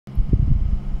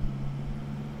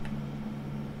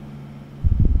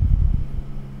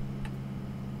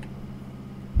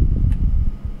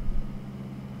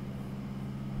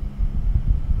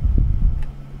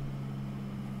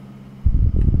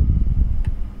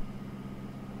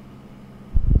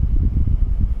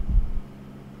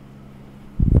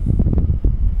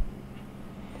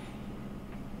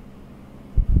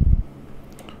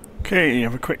Okay,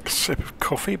 have a quick sip of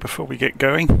coffee before we get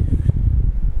going.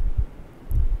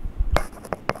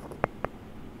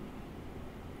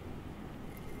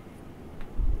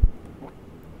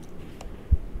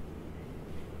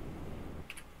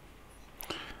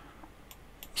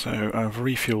 So I've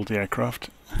refueled the aircraft.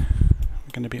 I'm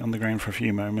going to be on the ground for a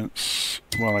few moments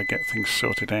while I get things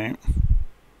sorted out.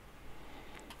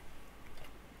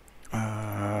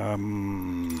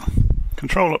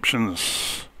 Control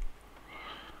options.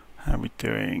 How are we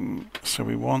doing? So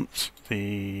we want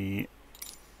the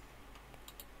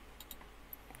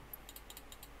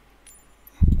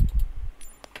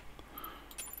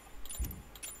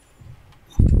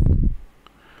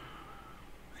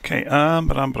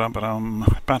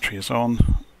battery is on.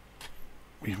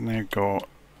 We've now got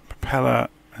propeller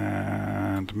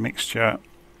and mixture, a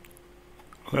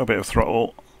little bit of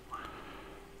throttle.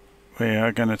 We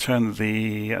are going to turn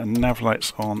the nav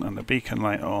lights on and the beacon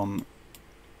light on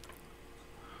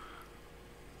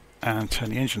and turn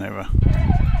the engine over.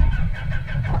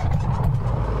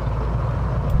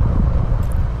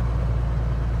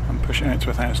 And push it out to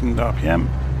 1000 RPM.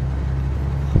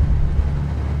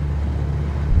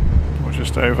 Or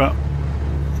just over.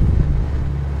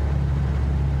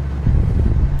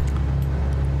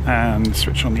 And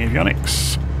switch on the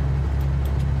avionics.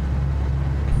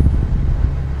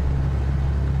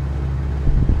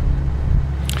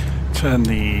 Turn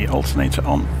the alternator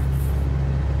on.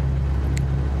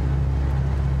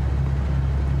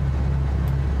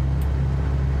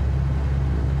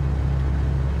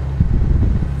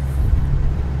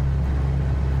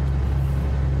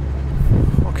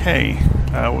 Okay,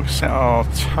 we'll set our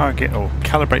target, or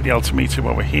calibrate the altimeter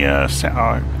while we're here, set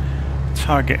our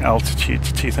target altitude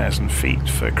to 2,000 feet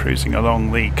for cruising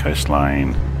along the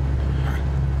coastline.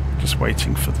 Just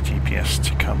waiting for the GPS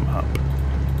to come up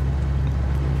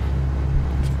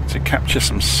to capture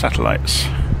some satellites.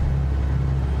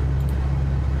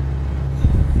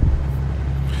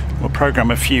 We'll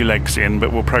program a few legs in,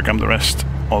 but we'll program the rest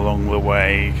along the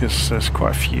way because there's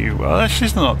quite a few. Well, actually,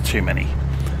 there's not too many.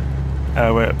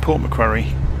 We're at Port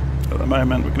Macquarie at the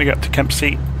moment. We're going to go up to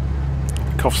Kempsey,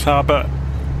 Coffs Harbour,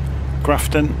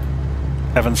 Grafton,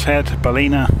 Evans Head,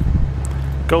 Ballina,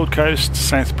 Gold Coast,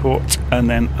 Southport, and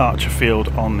then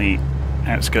Archerfield on the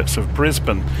outskirts of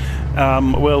Brisbane.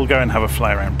 We'll go and have a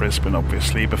fly around Brisbane,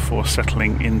 obviously, before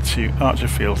settling into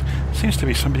Archerfield. Seems to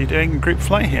be somebody doing a group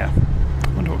flight here. I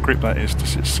wonder what group that is.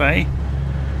 Does it say?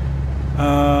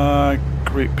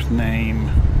 Group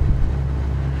name.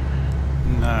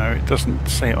 No, it doesn't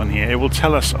say it on here. It will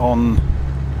tell us on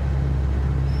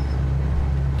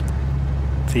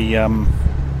the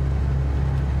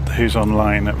Who's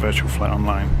Online at Virtual Flight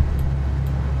Online.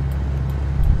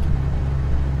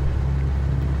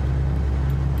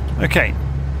 Okay,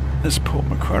 there's Port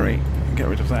Macquarie. Get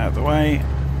rid of that out of the way.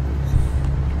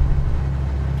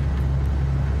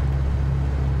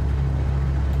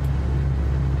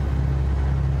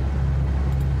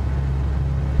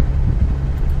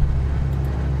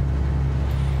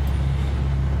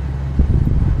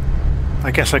 I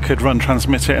guess I could run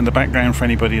transmitter in the background for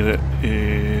anybody that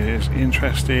is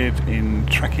interested in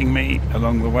tracking me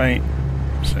along the way.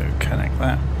 So connect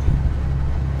that.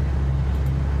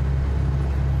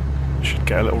 Should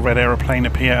get a little red aeroplane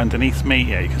appear underneath me.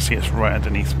 Yeah, you can see it's right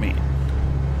underneath me.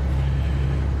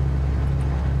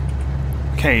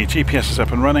 Okay, GPS is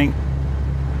up and running.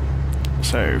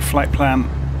 So flight plan.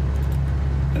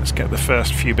 Let's get the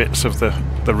first few bits of the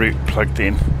route plugged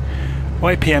in.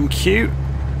 YPMQ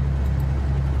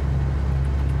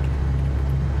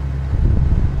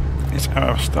is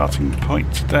our starting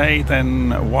point today, then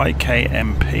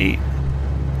YKMP.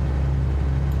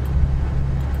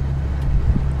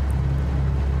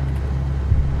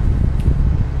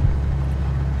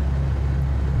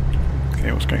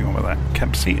 Okay, what's going on with that?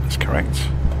 Kempsey is correct.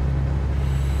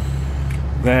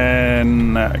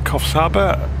 Then Coffs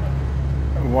Harbour,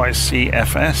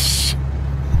 YCFS.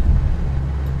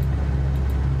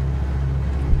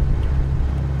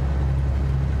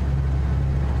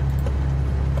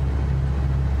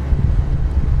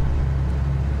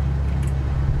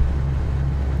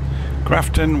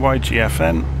 Grafton,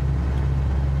 YGFN.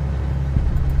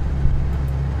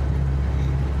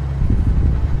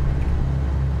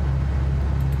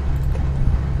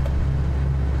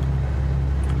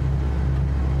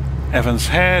 Evans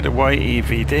Head,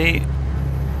 YEVD.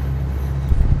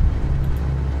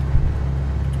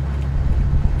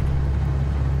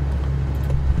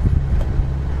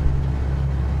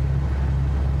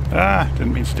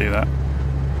 Didn't mean to do that.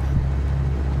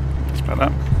 Spell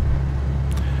that.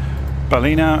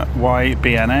 Ballina,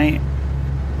 YBNA.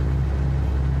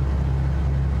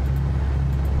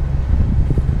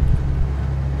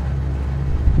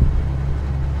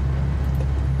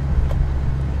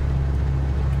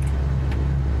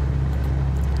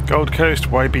 Gold Coast,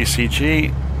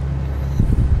 YBCG.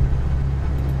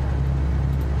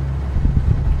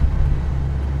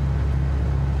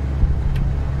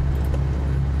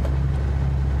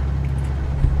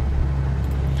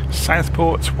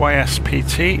 Southport,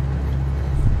 YSPT.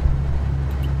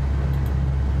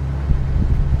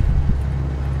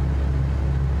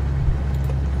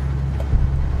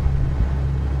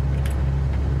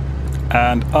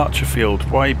 And Archerfield,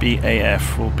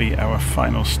 YBAF, will be our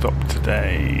final stop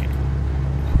today.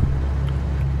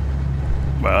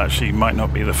 Well, actually, might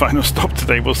not be the final stop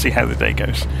today. We'll see how the day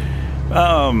goes.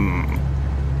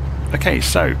 Okay,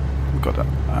 so we've got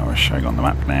our showing on the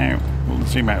map now. We'll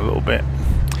zoom out a little bit.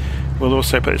 We'll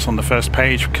also put this on the first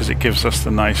page because it gives us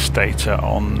the nice data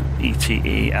on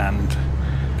ETE and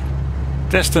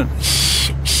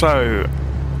distance. So,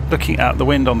 looking at the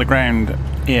wind on the ground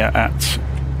here at...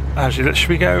 Actually, should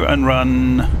we go and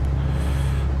run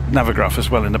Navigraph as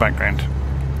well in the background?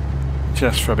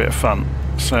 Just for a bit of fun.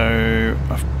 So,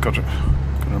 I've got to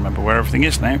remember where everything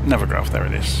is now. Navigraph, there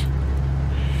it is.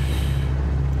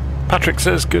 Patrick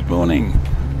says, good morning.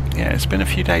 Yeah, it's been a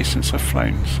few days since I've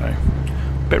flown, so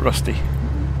a bit rusty.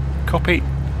 Copy.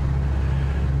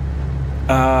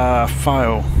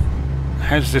 File.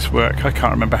 How does this work? I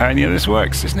can't remember how any of this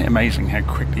works. Isn't it amazing how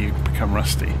quickly you become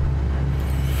rusty?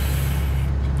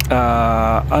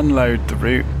 Unload the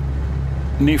route,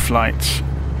 new flight,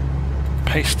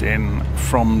 paste in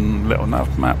from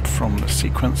LittleNavMap from the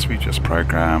sequence we just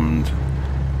programmed.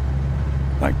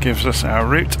 That gives us our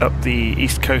route up the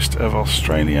east coast of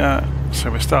Australia. So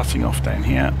we're starting off down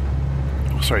here,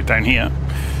 down here,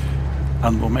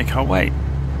 and we'll make our way.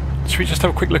 Should we just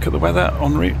have a quick look at the weather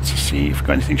en route to see if we've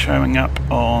got anything showing up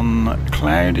on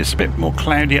cloud? It's a bit more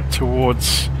cloudy up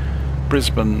towards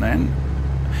Brisbane then.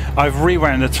 I've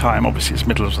rewound the time. Obviously it's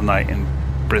middle of the night in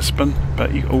Brisbane,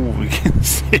 but you can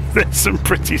see there's some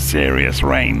pretty serious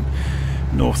rain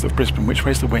north of Brisbane. Which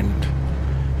way's the wind?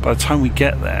 By the time we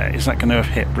get there, is that going to have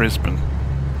hit Brisbane?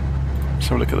 Let's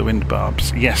have a look at the wind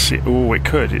barbs. Yes, it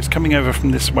could. It's coming over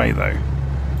from this way though.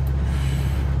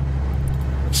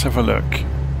 Let's have a look.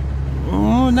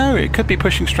 Oh no, it could be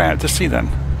pushing straight out to sea then.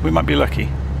 We might be lucky.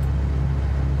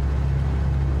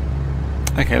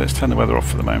 Okay, let's turn the weather off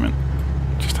for the moment.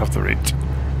 Just have the route.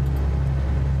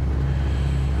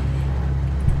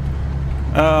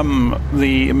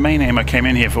 The main aim I came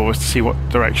in here for was to see what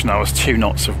direction I was. 2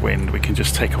 knots of wind. We can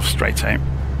just take off straight out.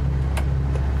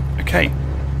 Okay.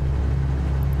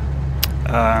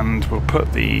 And we'll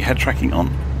put the head tracking on.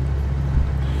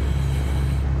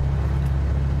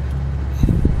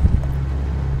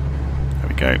 There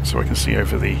we go, so I can see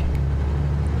over the...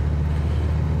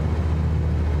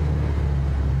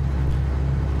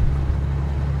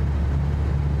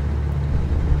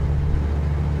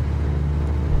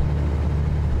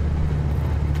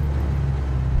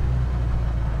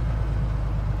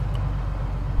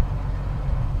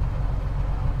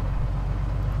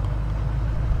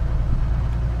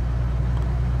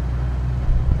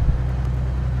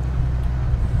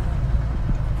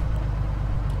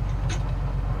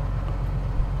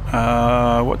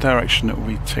 what direction are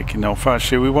we taking off?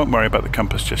 Actually, we won't worry about the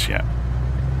compass just yet.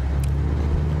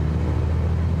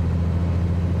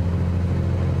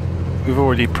 We've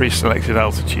already pre-selected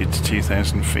altitude to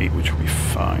 2,000 feet, which will be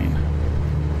fine.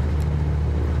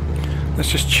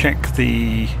 Let's just check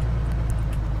the...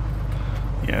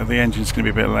 Yeah, the engine's going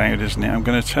to be a bit loud, isn't it? I'm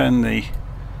going to turn the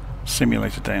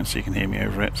simulator down so you can hear me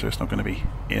over it, so it's not going to be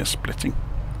ear splitting.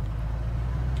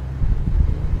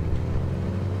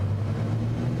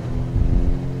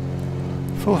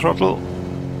 Full throttle.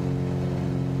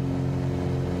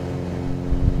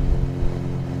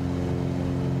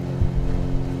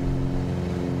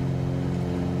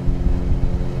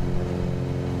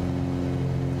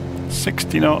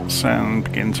 .60 knots and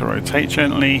begin to rotate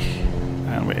gently,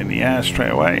 and we're in the air straight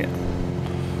away.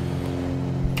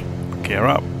 Gear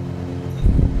up.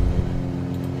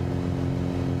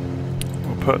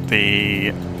 We'll put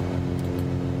the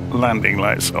landing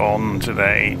lights on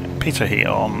today, pitot heat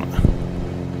on.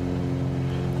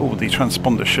 Oh, the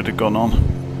transponder should have gone on.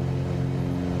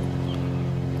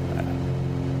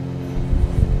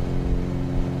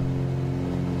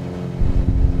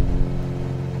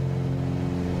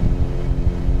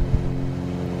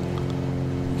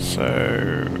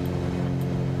 So...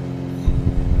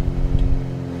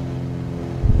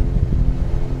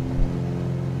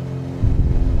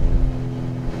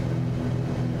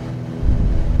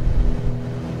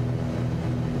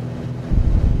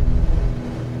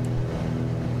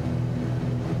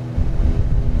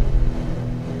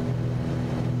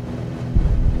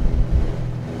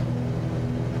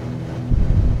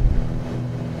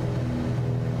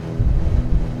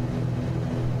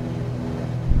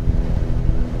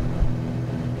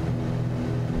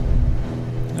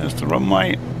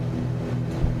 runway.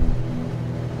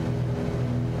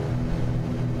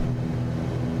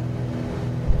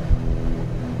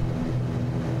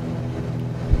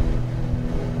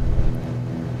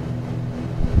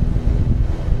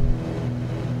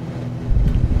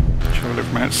 Should we look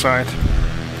from outside?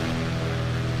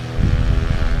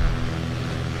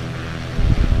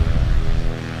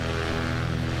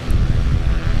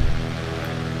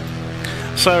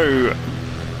 So,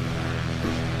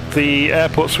 the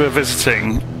airports we're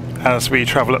visiting as we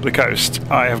travel up the coast,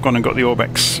 I have gone and got the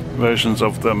Orbex versions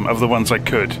of them, of the ones I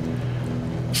could.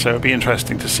 So it'll be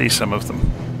interesting to see some of them.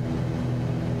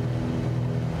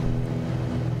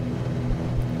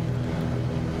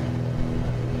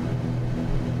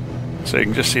 So you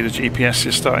can just see the GPS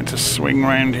is starting to swing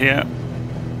round here.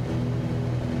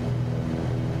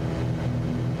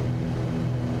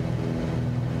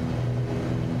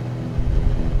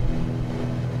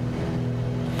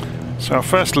 So our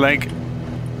first leg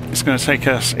is going to take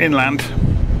us inland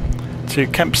to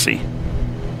Kempsey.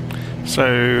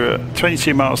 So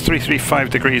 22 miles, 335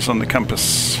 degrees on the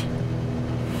compass.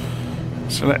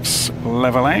 So let's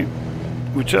level out.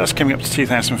 We're just coming up to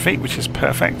 2,000 feet, which is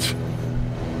perfect.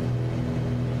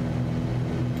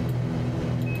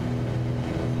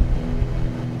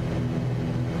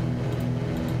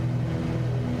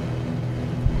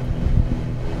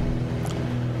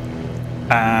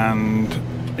 And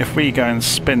if we go and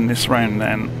spin this round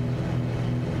then,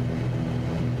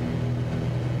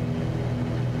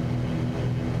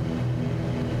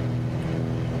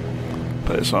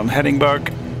 put this on heading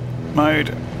bug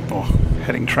mode, or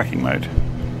heading tracking mode.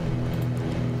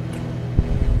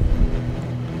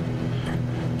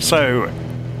 So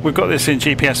we've got this in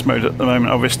GPS mode at the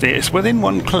moment. Obviously it's within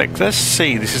one click. Let's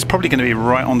see, this is probably going to be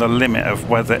right on the limit of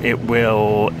whether it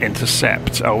will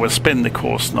intercept. Oh, we'll spin the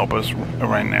course knob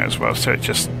around now as well, so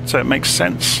it makes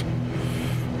sense.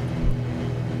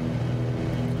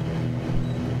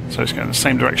 So it's going in the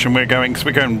same direction we're going, because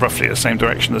we're going roughly the same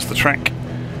direction as the track.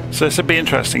 So this would be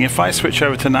interesting. If I switch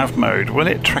over to nav mode, will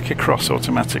it track across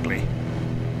automatically?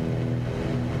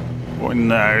 Or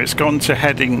no, it's gone to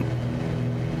heading.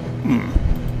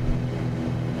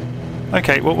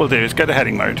 Okay, what we'll do is go to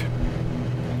heading mode.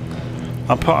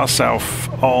 I'll put ourselves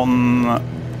on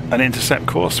an intercept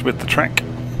course with the track.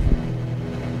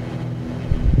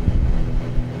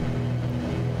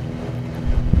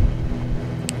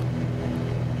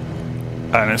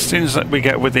 And as soon as we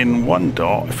get within one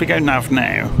dot, if we go nav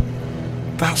now,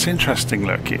 that's interesting,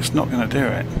 look, it's not going to do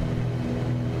it.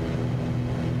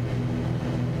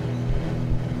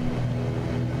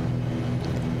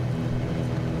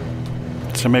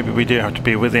 So maybe we do have to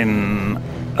be within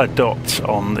a dot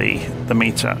on the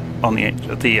meter, on the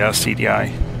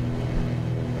CDI.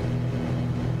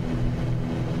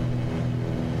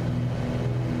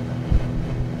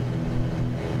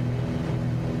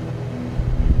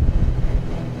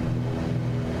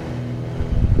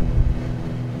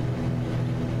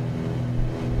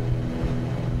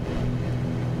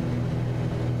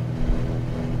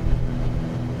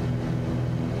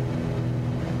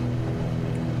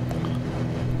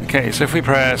 Okay, so if we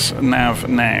press nav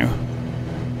now,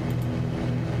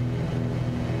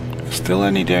 still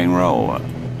only doing roll.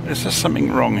 Is there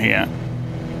something wrong here?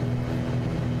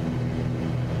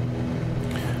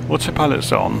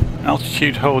 Autopilot's on.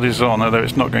 Altitude hold is on, although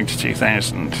it's not going to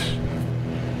 2000.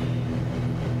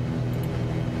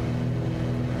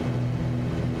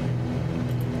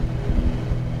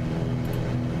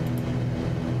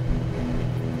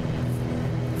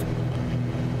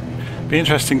 Be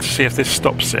interesting to see if this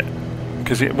stops it,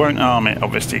 because it won't arm it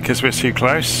obviously because we're too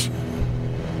close.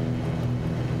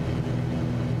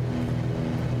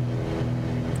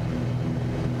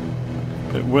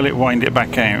 But will it wind it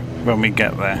back out when we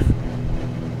get there?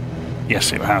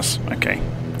 Yes, it has. Okay,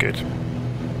 good.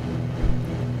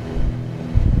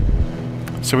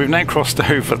 So we've now crossed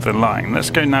over the line.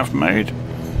 Let's go nav mode.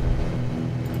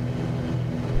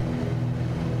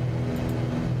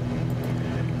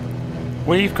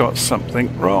 We've got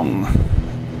something wrong.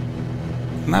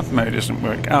 Nav mode isn't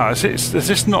working. Ah, has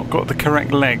this not got the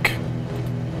correct leg?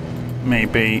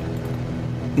 Maybe.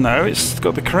 No, it's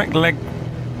got the correct leg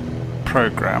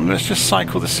program. Let's just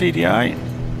cycle the CDI.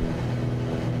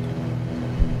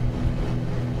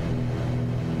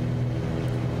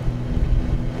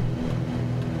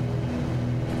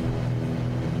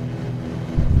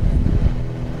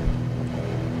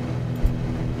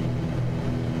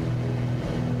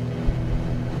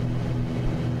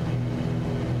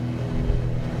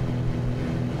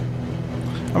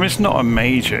 I mean, it's not a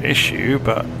major issue,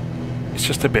 but it's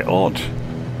just a bit odd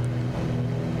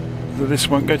that this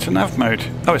won't go to nav mode.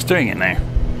 Oh, it's doing it now.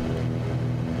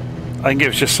 I think it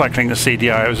was just cycling the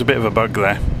CDI. It was a bit of a bug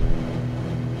there.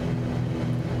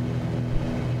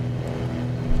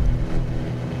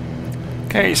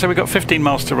 Okay, so we've got 15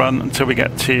 miles to run until we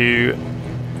get to,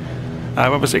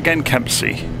 what was it again?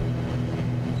 Kempsey.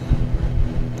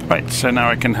 Right, so now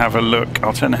I can have a look.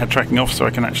 I'll turn the head tracking off so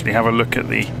I can actually have a look at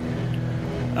the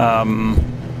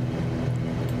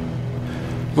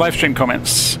live stream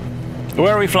comments.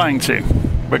 Where are we flying to?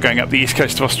 We're going up the east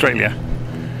coast of Australia.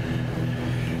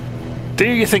 Do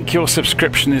you think your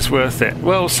subscription is worth it?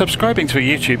 Well, subscribing to a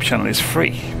YouTube channel is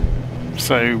free,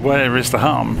 so where is the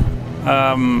harm?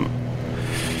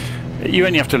 You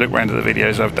only have to look around at the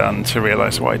videos I've done to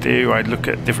realise what I do. I look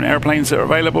at different airplanes that are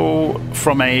available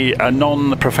from a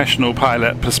non-professional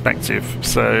pilot perspective,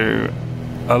 so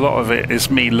a lot of it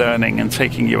is me learning and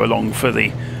taking you along for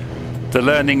the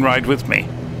learning ride with me,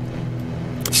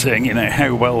 seeing, you know,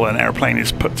 how well an airplane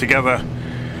is put together,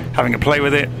 having a play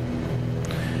with it,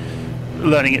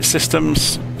 learning its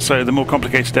systems. So the more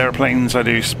complicated airplanes, I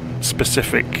do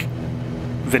specific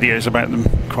videos about them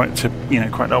quite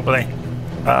openly.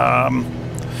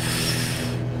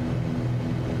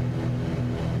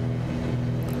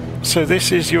 So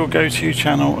this is your go-to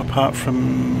channel apart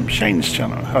from Shane's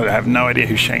channel. Oh, I have no idea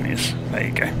who Shane is. There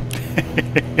you go.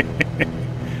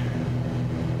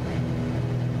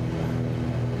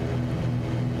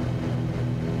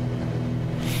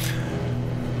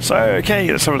 So, okay,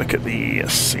 let's have a look at the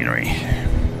scenery.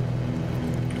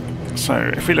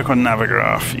 So, if we look on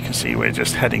Navigraph, you can see we're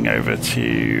just heading over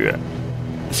to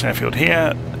this airfield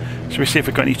here. Should we see if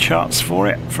we've got any charts for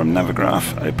it from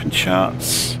Navigraph? Open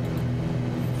charts.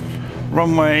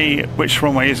 Runway, which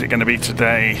runway is it going to be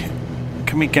today?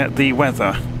 Can we get the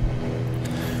weather?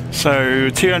 So,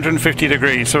 250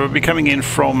 degrees, so we'll be coming in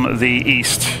from the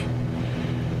east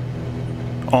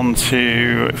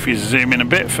onto, if we zoom in a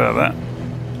bit further,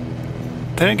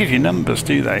 they don't give you numbers,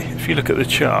 do they? If you look at the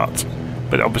chart,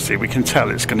 but obviously we can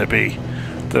tell it's going to be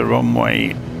the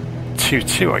runway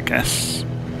 22, I guess.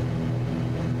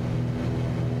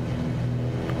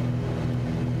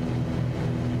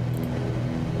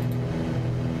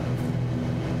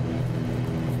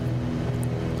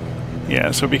 Yeah,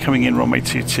 so we'll be coming in runway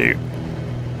 22.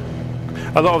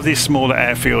 A lot of these smaller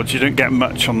airfields, you don't get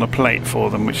much on the plate for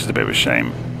them, which is a bit of a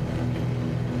shame.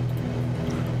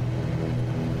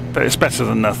 But it's better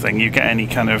than nothing. You get any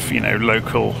kind of, you know,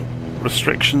 local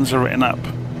restrictions are written up,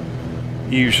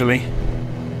 usually.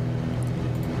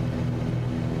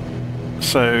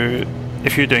 So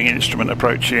if you're doing instrument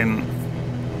approaching,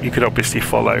 you could obviously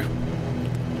follow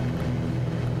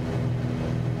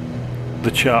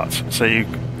the chart. So you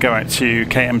go out to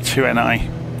KM2NI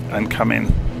and come in.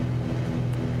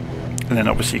 And then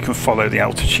obviously you can follow the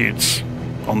altitudes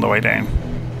on the way down.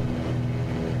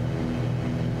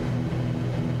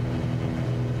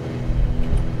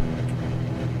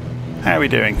 How are we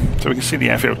doing? So we can see the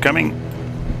airfield coming.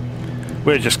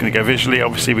 We're just going to go visually.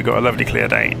 Obviously we've got a lovely clear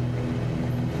day.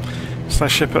 So I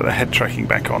should put the head tracking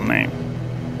back on now.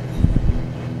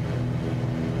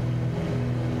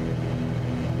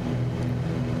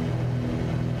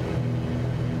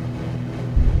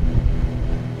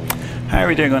 How are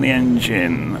we doing on the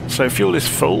engine? So fuel is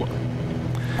full.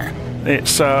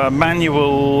 It's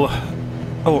manual.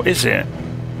 Oh, is it?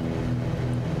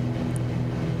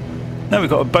 No, we've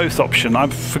got a both option.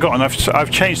 I've forgotten. I've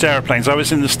changed aeroplanes. I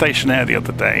was in the Stationair the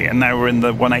other day, and now we're in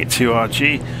the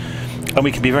 182RG, and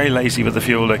we can be very lazy with the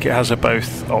fuel. Look, it has a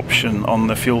both option on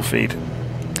the fuel feed,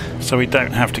 so we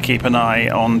don't have to keep an eye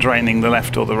on draining the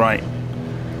left or the right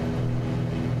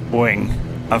wing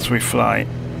as we fly.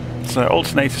 So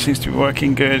alternator seems to be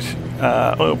working good.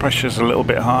 Oil pressure is a little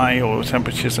bit high. Oil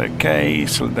temperature's okay.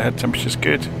 Cylinder head temperature's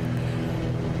good.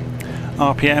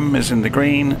 RPM is in the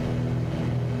green.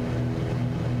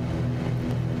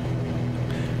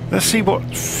 Let's see what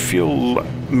fuel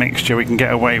mixture we can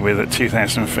get away with at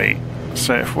 2,000 feet.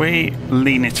 So if we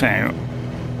lean it out,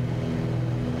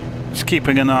 just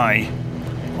keeping an eye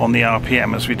on the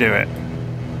RPM as we do it.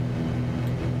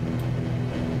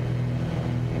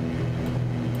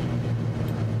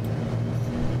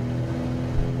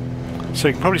 So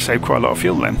you can probably save quite a lot of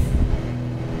fuel then.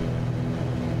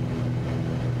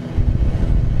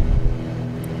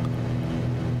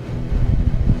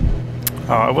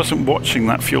 Oh, I wasn't watching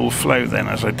that fuel flow then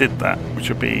as I did that, which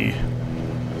would be...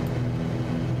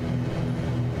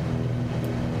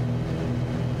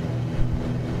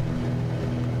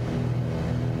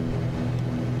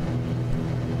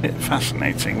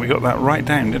 fascinating. We got that right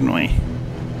down, didn't we?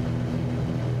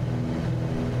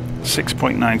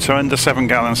 6.9, so under 7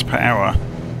 gallons per hour.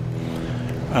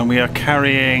 And we are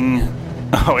carrying...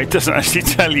 Oh, it doesn't actually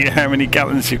tell you how many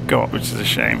gallons you've got, which is a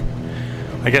shame.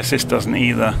 I guess this doesn't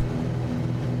either.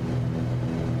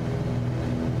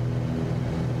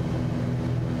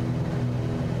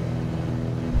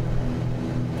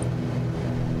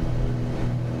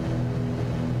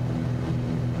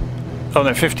 Oh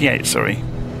no, 58, sorry.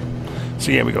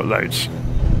 So yeah, we got loads.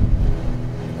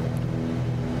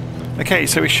 Okay,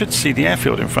 so we should see the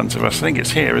airfield in front of us. I think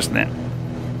it's here, isn't it?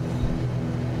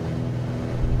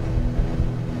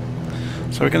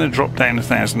 So we're going to drop down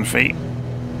 1,000 feet.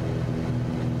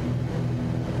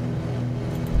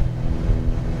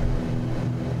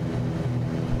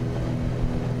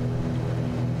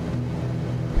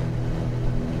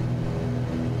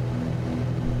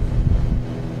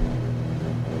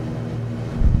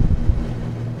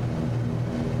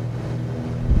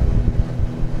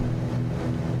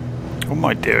 What am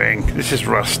I doing? This is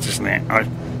rust, isn't it?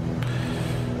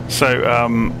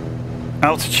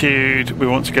 Altitude, we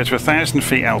want to go to 1,000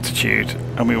 feet altitude,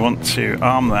 and we want to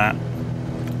arm that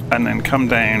and then come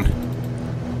down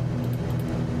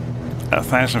at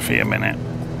 1,000 feet a minute.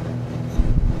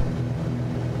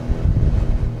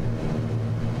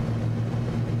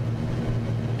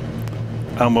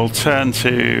 And we'll turn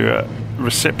to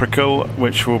reciprocal,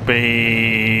 which will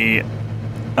be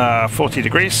 40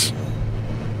 degrees.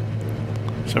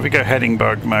 So if we go heading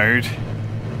bug mode,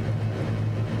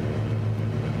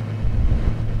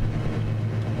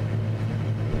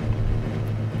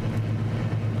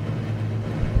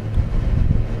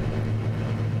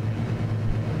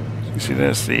 you see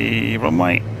there's the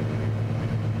runway.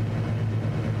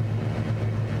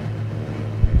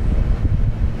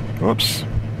 Whoops.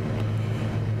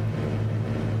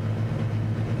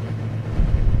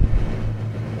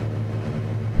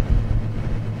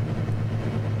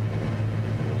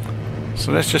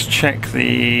 So let's just check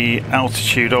the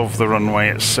altitude of the runway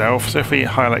itself. So if we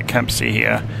highlight Kempsey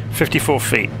here, 54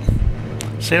 feet.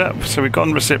 See that? So we've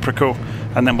gone reciprocal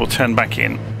and then we'll turn back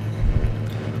in.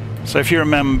 So if you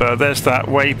remember, there's that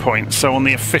waypoint. So on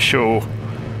the official,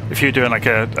 if you're doing like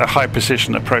a high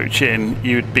precision approach in,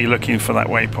 you'd be looking for that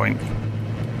waypoint.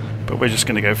 But we're just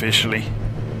going to go visually.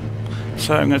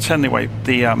 So I'm going to turn the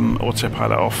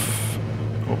autopilot off.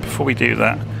 Well, before we do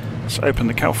that, let's open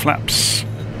the cowl flaps.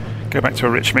 Go back to a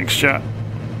rich mixture.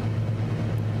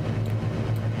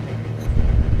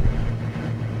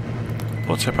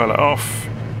 Autopilot off.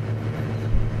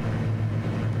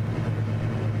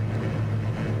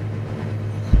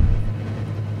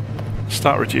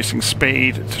 Start reducing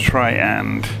speed to try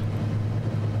and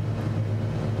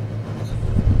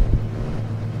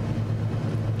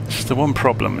this is the one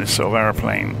problem with this sort of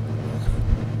aeroplane,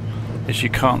 is you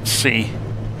can't see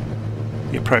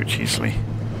the approach easily.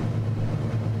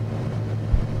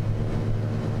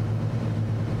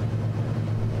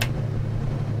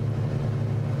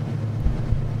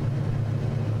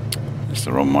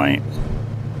 The runway.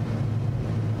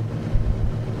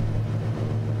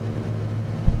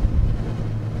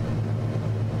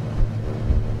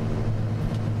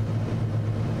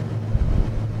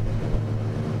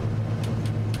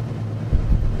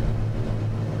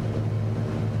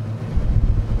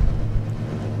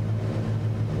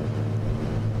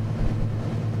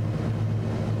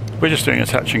 We're just doing a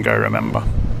touch and go, remember.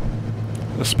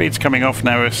 The speed's coming off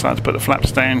now, we're starting to put the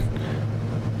flaps down.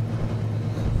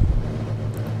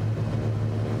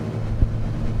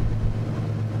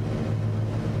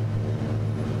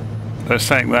 They're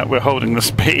saying that we're holding the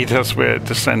speed as we're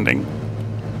descending.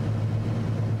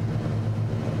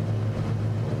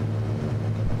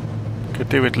 Could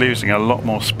do with losing a lot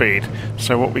more speed.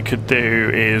 So what we could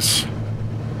do is...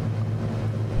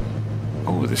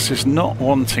 Oh, this is not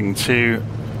wanting to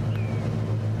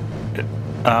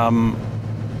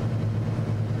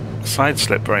side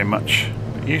slip very much.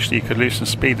 Usually you could lose some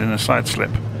speed in a side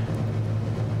slip.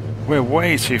 We're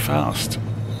way too fast.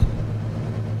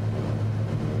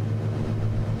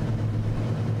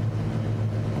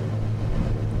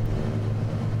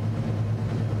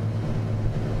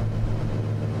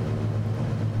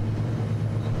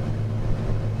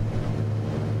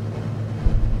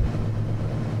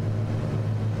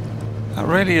 That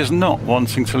really is not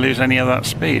wanting to lose any of that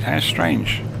speed. How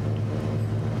strange.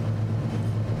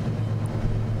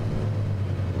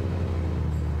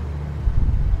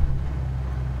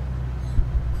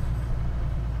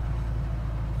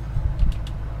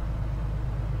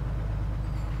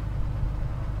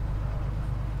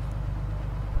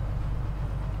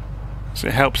 So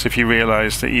it helps if you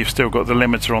realise that you've still got the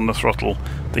limiter on the throttle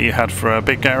that you had for a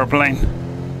big aeroplane.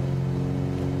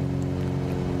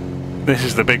 This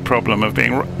is the big problem of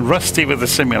being rusty with the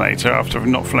simulator after I've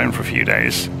not flown for a few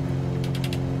days.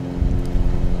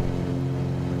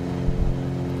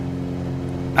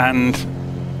 And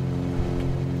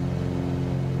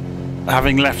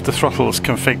having left the throttles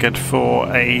configured for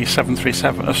a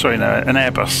 737, oh, sorry, no, an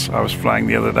Airbus I was flying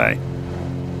the other day.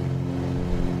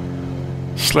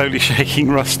 Slowly shaking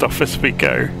rust off as we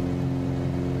go.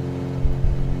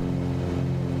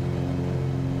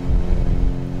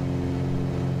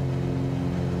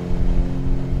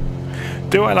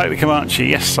 Do I like the Comanche?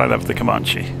 Yes, I love the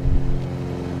Comanche.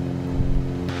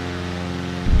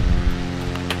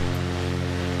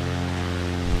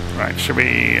 Right, should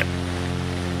we...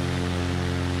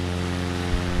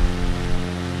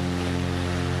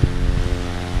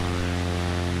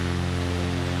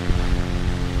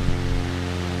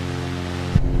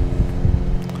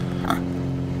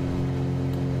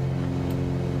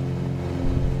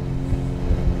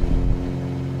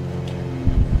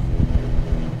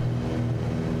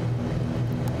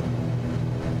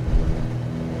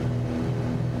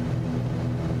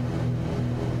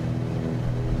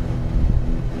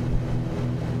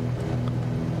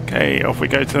 Okay, off we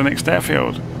go to the next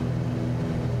airfield.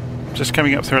 Just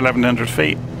coming up through 1100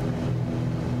 feet.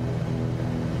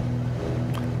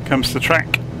 Comes the track.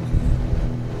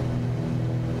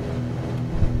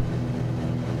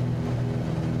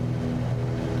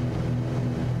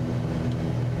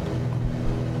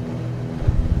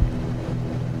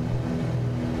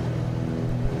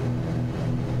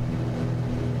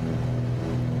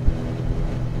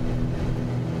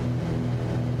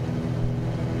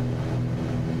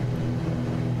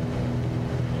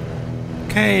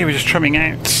 Okay, we're just trimming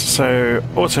out, so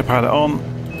autopilot on.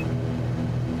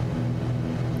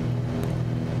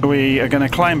 We are going to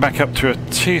climb back up to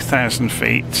 2,000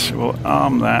 feet. We'll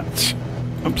arm that,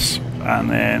 oops, and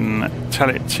then tell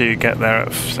it to get there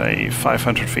at, say,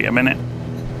 500 feet a minute.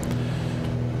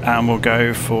 And we'll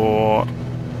go for,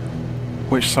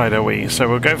 which side are we? So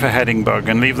we'll go for heading bug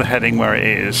and leave the heading where it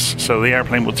is, so the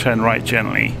airplane will turn right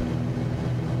gently.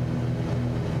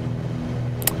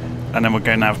 And then we'll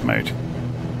go nav mode.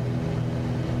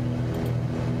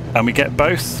 And we get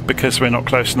both because we're not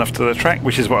close enough to the track,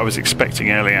 which is what I was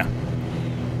expecting earlier.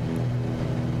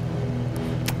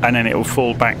 And then it will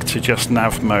fall back to just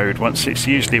nav mode once it's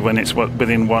usually when it's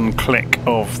within one click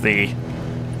of the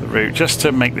route. Just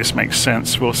to make this make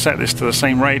sense, we'll set this to the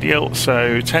same radial,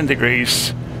 so 10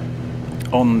 degrees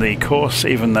on the course,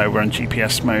 even though we're in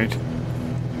GPS mode.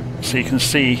 So you can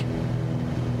see,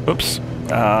 oops,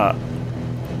 the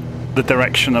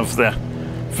direction of the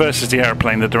versus the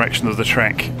airplane, the direction of the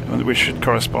track, which should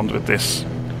correspond with this,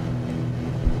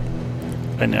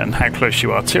 and how close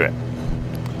you are to it.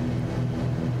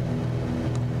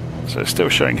 So still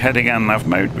showing heading and nav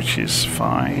mode, which is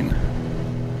fine.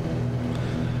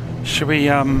 Should we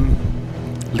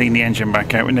lean the engine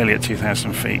back out? We're nearly at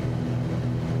 2,000 feet.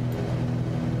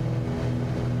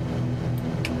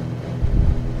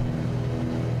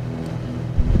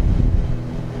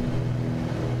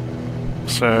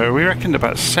 So we reckoned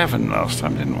about 7 last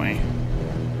time, didn't we?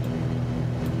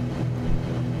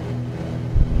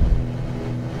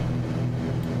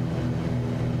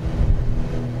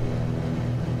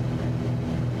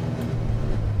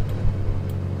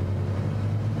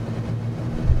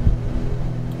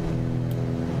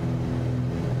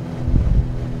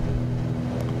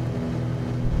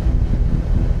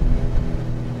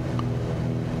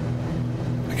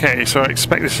 Okay, so I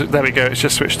expect this, there we go, it's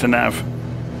just switched to nav.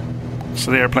 So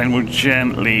the airplane will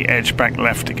gently edge back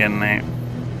left again now.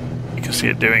 You can see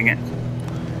it doing it.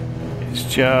 It's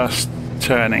just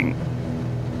turning.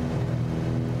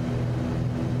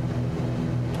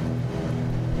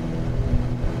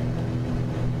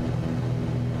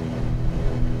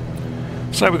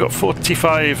 So we've got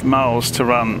 45 miles to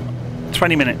run,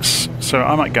 20 minutes. So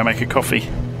I might go make a coffee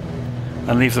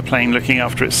and leave the plane looking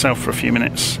after itself for a few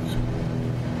minutes.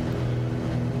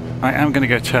 I am going to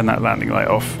go turn that landing light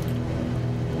off.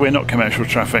 We're not commercial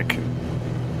traffic.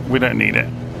 We don't need it.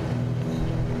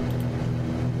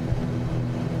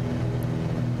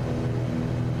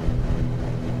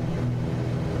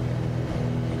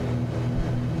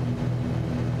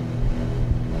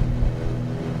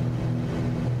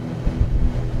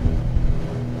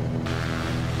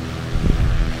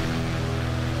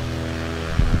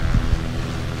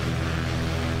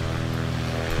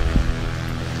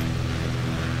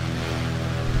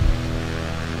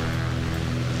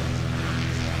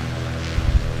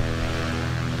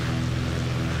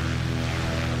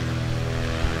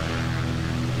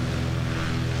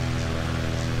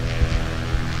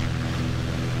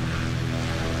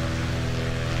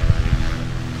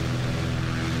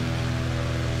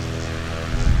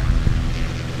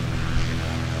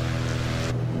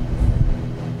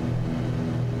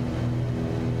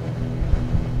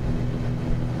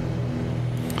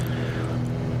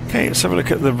 Okay, let's have a look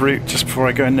at the route just before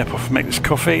I go and nip off and make this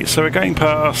coffee. So we're going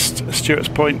past Stewart's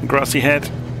Point and Grassy Head.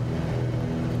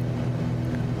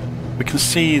 We can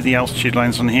see the altitude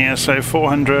lines on here, so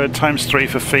 400 times 3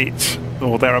 for feet,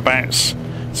 or thereabouts.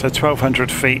 So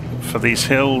 1,200 feet for these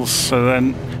hills, so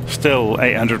then still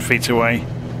 800 feet away,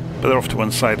 but they're off to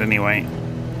one side anyway.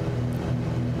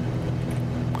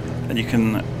 And you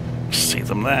can see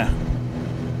them there.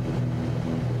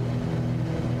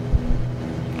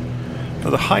 But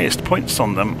the highest points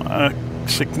on them are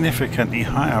significantly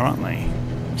higher, aren't they?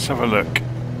 Let's have a look.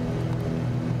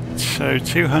 So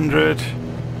 200,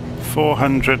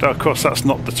 400, of course that's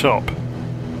not the top.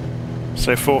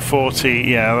 So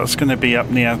 440, yeah, that's going to be up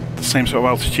near the same sort of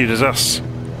altitude as us,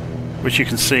 which you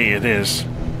can see it is.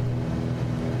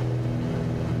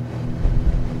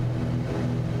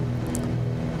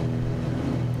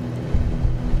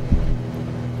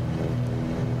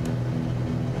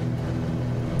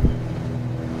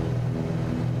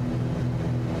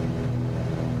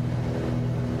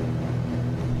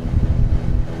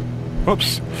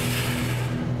 Whoops.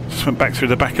 Just went back through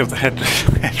the back of the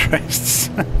headrests.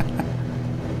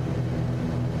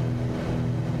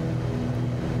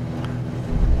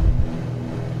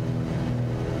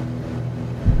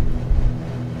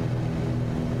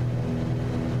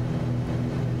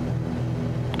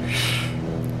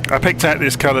 I picked out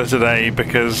this colour today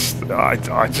because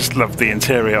I just love the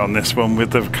interior on this one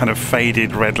with the kind of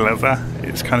faded red leather.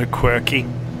 It's kind of quirky,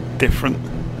 different.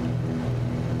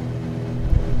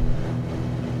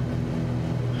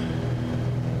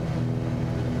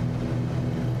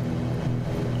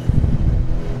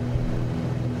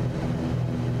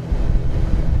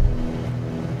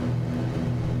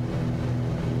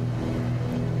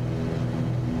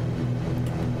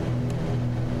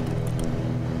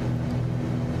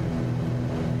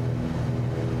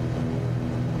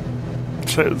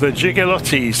 So the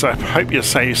Gigolottis, I hope you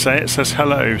say it, says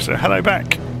hello, so hello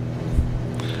back.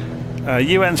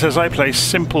 UN says I play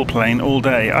Simple Plane all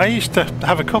day. I used to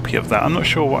have a copy of that, I'm not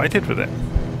sure what I did with it.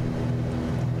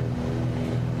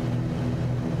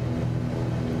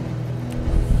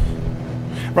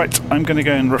 Right, I'm going to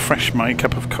go and refresh my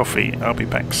cup of coffee. I'll be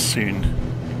back soon.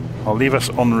 I'll leave us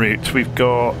en route. We've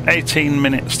got 18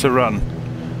 minutes to run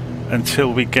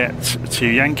until we get to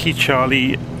Yankee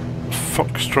Charlie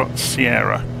Foxtrot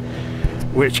Sierra,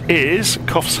 which is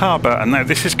Coffs Harbour. And now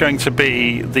this is going to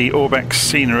be the Orbex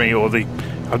scenery, or the,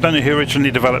 I don't know who originally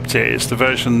developed it, it's the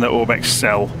version that Orbex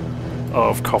sell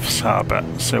of Coffs Harbour,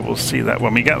 so we'll see that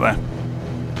when we get there.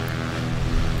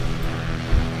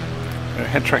 So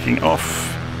head tracking off.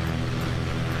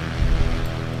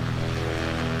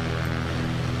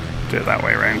 Do it that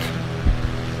way around.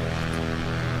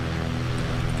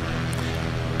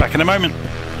 Back in a moment.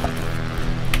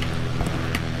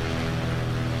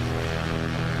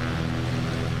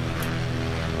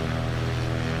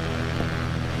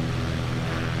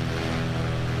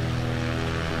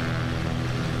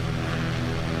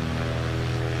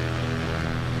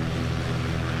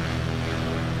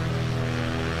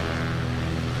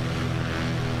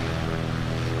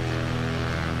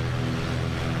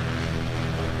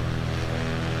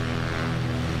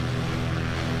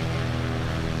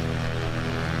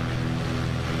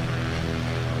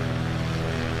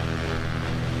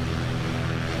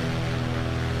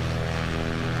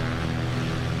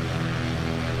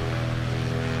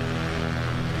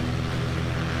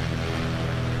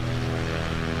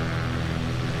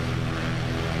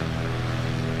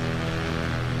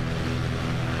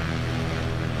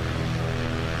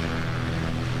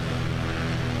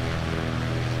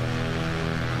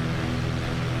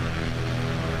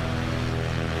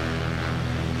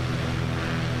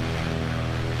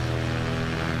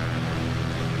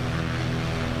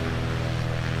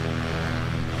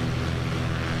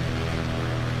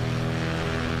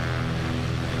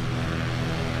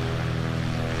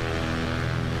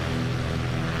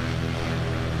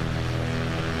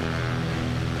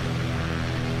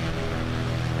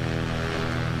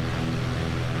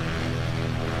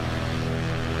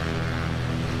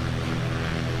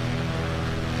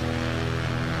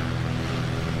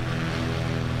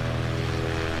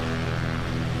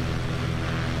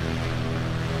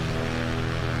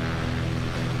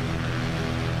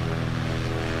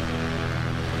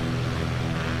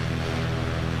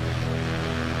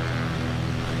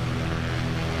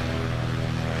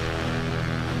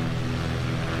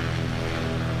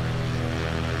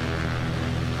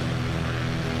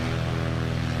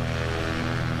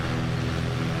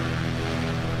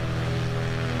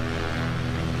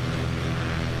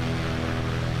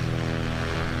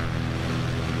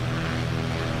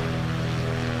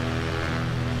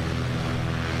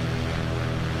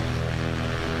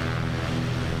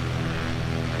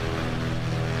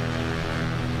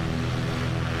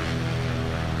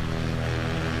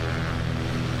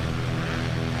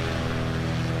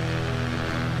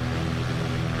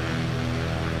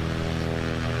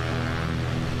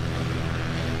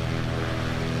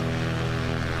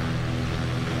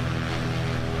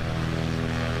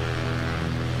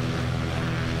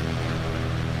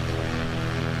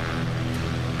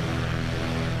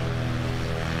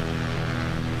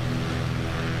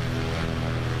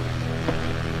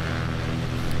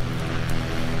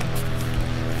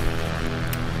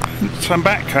 I'm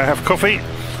back. I have coffee.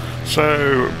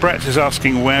 So Brett is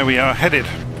asking where we are headed.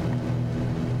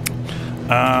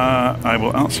 I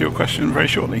will answer your question very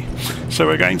shortly. So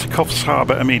we're going to Coffs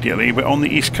Harbour immediately. We're on the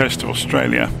east coast of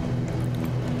Australia.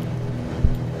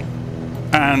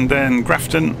 And then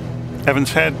Grafton,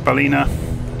 Evans Head, Ballina,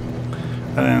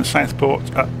 and then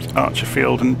Southport, up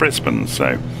Archerfield and Brisbane.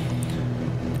 So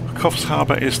Coffs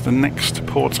Harbour is the next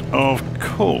port of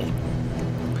call.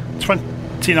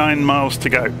 29 miles to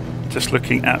go. Just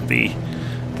looking at the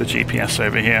GPS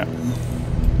over here.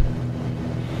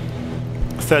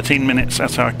 13 minutes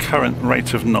at our current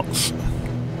rate of knots.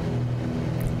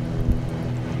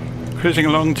 Cruising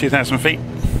along 2,000 feet.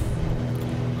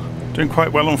 Doing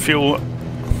quite well on fuel.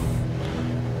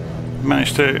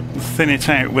 Managed to thin it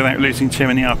out without losing too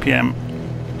many RPM.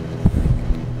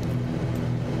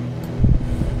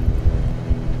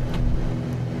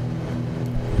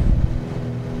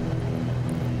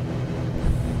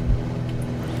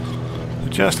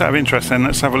 Just out of interest then,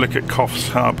 let's have a look at Coffs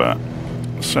Harbour.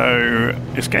 So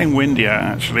it's getting windier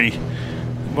actually.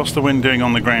 What's the wind doing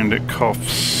on the ground at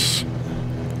Coffs?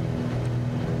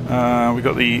 We've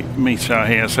got the meter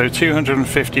here, so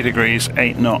 250 degrees,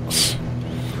 8 knots.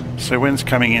 So wind's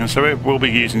coming in, so we'll be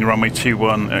using the runway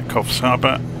 21 at Coffs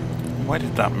Harbour. Why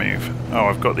did that move? Oh,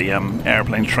 I've got the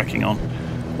aeroplane tracking on.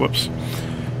 Whoops.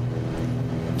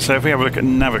 So if we have a look at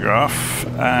Navigraph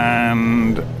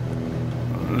and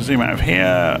zoom out of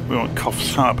here, we want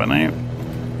Coffs Harbour now.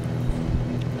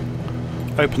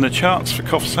 Open the charts for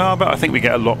Coffs Harbour. I think we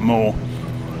get a lot more.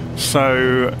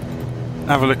 So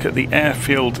have a look at the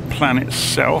airfield plan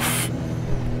itself.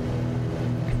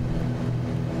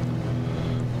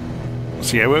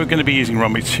 So yeah, we're going to be using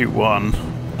runway 21. Is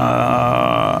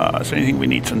there anything we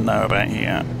need to know about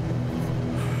here?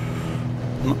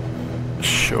 Not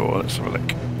sure. Let's have a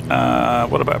look.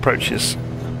 What about approaches?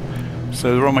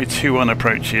 So the runway 21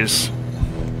 approaches.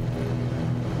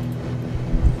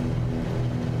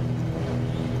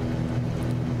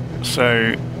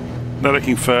 So they're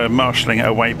looking for marshalling at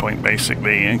a waypoint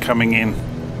basically and coming in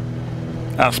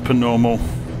as per normal.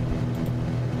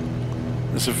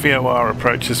 There's a VOR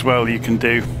approach as well you can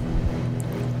do.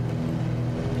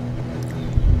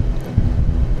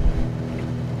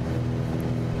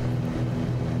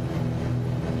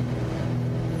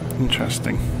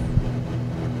 Interesting.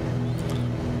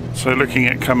 So looking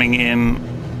at coming in,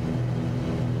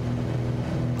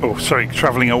 oh sorry,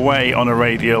 travelling away on a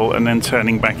radial and then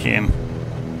turning back in.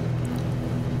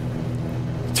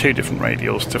 2 different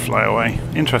radials to fly away.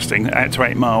 Interesting, out to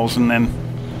 8 miles and then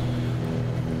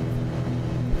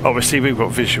obviously we've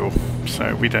got visual,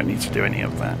 so we don't need to do any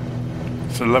of that.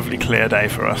 It's a lovely clear day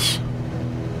for us.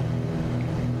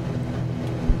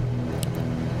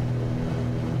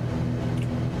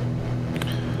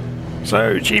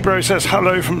 So G-Bro says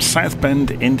hello from South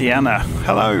Bend, Indiana.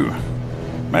 Hello.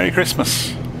 Merry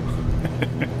Christmas.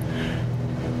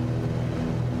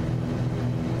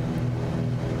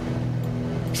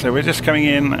 So we're just coming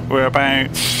in, we're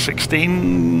about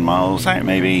 16 miles out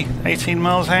maybe, 18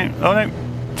 miles out. Oh no,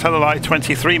 tell a lie,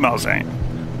 23 miles out.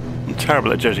 I'm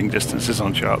terrible at judging distances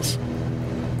on charts.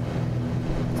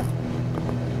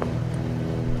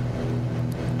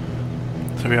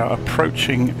 So we are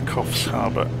approaching Coffs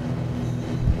Harbour.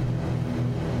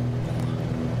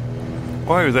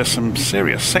 Whoa, there's some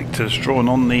serious sectors drawn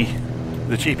on the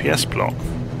GPS plot.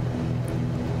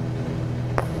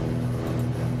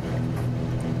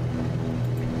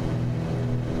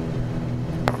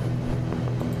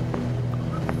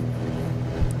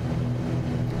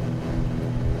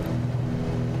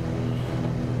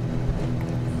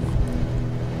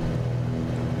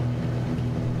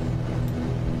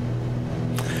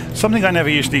 Something I never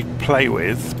usually play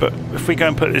with, but if we go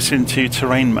and put this into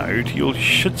terrain mode, you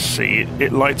should see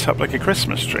it lights up like a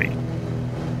Christmas tree.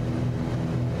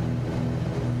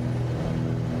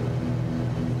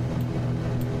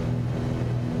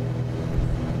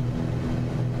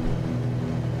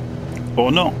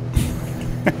 Or not.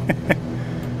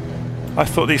 I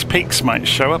thought these peaks might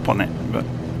show up on it, but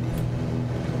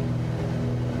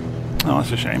oh,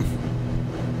 that's a shame.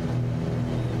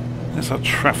 There's our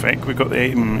traffic. We've got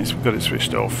we've got it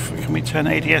switched off. Can we turn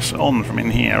ADS on from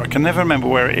in here? I can never remember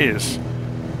where it is.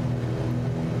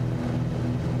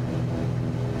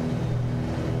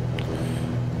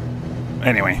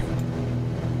 Anyway.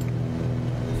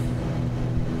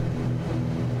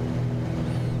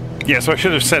 Yeah, so I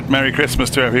should have said Merry Christmas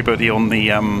to everybody on the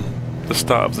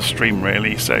start of the stream,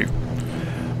 really. So,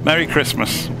 Merry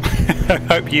Christmas. I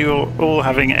hope you're all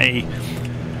having a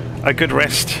good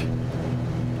rest.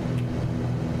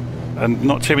 And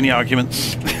not too many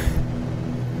arguments.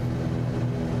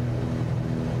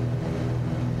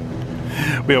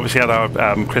 We obviously had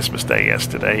our Christmas day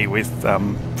yesterday with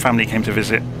family came to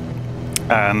visit,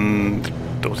 and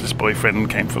daughter's boyfriend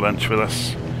came for lunch with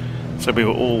us. So we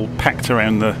were all packed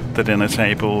around the dinner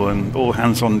table and all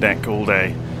hands on deck all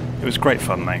day. It was great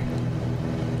fun though.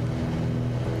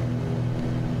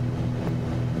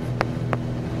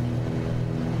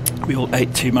 We all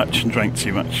ate too much and drank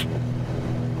too much.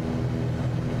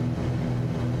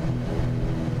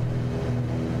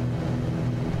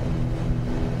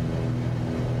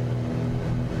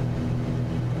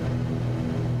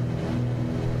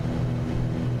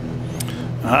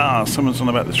 Someone's on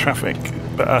about the traffic,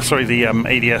 but sorry, the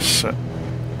ADS.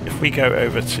 If we go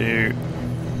over to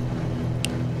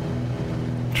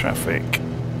traffic,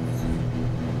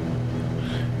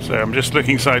 so I'm just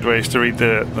looking sideways to read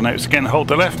the notes again. Hold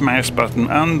the left mouse button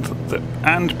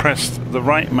and press the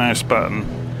right mouse button,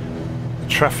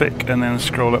 traffic, and then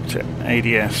scroll up to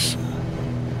ADS.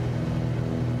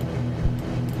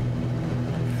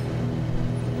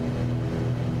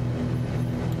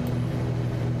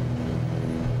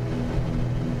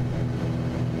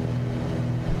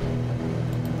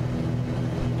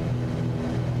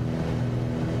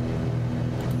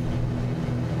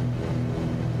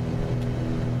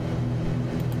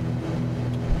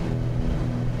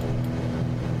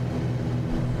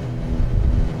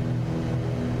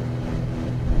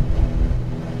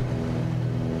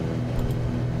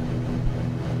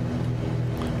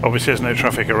 Obviously there's no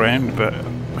traffic around, but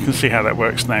I can see how that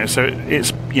works now. So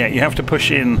it's, yeah, you have to push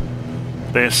in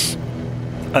this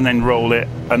and then roll it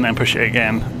and then push it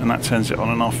again, and that turns it on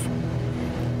and off.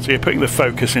 So you're putting the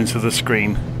focus into the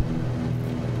screen.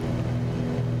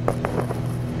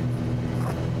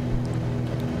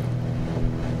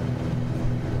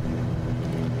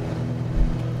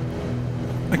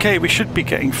 Okay, we should be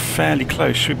getting fairly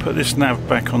close. Should we put this nav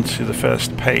back onto the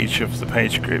first page of the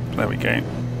page group? There we go.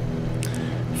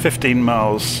 15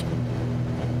 miles.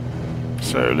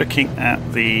 So looking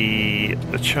at the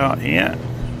chart here,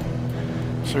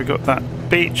 so we've got that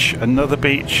beach, another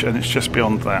beach, and it's just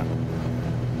beyond that.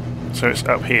 So it's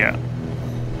up here.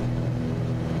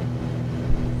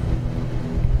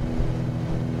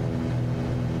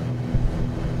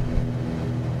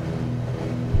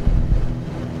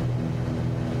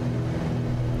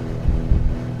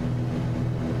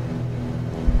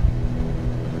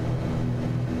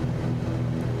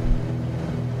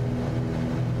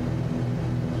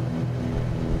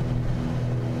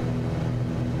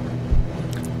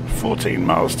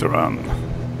 Miles to run.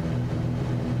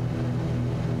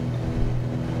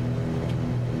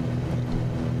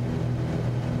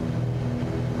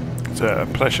 There's a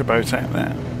pleasure boat out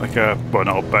there, like a, well,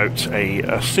 not a boat,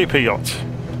 a super yacht.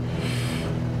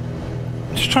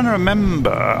 Just trying to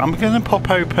remember. I'm going to pop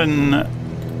open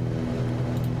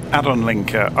add-on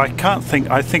linker. I can't think.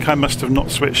 I think I must have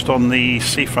not switched on the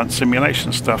seafront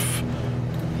simulation stuff.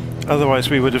 Otherwise,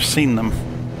 we would have seen them.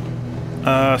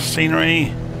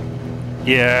 Scenery.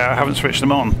 Yeah, I haven't switched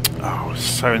them on. Oh,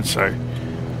 so and so.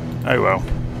 Oh well.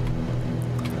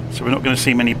 So we're not going to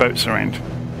see many boats around.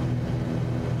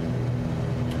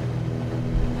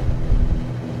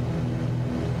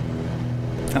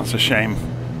 That's a shame,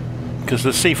 because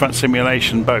the seafront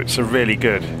simulation boats are really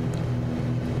good.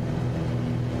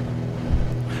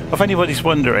 If anybody's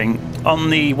wondering, on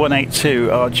the 182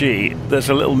 RG there's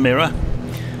a little mirror,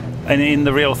 and in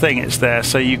the real thing it's there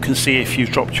so you can see if you've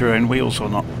dropped your own wheels or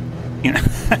not. You know,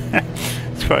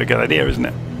 it's quite a good idea, isn't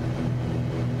it?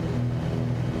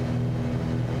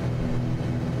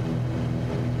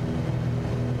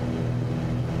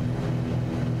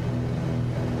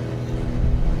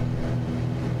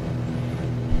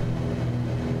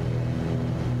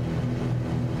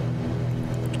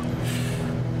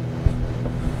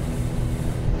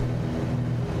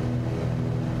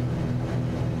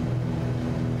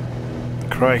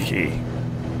 Crikey,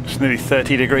 it's nearly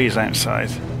 30 degrees outside.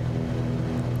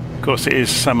 Of course it is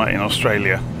summer in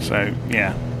Australia, so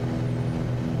yeah.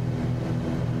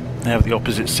 They have the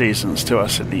opposite seasons to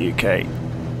us in the UK.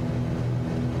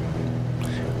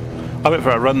 I went for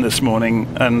a run this morning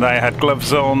and I had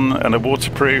gloves on and a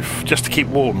waterproof just to keep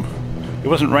warm. It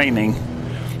wasn't raining,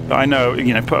 but I know,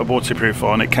 you know, put a waterproof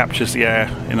on, it captures the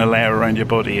air in a layer around your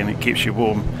body and it keeps you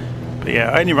warm. But yeah,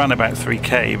 I only ran about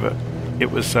 3k, but it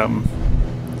was a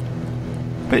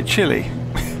bit chilly.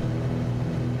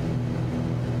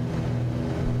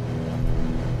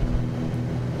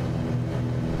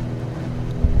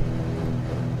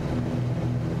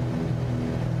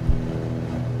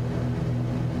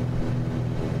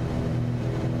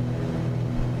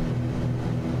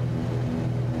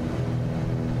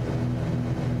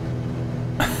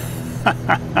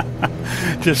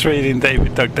 Just reading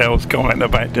David Dugdale's comment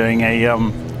about doing a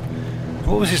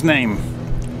what was his name?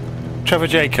 Trevor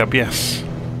Jacob, yes.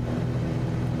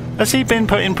 Has he been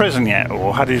put in prison yet,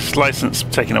 or had his licence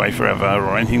taken away forever,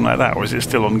 or anything like that, or is it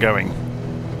still ongoing?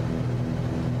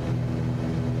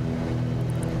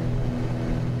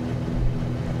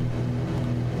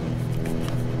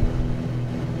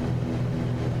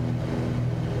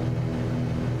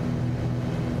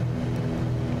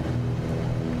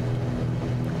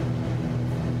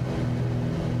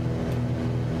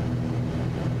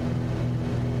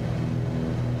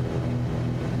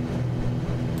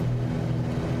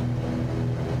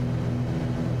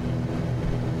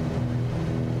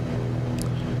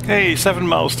 Okay, 7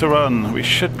 miles to run. We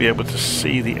should be able to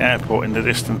see the airport in the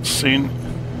distance soon.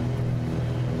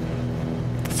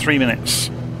 3 minutes.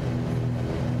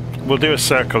 We'll do a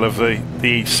circle of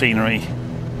the scenery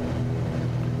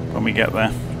when we get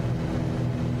there.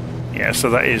 Yeah, so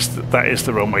that is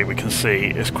the runway we can see.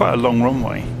 It's quite a long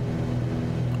runway.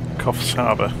 Coffs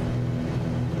Harbour.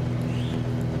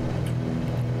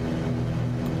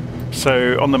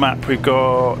 So on the map we've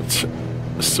got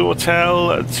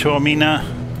Sawtell,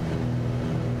 Taormina,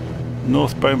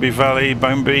 North Bombi Valley,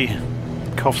 Bombi.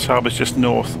 Coffs Harbour's just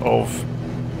north of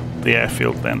the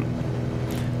airfield then,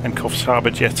 and Coffs Harbour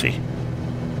Jetty,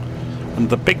 and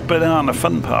the Big Banana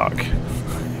Fun Park.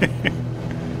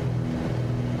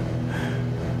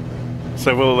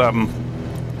 So we'll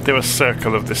do a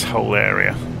circle of this whole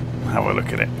area, have a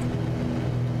look at it.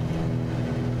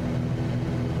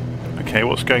 Okay,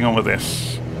 what's going on with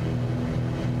this?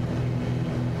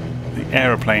 The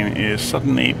aeroplane is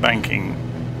suddenly banking.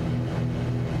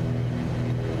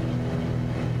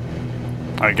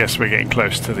 I guess we're getting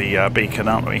close to the beacon,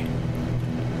 aren't we?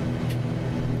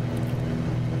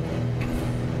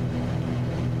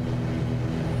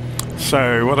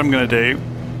 So what I'm going to do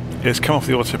is come off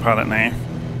the autopilot now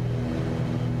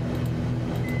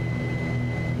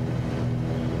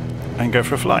and go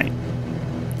for a flight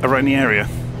around the area.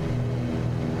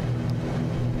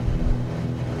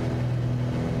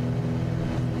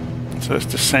 So let's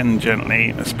descend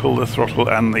gently, let's pull the throttle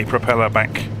and the propeller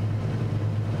back.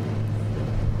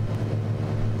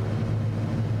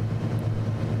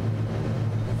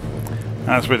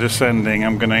 As we're descending,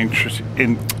 I'm going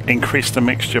to increase the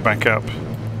mixture back up.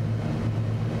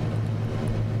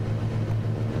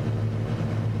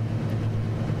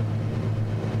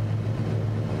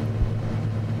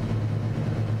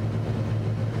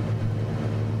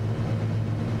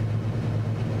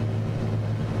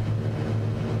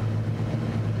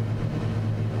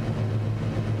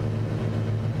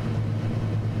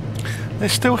 They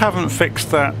still haven't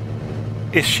fixed that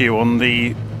issue on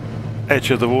the edge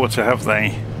of the water, have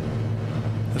they?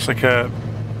 It's like a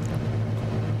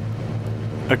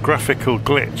graphical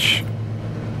glitch.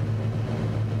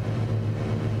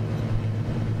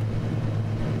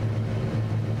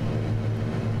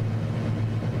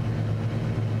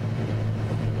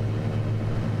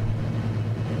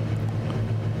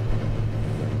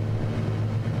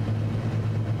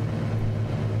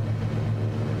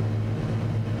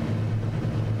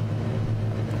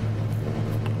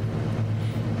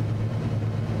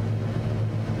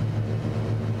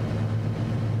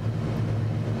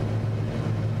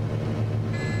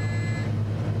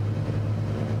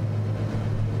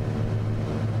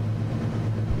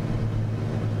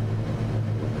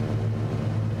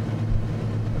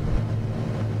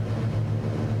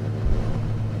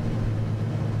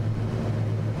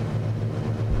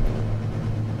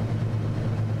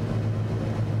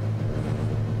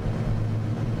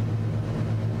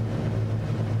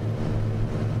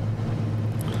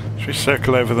 Should we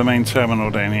circle over the main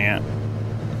terminal down here?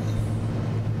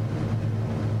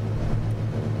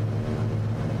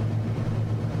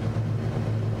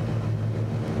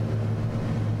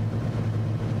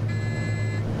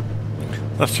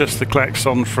 That's just the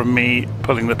klaxon from me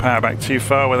pulling the power back too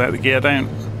far without the gear down.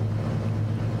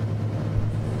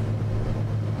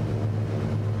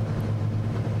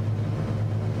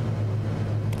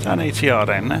 Is that an ATR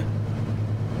down there?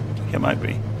 I think it might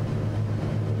be.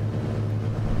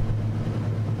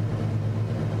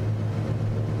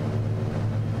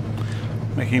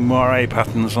 Making moire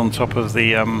patterns on top of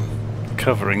the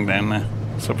covering down there.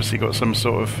 It's obviously got some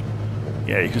sort of,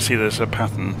 yeah, you can see there's a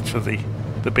pattern to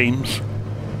the beams.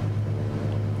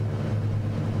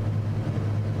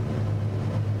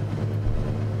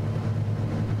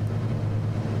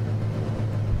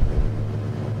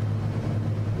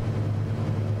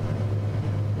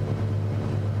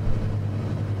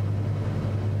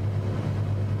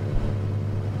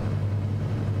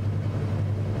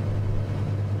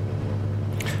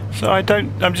 So I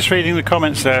don't, I'm just reading the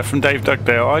comments there from Dave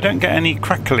Dugdale. I don't get any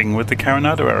crackling with the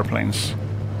Coronado aeroplanes.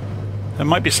 There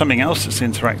might be something else that's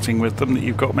interacting with them that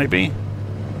you've got maybe.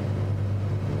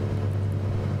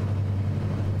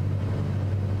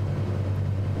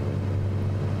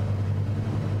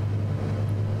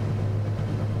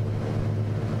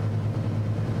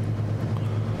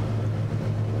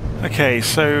 Okay,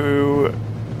 so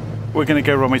we're going to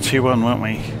go runway 21, won't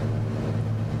we?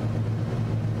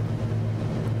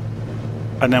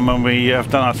 And then when we have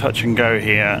done our touch and go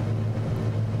here,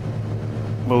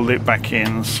 we'll loop back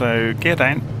in. So gear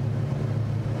down.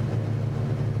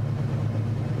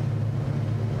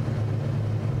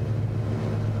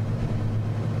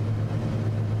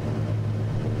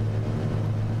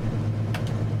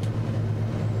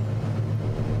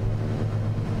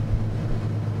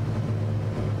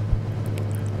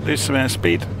 Lose some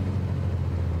airspeed.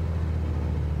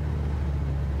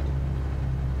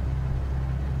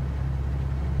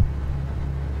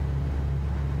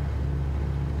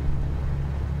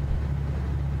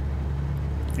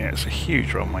 Yeah, it's a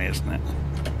huge runway, isn't it?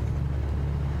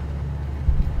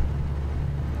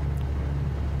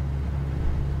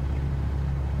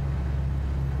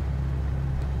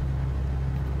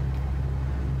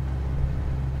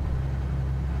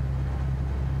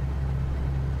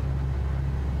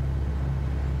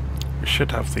 We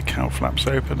should have the cowl flaps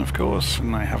open, of course,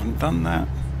 and I haven't done that.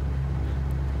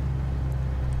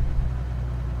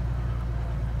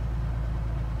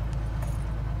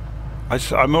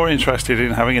 I'm more interested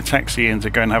in having a taxi in to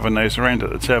go and have a nose around at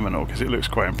the terminal because it looks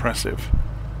quite impressive.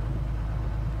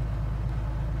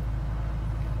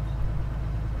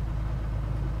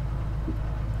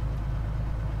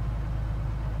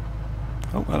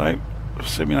 Oh, hello. The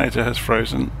simulator has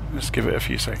frozen. Let's give it a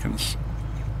few seconds.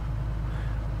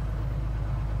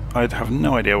 I'd have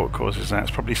no idea what causes that.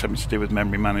 It's probably something to do with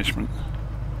memory management.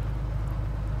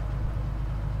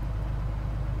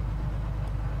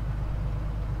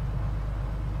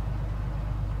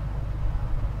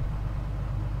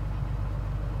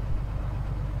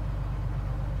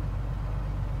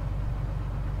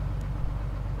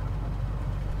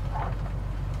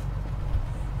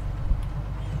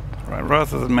 Right,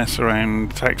 rather than mess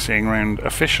around taxiing around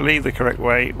officially the correct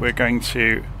way, we're going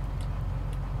to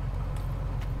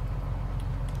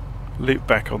loop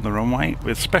back on the runway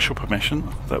with special permission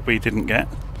that we didn't get.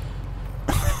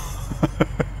 I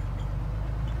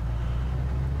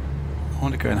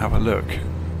want to go and have a look.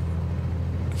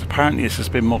 Apparently this has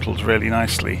been modelled really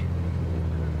nicely.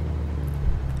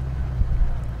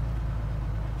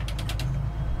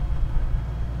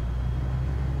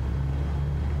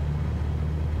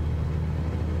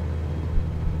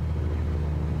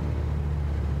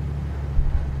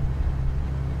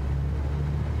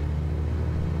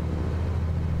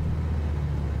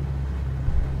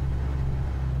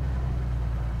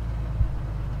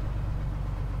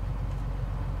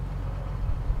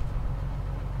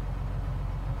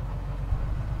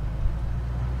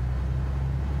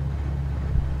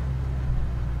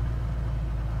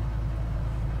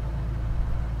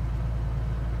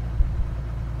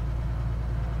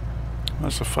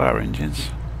 That's the fire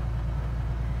engines.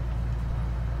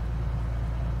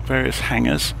 Various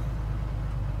hangars.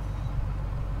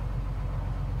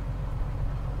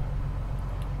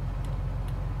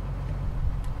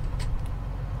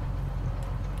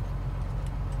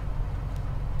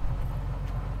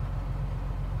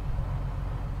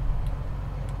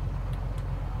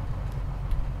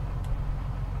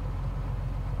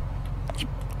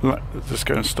 Just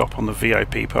go and stop on the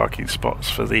VIP parking spots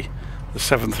for the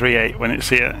 738 when it's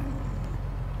here.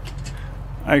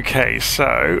 Okay,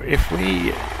 so if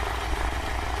we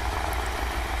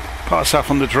put ourselves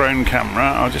on the drone camera,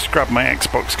 I'll just grab my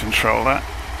Xbox controller.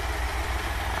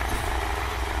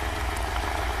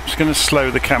 I'm just going to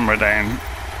slow the camera down,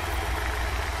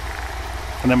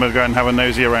 and then we'll go and have a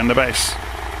nosy around the base,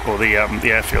 or the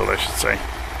airfield, I should say.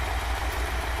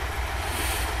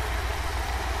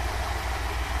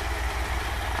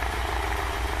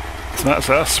 So that's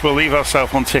us. We'll leave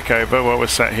ourselves on tick over while we're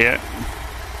sat here.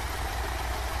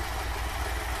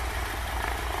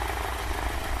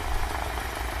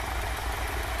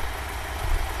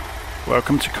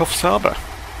 Welcome to Coffs Harbour.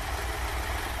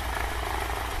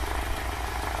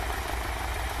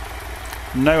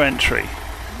 No entry.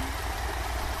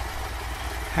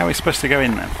 How are we supposed to go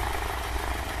in then?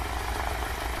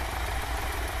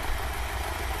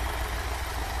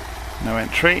 No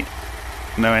entry.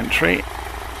 No entry.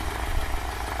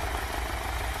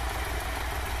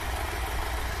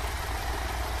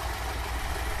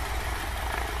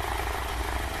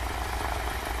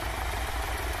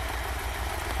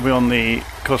 We're on the,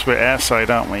 of course we're airside,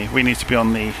 aren't we? We need to be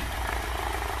on the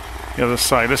other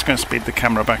side. Let's go and speed the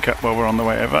camera back up while we're on the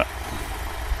way over.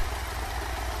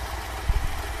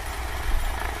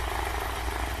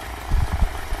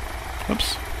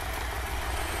 Oops.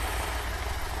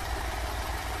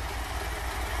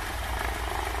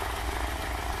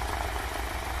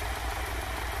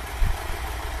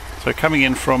 So coming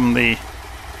in from the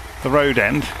road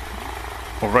end,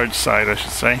 or roadside I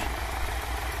should say,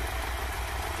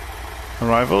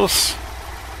 arrivals.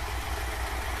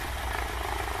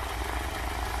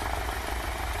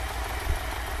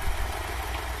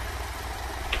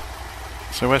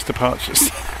 So where's departures?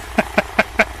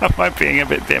 Am I being a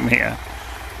bit dim here?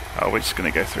 Oh, we're just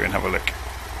going to go through and have a look.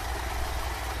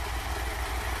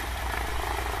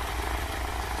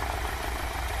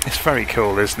 It's very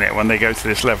cool, isn't it, when they go to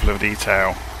this level of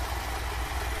detail.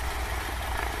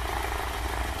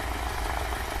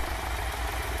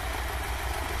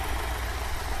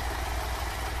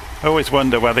 I always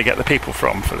wonder where they get the people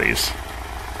from for these.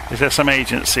 Is there some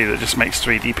agency that just makes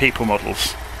 3D people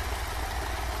models?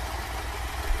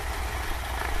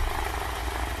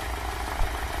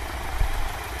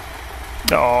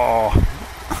 Oh,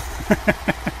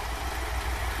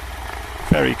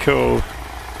 very cool.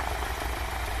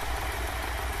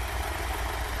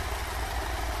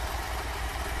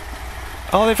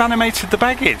 Oh, they've animated the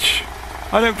baggage.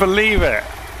 I don't believe it.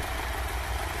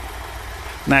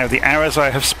 Now, the hours I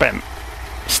have spent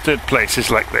stood places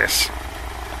like this.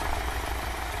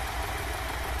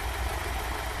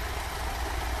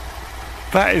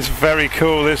 That is very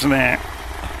cool, isn't it?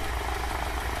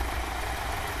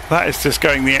 That is just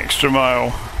going the extra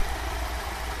mile.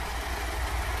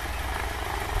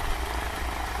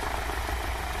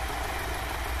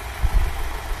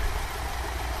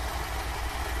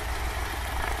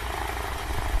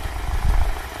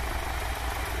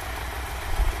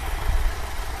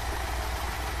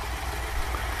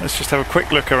 Let's just have a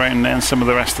quick look around then some of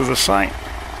the rest of the site.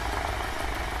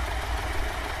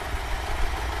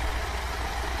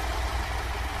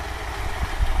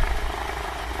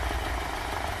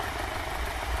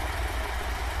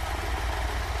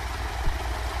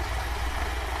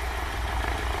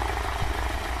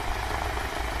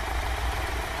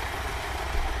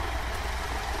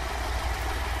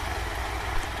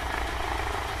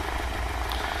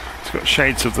 It's got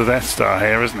shades of the Death Star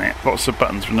here, isn't it? Lots of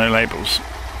buttons with no labels.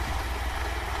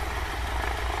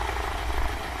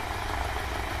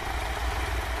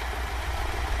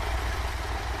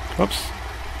 Whoops.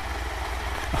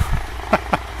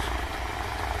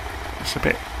 It's a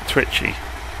bit twitchy.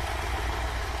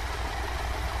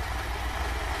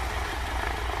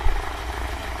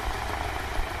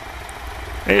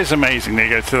 It is amazing they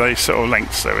go to those sort of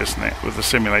lengths though, isn't it, with the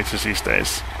simulators these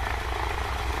days.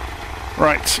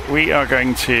 Right, we are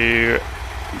going to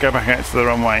go back out to the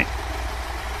runway.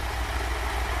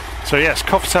 So yes,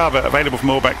 Coffs Harbour, available from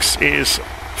Orbex, is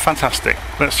fantastic.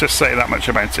 Let's just say that much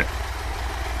about it.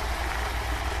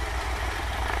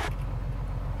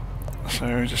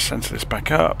 So just centre this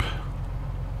back up.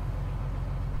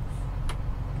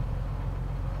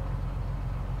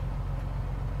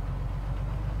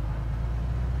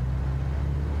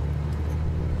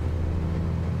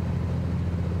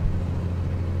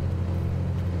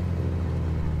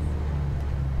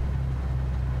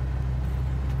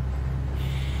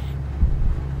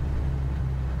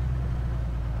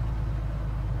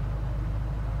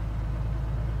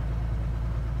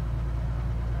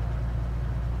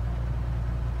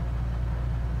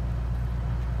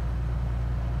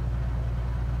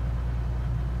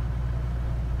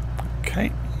 Okay.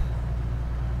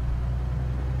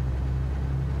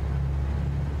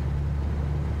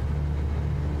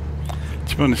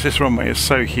 To be honest, this runway is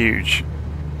so huge.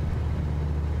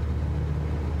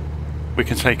 We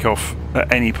can take off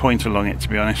at any point along it, to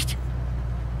be honest.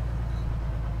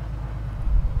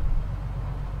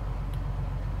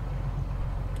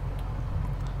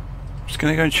 I'm just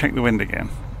going to go and check the wind again.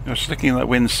 I was looking at that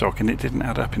windsock and it didn't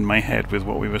add up in my head with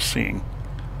what we were seeing.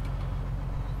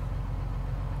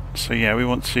 So yeah, we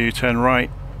want to turn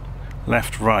right,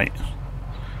 left, right,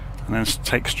 and then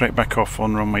take straight back off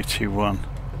on runway 21.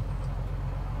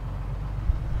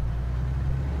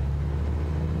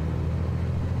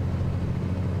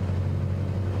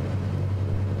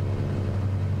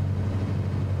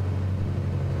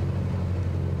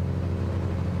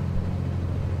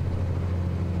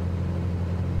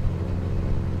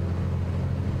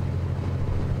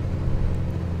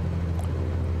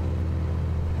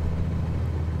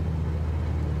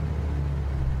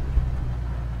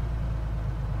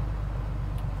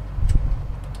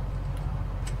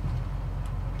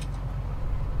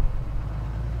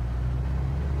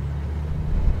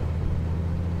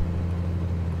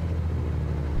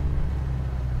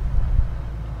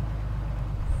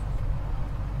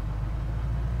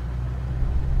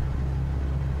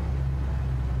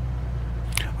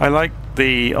 I like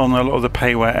on a lot of the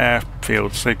payware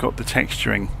airfields, they've got the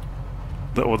texturing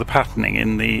or the patterning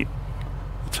in the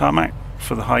tarmac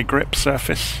for the high grip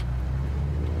surface.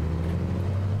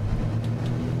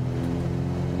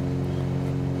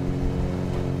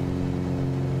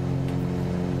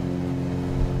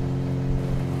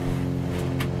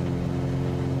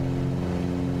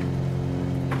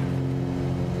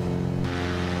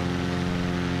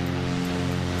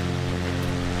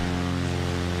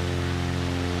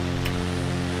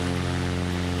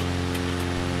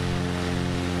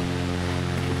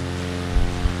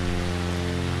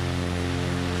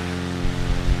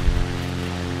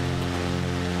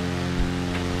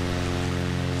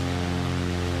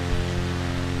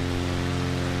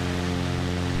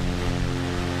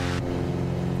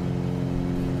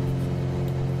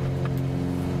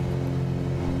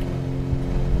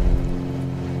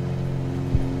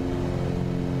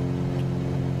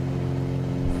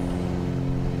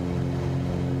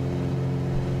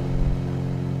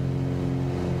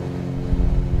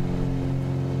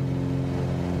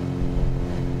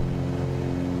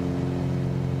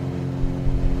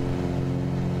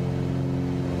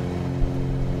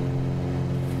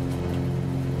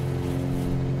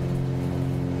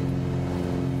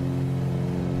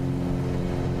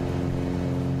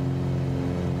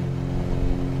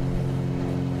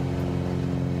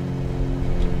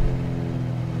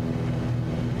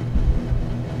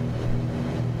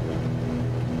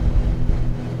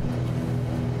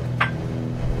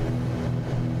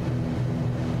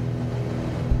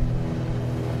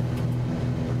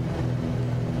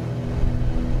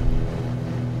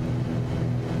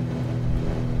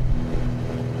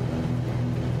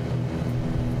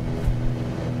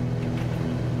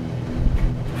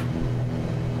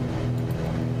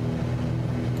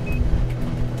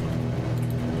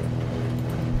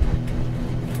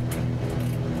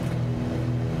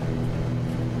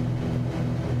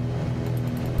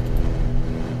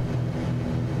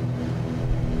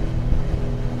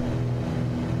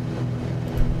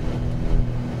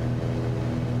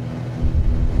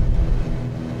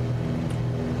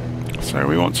 So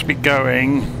we want to be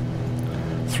going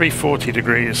 340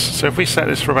 degrees. So if we set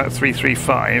this for about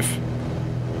 335,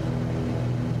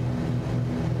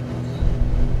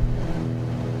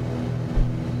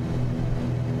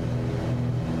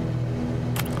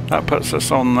 that puts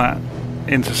us on that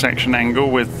intersection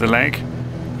angle with the leg.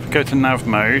 If we go to nav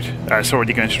mode, it's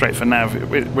already going straight for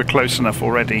nav. We're close enough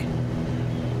already.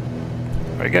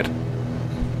 Very good.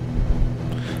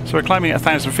 So we're climbing at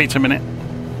 1,000 feet a minute.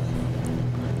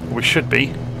 We should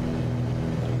be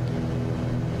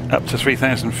up to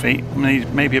 3,000 feet,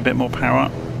 maybe a bit more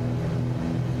power.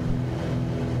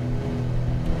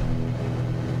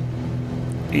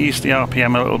 Ease the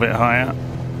RPM a little bit higher.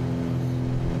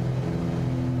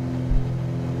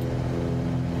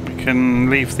 We can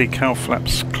leave the cowl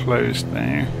flaps closed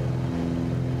there.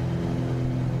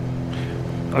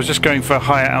 I was just going for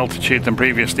higher altitude than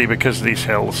previously because of these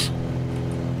hills.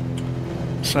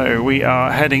 So we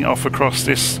are heading off across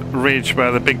this ridge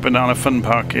where the Big Banana Fun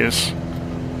Park is.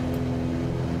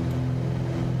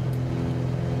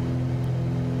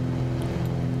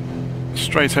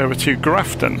 Straight over to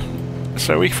Grafton.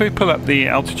 So if we pull up the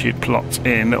altitude plot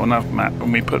in LittleNavMap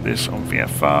and we put this on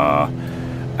VFR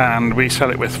and we set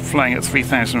it with flying at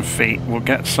 3,000 feet, we'll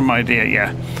get some idea.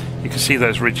 Yeah, you can see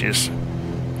those ridges.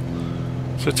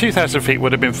 So 2,000 feet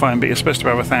would have been fine, but you're supposed to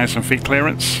have 1,000 feet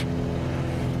clearance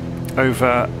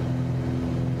over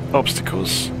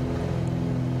obstacles.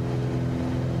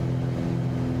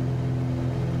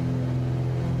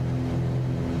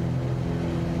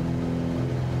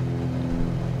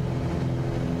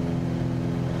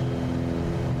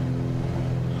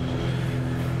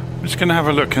 I'm just going to have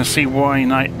a look and see why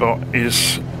Nightbot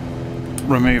is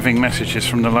removing messages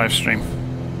from the live stream.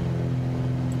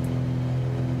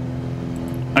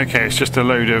 Okay, it's just a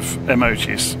load of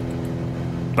emojis.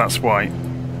 That's why.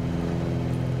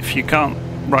 If you can't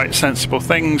write sensible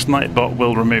things, Nightbot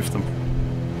will remove them.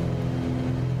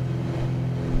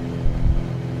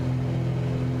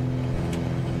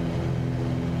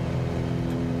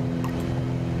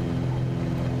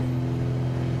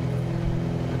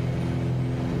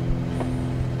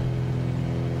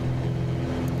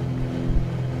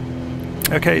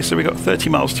 Okay, so we've got 30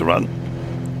 miles to run.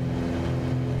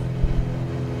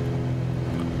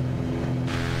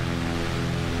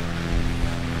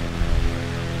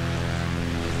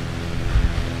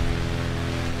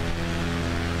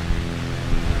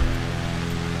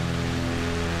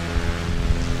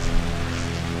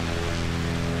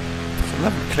 It's a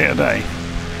lovely clear day.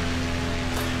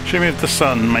 Should we move the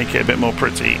sun, make it a bit more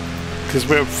pretty? because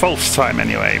we're false time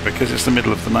anyway, because it's the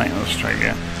middle of the night in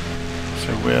Australia.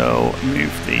 So we'll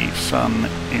move the sun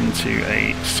into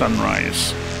a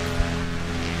sunrise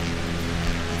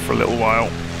for a little while.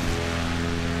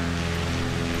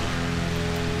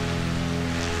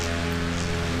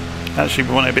 Actually,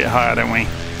 we want it a bit higher, don't we?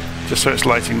 Just so it's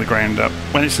lighting the ground up.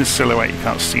 When it's in silhouette, you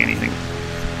can't see anything.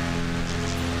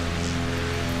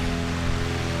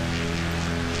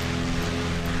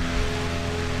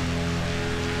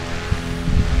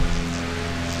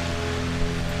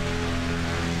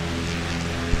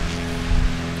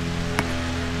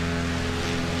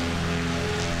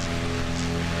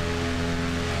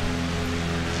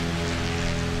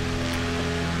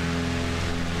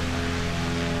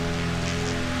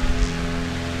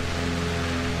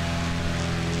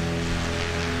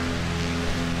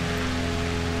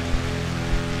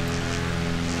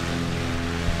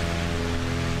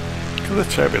 The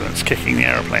turbulence kicking the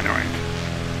aeroplane around.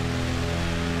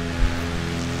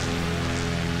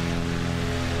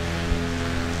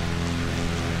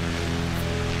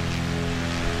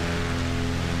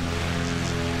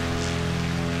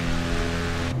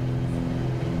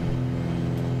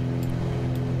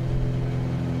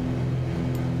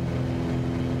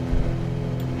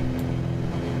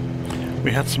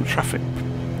 We had some traffic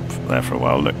there for a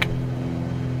while, look.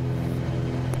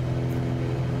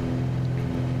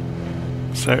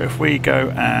 So if we go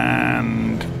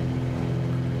and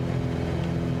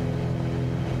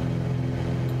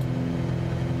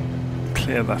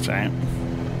clear that out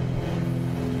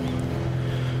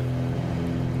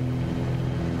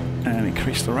and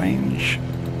increase the range,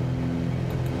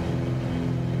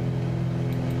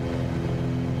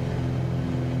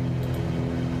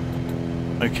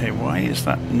 okay, why is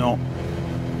that not?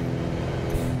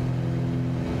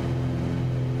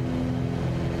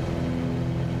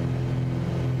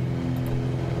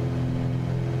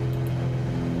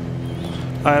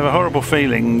 I have a horrible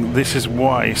feeling this is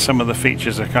why some of the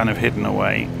features are kind of hidden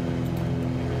away.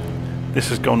 This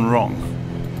has gone wrong.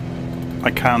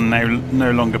 I can now no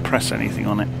longer press anything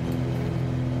on it.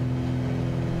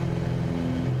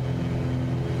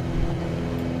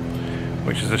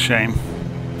 Which is a shame.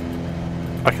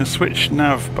 I can switch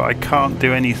nav, but I can't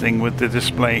do anything with the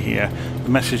display here. The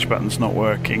message button's not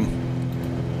working.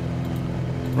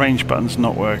 Range button's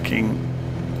not working.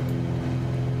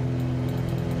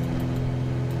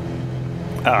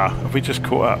 Ah, have we just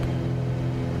caught up?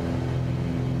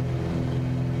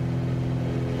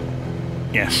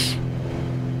 Yes.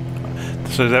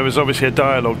 So there was obviously a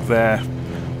dialogue there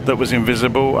that was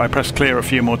invisible. I pressed clear a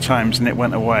few more times and it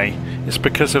went away. It's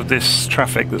because of this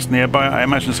traffic that's nearby. I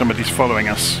imagine somebody's following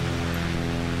us,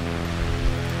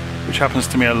 which happens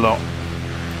to me a lot.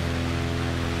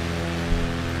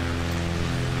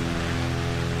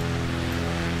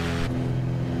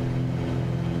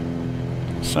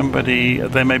 Somebody,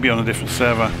 they may be on a different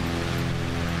server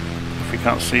if we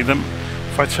can't see them.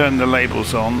 If I turn the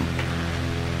labels on,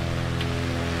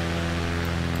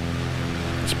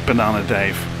 it's Banana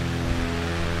Dave.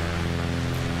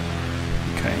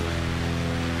 Okay.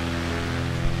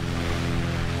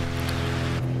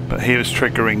 But he was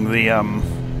triggering the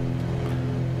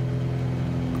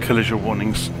collision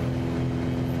warnings.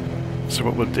 So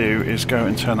what we'll do is go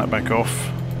and turn that back off.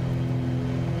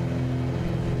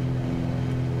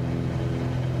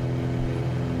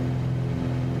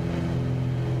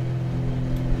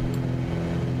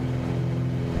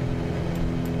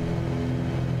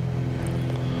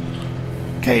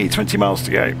 Okay, 20 miles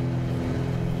to go.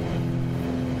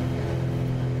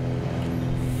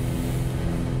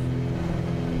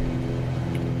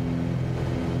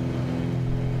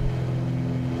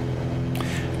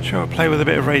 Sure, play with a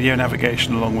bit of radio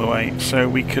navigation along the way. So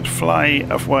we could fly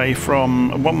away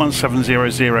from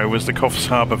 11700 was the Coffs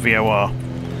Harbour VOR.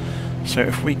 So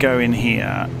if we go in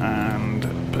here and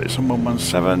put this on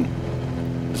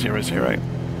 11700,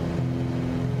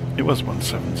 it was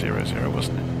 1700,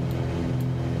 wasn't it?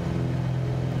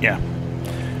 Yeah,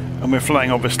 and we're flying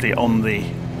obviously on the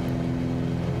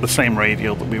same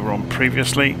radial that we were on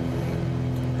previously,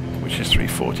 which is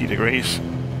 340 degrees,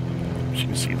 which you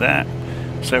can see there.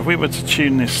 So if we were to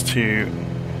tune this to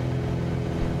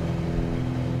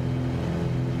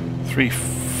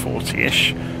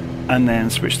 340-ish and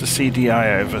then switch the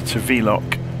CDI over to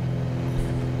VLOC,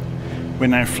 we're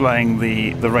now flying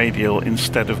the radial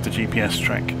instead of the GPS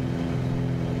track.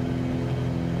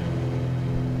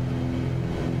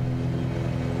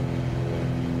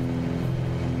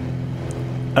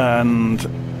 And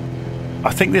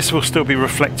I think this will still be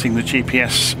reflecting the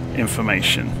GPS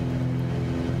information,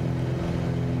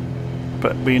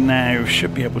 but we now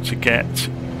should be able to get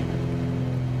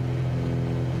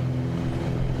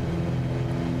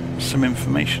some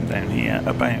information down here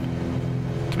about...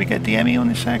 Did we get DME on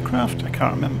this aircraft? I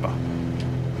can't remember.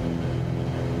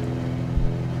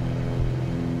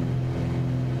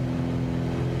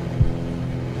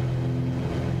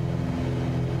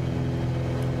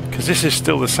 Because this is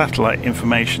still the satellite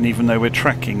information, even though we're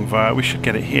tracking via... We should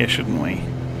get it here, shouldn't we?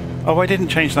 Oh, I didn't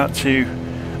change that to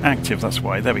active, that's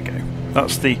why. There we go.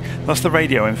 That's the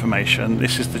radio information.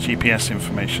 This is the GPS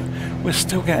information. We're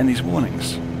still getting these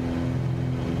warnings.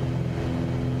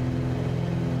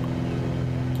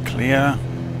 Clear.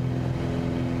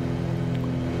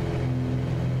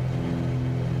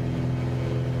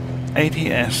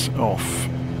 ADS off.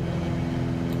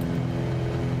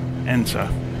 Enter.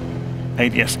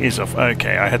 ADS is off.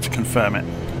 Okay, I had to confirm it.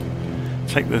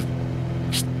 Take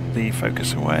the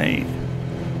focus away.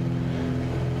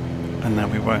 And now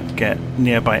we won't get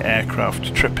nearby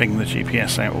aircraft tripping the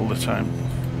GPS out all the time.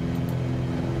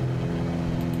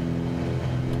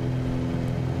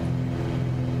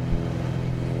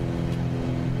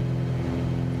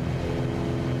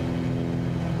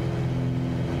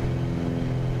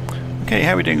 Okay,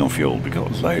 how are we doing on fuel? We've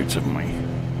got loads, haven't we?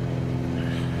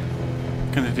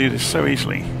 Going to do this so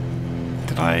easily.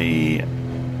 Did I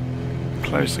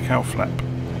close the cowl flap?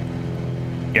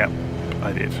 Yep,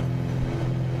 I did.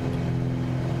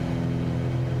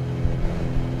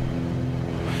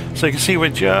 So you can see we're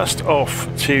just off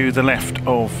to the left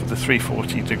of the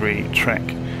 340 degree trek.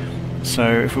 So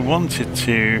if we wanted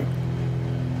to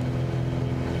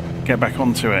get back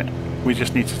onto it, we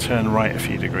just need to turn right a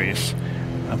few degrees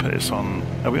and put this on.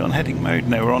 Are we on heading mode?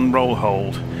 No, we're on roll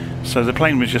hold. So the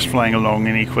plane was just flying along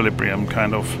in equilibrium,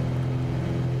 kind of.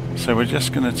 So we're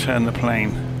just going to turn the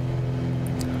plane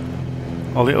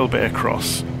a little bit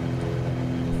across.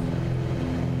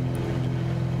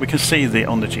 We can see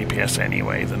on the GPS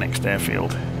anyway, the next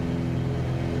airfield.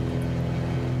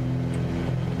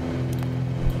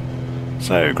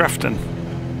 So, Grafton.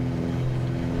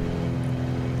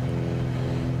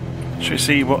 Should we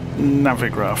see what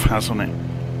Navigraph has on it?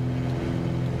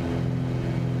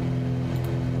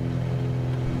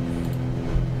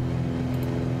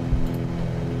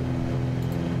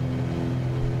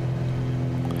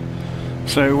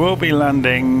 So we'll be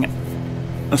landing.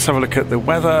 Let's have a look at the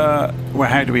weather. Well,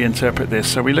 how do we interpret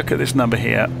this? So we look at this number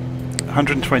here,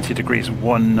 120 degrees,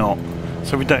 1 knot.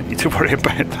 So we don't need to worry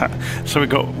about that. So we've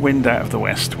got wind out of the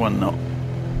west, 1 knot.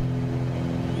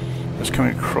 It's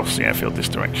coming across the airfield this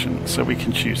direction, so we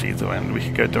can choose either end. We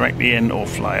could go directly in or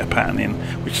fly a pattern in,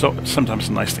 which is sometimes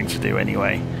a nice thing to do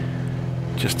anyway,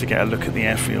 just to get a look at the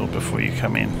airfield before you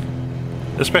come in.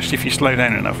 Especially if you slow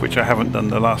down enough, which I haven't done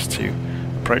the last 2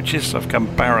 approaches. So I've come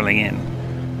barreling in,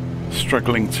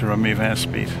 struggling to remove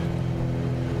airspeed.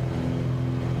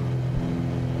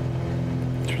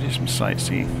 Let's do some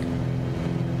sightseeing.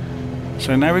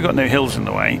 So now we've got no hills in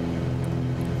the way,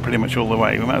 pretty much all the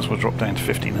way. We might as well drop down to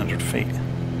 1500 feet.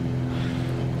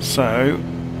 So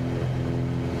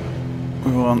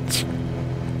we want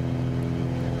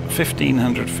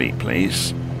 1500 feet,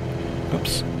 please.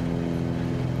 Oops.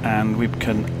 And we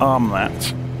can arm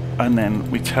that, and then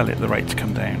we tell it the rate to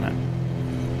come down at.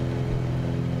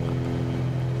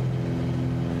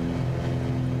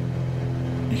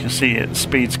 You can see it, the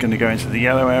speed's going to go into the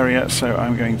yellow area, so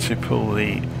I'm going to pull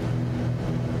the...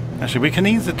 Actually, we can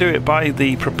either do it by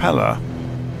the propeller,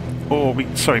 or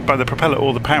by the propeller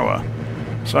or the power.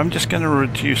 So I'm just going to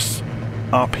reduce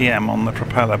RPM on the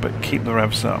propeller, but keep the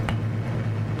revs up.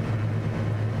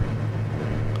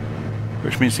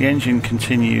 Which means the engine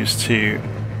continues to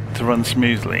run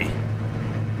smoothly,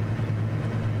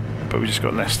 but we just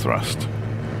got less thrust.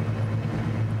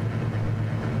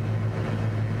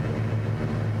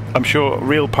 I'm sure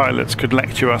real pilots could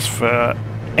lecture us for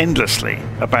endlessly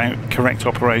about correct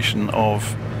operation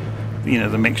of,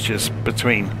 the mixtures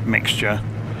between mixture,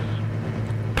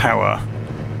 power,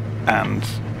 and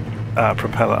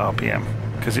propeller RPM,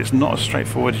 because it's not as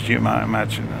straightforward as you might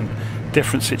imagine, and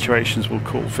different situations will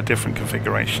call for different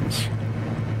configurations.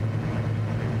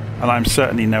 And I'm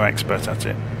certainly no expert at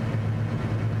it.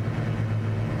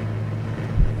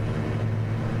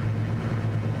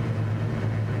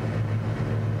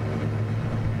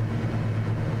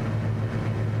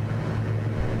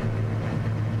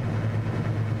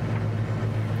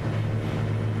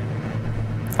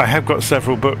 I have got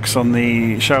several books on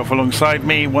the shelf alongside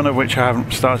me, one of which I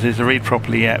haven't started to read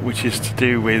properly yet, which is to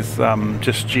do with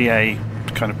just GA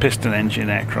kind of piston engine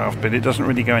aircraft, but it doesn't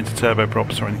really go into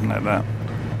turboprops or anything like that.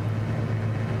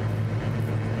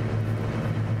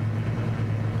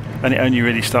 And it only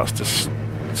really starts to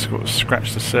sort of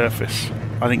scratch the surface.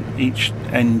 I think each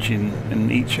engine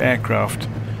and each aircraft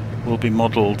will be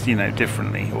modelled,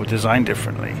 differently or designed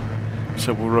differently.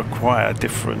 so we'll require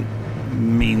different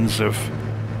means of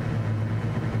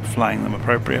flying them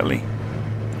appropriately.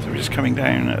 So we're just coming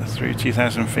down through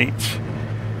 2,000 feet,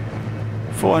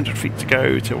 400 feet to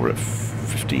go till we're at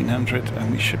 1,500,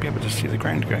 and we should be able to see the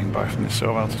ground going by from this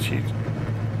sort of altitude.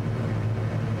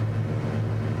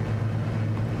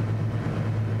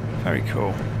 Very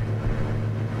cool.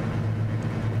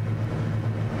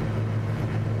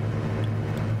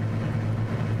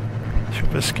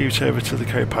 Should we scoot over to the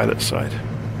co-pilot side?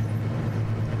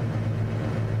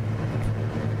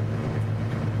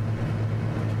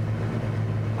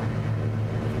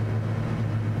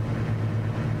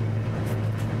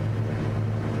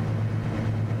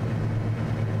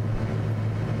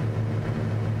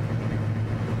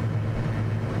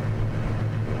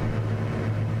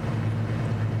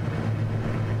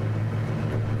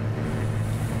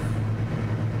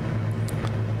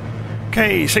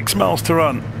 Okay, 6 miles to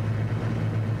run.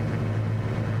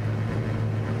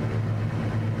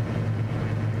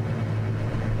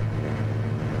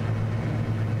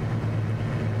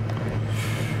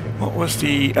 What was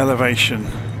the elevation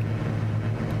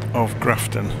of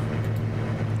Grafton?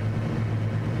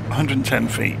 110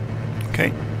 feet.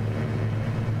 Okay.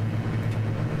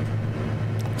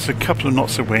 It's a couple of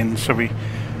knots of wind, so we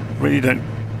really don't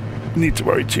need to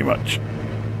worry too much.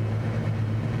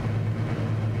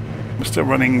 We're still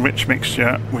running rich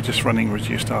mixture, we're just running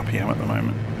reduced RPM at the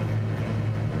moment.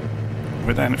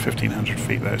 We're down at 1,500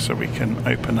 feet though, so we can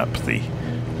open up the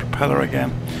propeller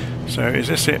again. So is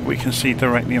this it? We can see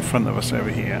directly in front of us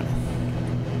over here.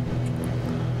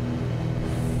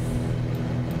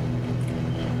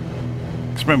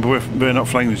 Because remember, we're not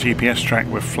flying the GPS track,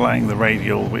 we're flying the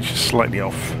radial, which is slightly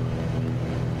off.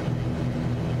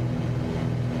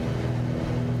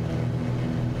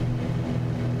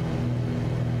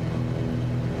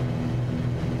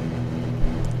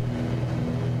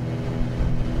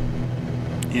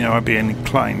 You know, I'd be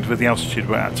inclined with the altitude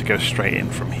we're at to go straight in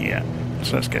from here.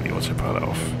 So let's get the autopilot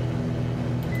off.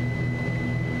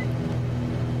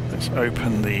 Let's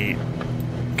open the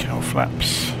cowl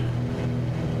flaps.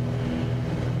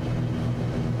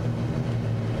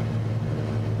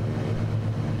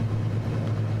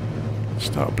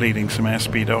 Start bleeding some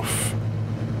airspeed off.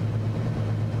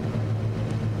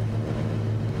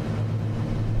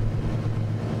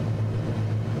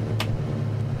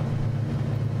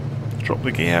 Drop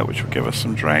the gear, which will give us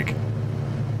some drag.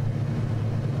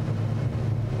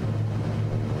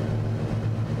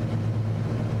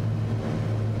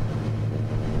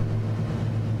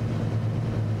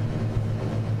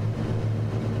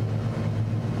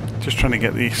 Just trying to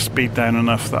get the speed down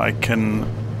enough that I can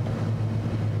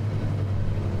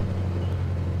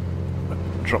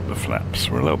drop the flaps.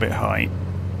 We're a little bit high.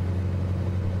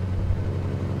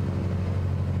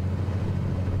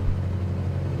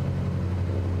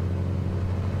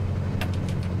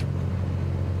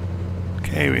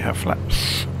 Okay, we have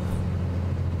flaps.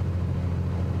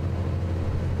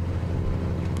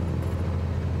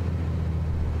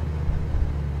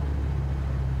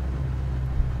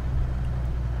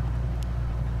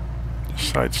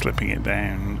 Just side slipping it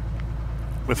down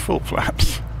with full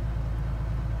flaps.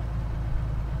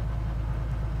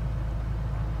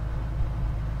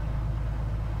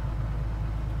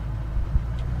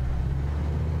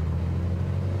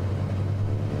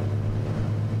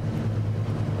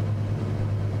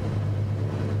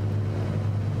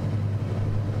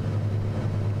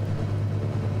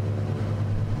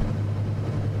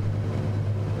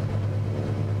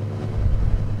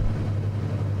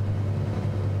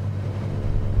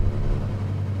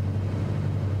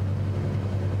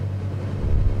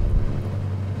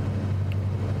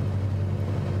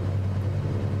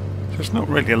 There's not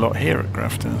really a lot here at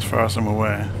Grafton as far as I'm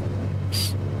aware.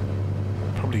 It's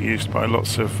probably used by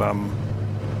lots of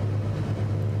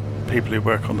people who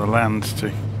work on the land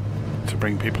to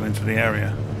bring people into the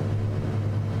area.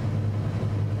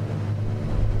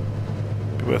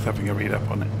 Be worth having a read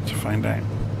up on it to find out.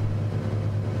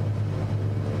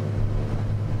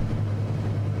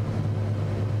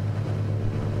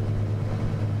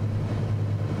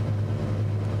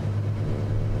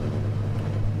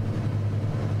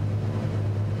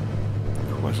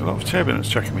 There's a lot of turbulence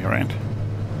chucking me around,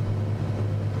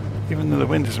 even though the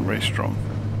wind isn't very strong.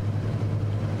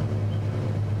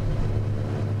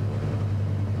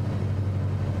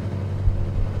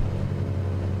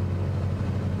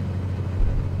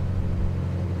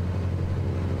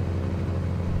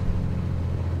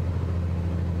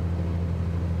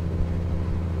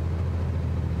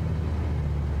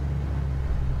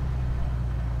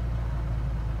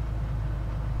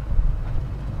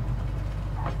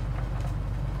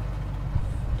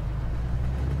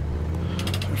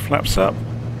 flaps up,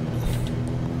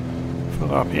 full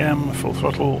RPM, full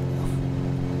throttle,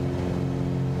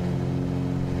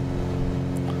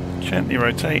 gently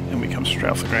rotate and we come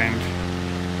straight off the ground.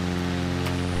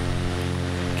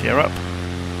 Gear up.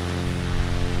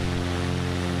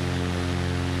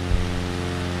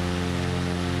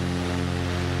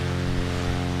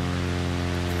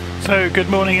 So good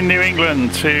morning in New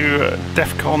England to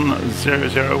DEFCON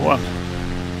 001.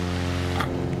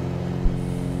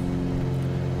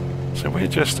 So we're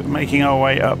just making our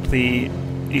way up the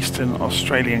eastern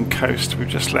Australian coast. We've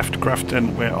just left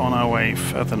Grafton, we're on our way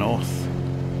further north.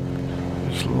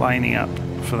 We're just lining up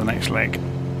for the next leg.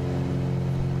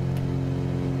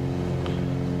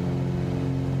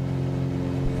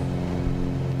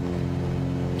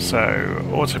 So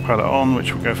autopilot on,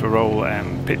 which will go for roll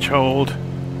and pitch hold.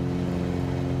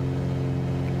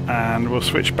 And we'll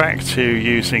switch back to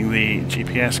using the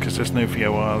GPS because there's no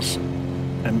VORs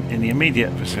in the immediate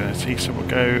vicinity, so we'll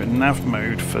go nav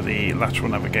mode for the lateral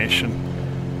navigation.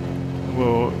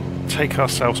 We'll take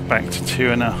ourselves back to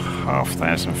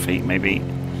 2,500 feet maybe,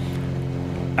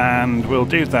 and we'll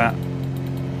do that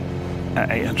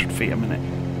at 800 feet a minute.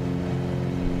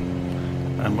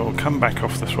 And we'll come back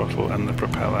off the throttle and the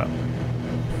propeller,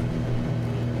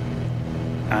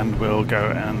 and we'll go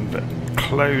and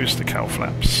close the cowl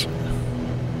flaps.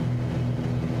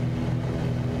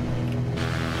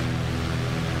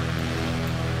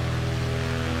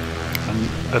 And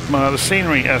admire the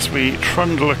scenery as we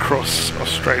trundle across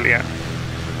Australia,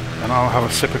 and I'll have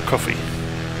a sip of coffee.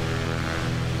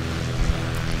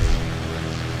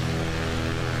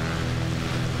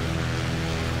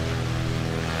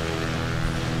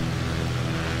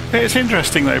 It's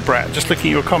interesting though, Brett, just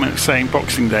looking at your comments saying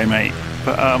Boxing Day, mate,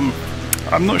 but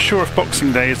I'm not sure if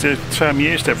Boxing Day is a term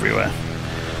used everywhere.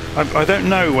 I don't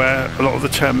know where a lot of the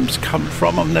terms come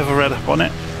from, I've never read up on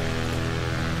it.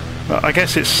 But I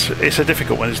guess it's a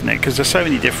difficult one, isn't it? Because there's so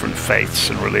many different faiths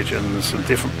and religions, and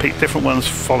different ones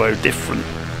follow different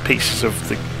pieces of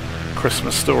the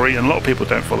Christmas story, and a lot of people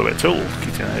don't follow it at all.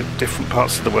 You know, different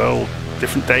parts of the world,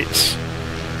 different dates,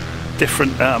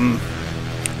 different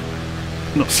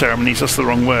not ceremonies, that's the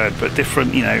wrong word, but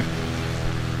different, you know,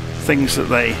 things that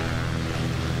they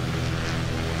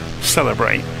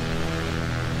celebrate.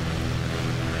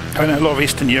 I know a lot of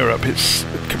Eastern Europe, it's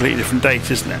a completely different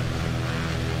date, isn't it?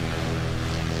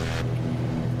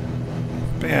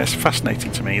 But yeah, it's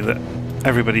fascinating to me that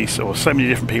everybody's, or so many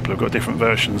different people have got different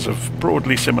versions of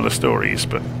broadly similar stories,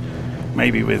 but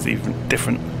maybe with even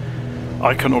different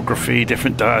iconography,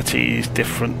 different deities,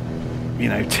 different, you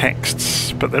know,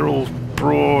 texts, but they're all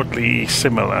broadly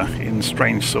similar in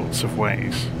strange sorts of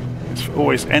ways. It's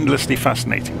always endlessly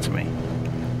fascinating to me.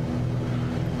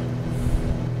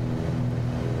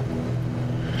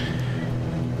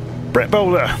 Brett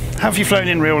Bowler, have you flown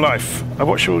in real life? I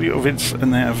watch all your vids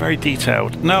and they are very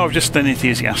detailed. No, I'm just an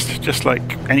enthusiast, just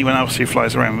like anyone else who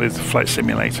flies around with Flight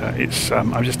Simulator. It's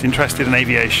I'm just interested in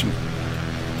aviation.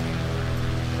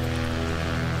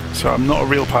 So I'm not a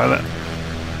real pilot.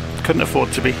 Couldn't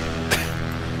afford to be.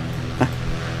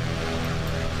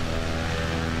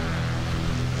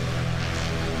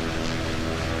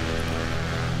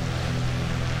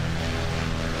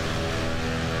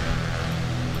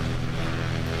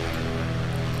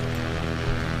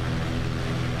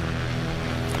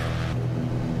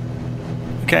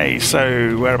 Okay,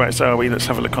 so whereabouts are we? Let's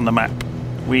have a look on the map.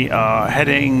 We are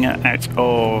heading out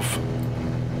of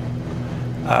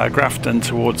Grafton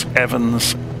towards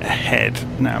Evans Head.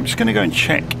 Now I'm just going to go and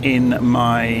check in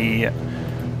my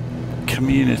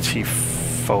community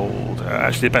folder.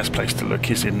 Actually, the best place to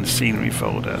look is in the scenery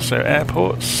folder. So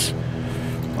airports,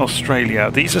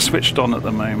 Australia. These are switched on at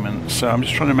the moment, so I'm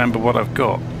just trying to remember what I've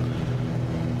got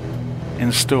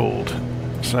installed.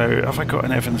 So have I got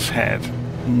an Evans Head?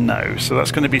 No, so that's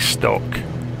going to be stock.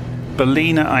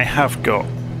 Ballina I have got.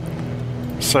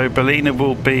 So Ballina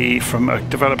will be from a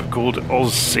developer called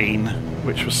Ozscene,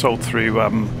 which was sold through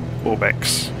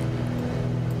Orbex.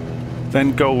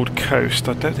 Then Gold Coast.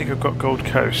 I don't think I've got Gold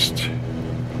Coast.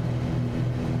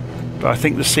 But I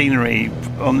think the scenery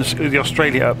on the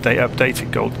Australia update updated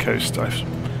Gold Coast, I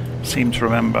seem to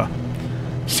remember.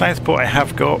 Southport I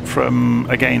have got from,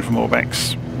 again from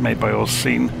Orbex, made by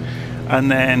Ozscene. And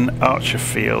then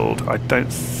Archerfield, I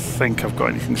don't think I've got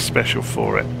anything special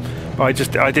for it.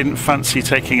 But I didn't fancy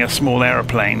taking a small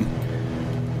aeroplane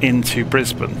into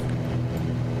Brisbane,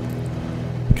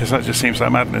 because that just seems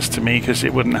like madness to me, because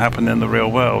it wouldn't happen in the real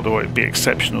world, or it'd be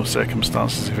exceptional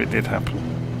circumstances if it did happen.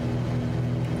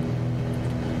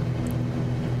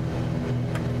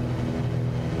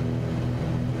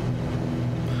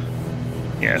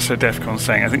 Yeah, so DEFCON's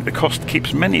saying, I think the cost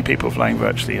keeps many people flying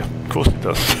virtually. Of course it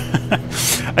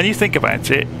does. And you think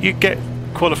about it, you get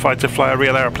qualified to fly a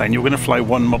real aeroplane, you're going to fly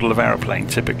one model of aeroplane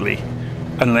typically,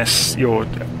 unless your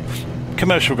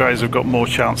commercial guys have got more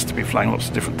chance to be flying lots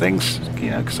of different things,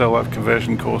 you know, because they'll have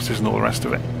conversion courses and all the rest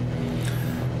of it.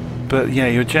 But yeah,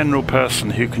 your general person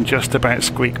who can just about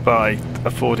squeak by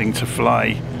affording to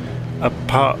fly a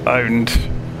part-owned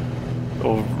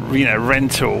or, you know,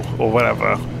 rental or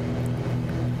whatever,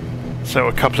 so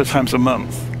a couple of times a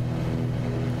month,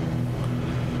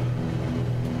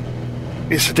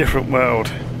 it's a different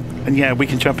world. And yeah, we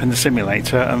can jump in the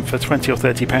simulator, and for 20 or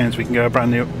 30 pounds we can get a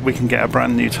brand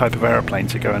new type of aeroplane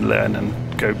to go and learn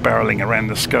and go barreling around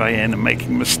the sky in and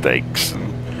making mistakes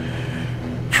and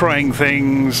trying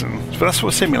things, and so that's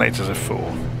what simulators are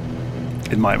for,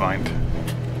 in my mind.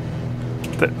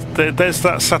 There's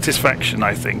that satisfaction,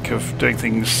 I think, of doing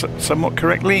things somewhat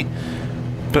correctly,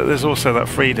 but there's also that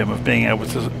freedom of being able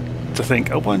to think,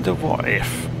 I wonder what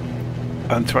if,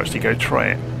 and to actually go try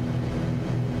it.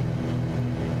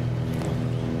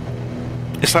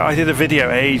 It's like I did a video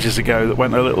ages ago that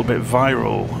went a little bit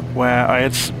viral, where I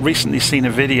had recently seen a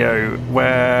video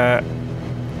where,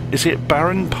 is it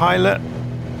Baron Pilot?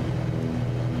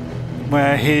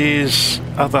 Where his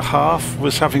other half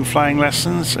was having flying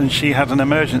lessons and she had an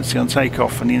emergency on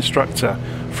takeoff, and the instructor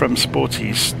from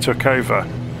Sporties took over.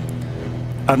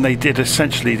 And they did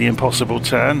essentially the impossible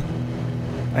turn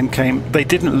and they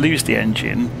didn't lose the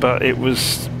engine, but it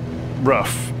was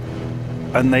rough.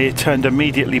 And they turned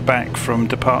immediately back from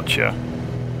departure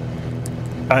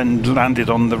and landed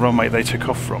on the runway they took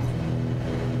off from.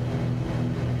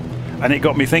 And it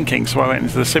got me thinking, so I went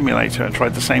into the simulator and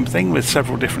tried the same thing with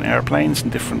several different airplanes and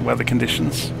different weather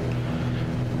conditions.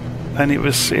 And it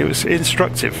was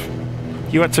instructive.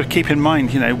 You had to keep in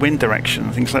mind, you know, wind direction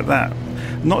and things like that.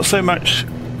 Not so much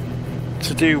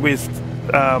to do with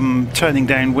turning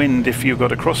down wind if you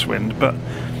got a crosswind, but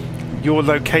your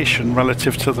location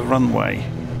relative to the runway.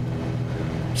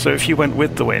 So if you went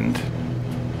with the wind,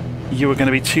 you were going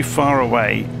to be too far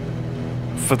away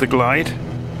for the glide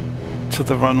to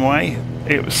the runway.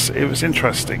 It was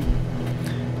interesting.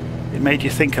 It made you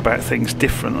think about things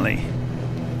differently.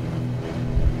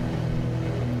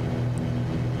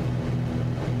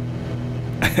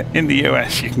 In the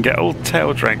US you can get old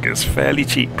tail draggers fairly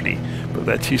cheaply, but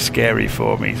they're too scary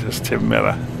for me, says Tim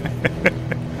Miller.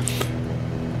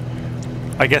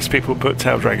 I guess people put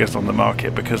tail draggers on the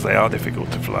market because they are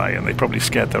difficult to fly and they probably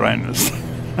scared their owners.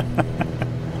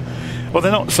 Well,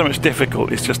 they're not so much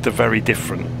difficult, it's just a very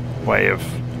different way of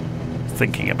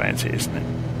thinking about it, isn't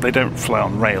it? They don't fly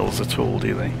on rails at all,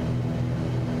 do they?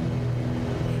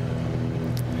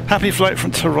 Happy flight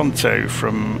from Toronto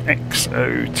from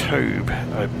XO Tobe.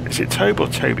 Is it Tobe or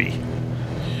Tobii?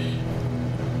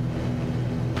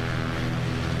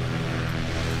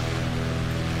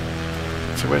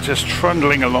 So we're just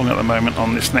trundling along at the moment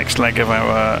on this next leg of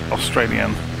our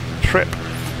Australian trip.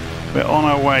 We're on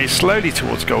our way slowly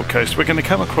towards Gold Coast. We're going to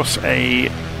come across a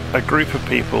group of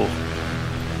people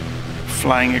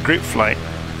flying a group flight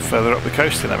further up the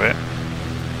coast in a bit.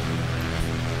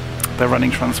 They're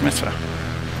running transmitter.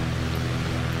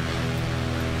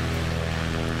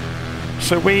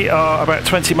 So we are about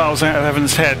 20 miles out of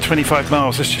Evans Head, 25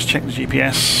 miles. Let's just check the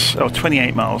GPS. Oh,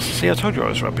 28 miles. See, I told you I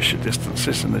was rubbish at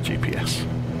distances in the GPS.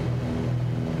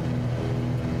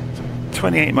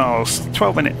 28 miles,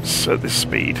 12 minutes at this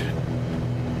speed.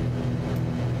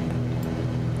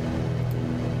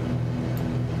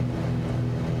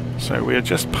 So we are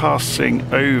just passing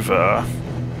over a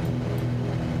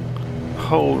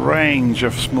whole range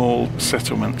of small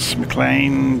settlements.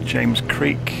 McLean, James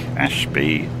Creek,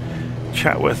 Ashby,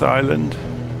 Chatworth Island,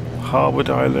 Harwood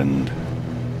Island,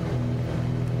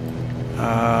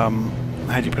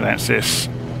 how do you pronounce this?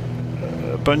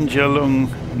 Bunjalung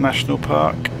National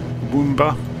Park,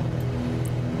 Woomba.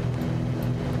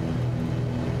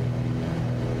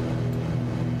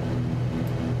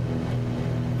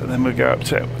 And then we'll go up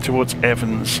towards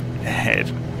Evans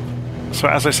Head. So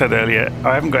as I said earlier,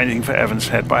 I haven't got anything for Evans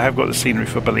Head, but I have got the scenery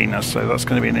for Ballina, so that's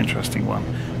going to be an interesting one.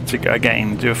 To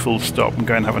again do a full stop and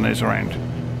go and have a nose around.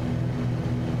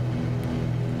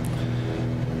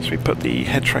 So we put the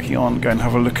head tracking on, go and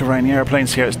have a look around the aeroplane,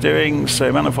 see how it's doing.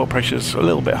 So manifold pressure's a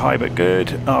little bit high but good,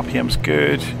 RPM's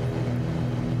good,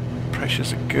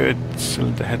 pressures are good,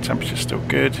 cylinder head temperature's still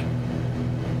good.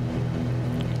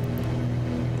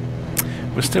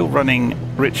 We're still running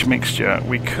rich mixture.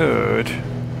 We could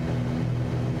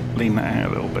lean that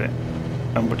out a little bit,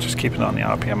 and we'll just keep an eye on the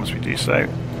RPM as we do so.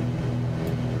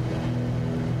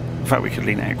 In fact, we could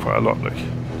lean out quite a lot, look.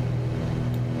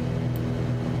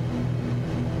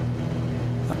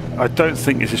 I don't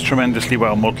think this is tremendously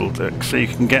well modelled, so you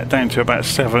can get down to about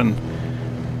 7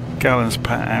 gallons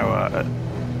per hour at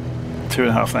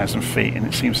 2,500 feet, and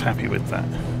it seems happy with that.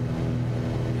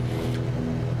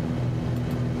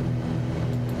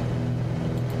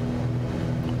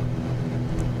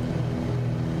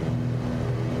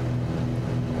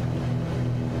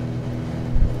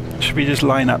 Should we just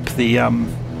line up the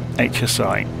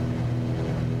HSI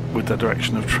with the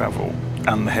direction of travel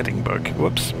and the heading bug?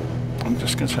 Whoops, I'm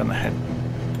just going to turn the head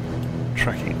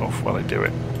tracking off while I do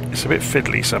it. It's a bit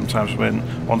fiddly sometimes when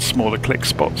on smaller click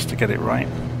spots to get it right.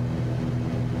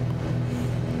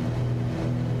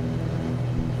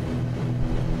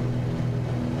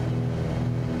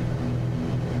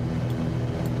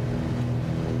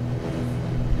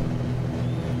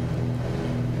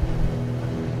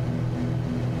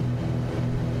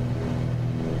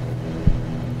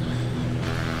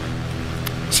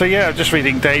 So yeah, I'm just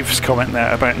reading Dave's comment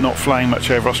there about not flying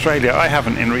much over Australia. I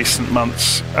haven't in recent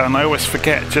months, and I always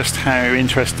forget just how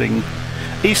interesting.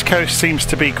 East Coast seems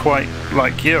to be quite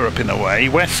like Europe in a way.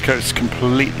 West Coast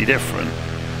completely different.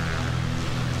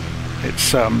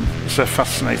 It's a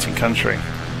fascinating country,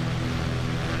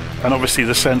 and obviously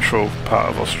the central part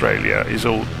of Australia is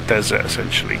all desert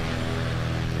essentially.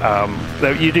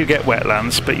 Though you do get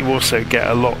wetlands, but you also get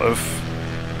a lot of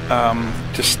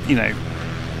just, you know,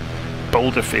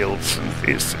 boulder fields, and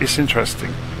it's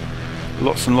interesting.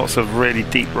 Lots and lots of really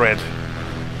deep red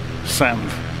sand.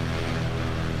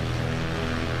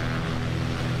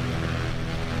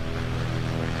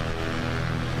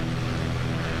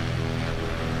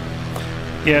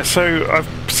 Yeah, so I've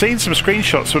seen some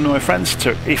screenshots one of my friends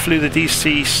took. He flew the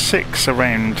DC-6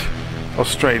 around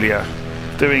Australia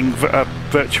doing a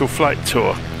virtual flight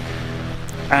tour,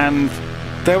 and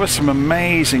there were some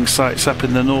amazing sights up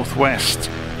in the northwest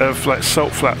of like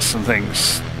salt flats and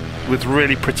things with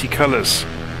really pretty colours.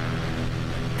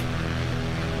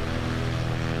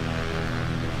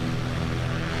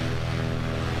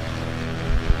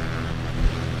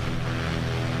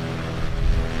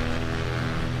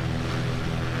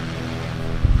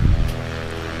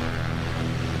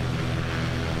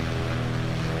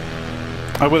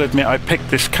 I will admit I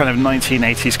picked this kind of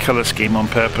 1980s colour scheme on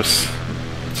purpose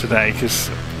today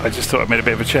because I just thought I made a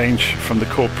bit of a change from the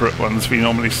corporate ones we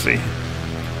normally see. So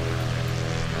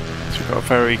we've got a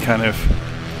very kind of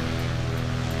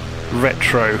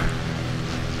retro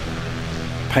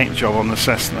paint job on the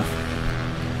Cessna.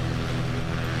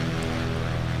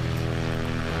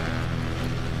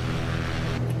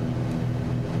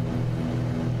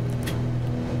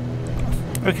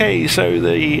 Okay, so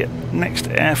the next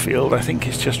airfield I think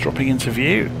is just dropping into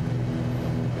view.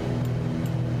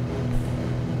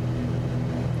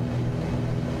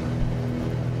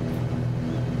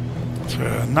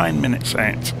 So 9 minutes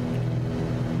out.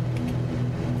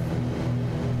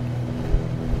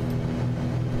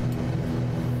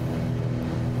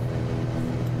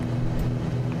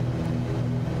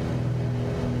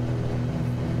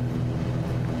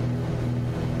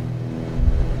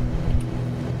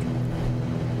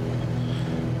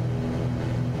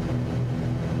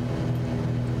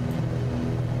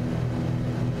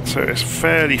 So it's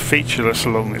fairly featureless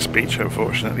along this beach,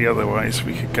 unfortunately, otherwise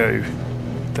we could go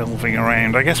delving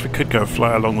around. I guess we could go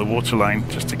fly along the waterline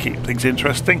just to keep things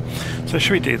interesting. So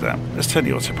should we do that? Let's turn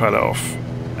the autopilot off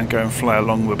and go and fly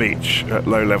along the beach at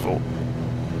low level.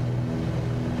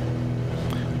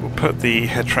 We'll put the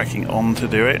head tracking on to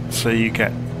do it, so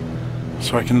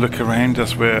I can look around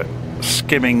as we're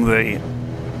skimming the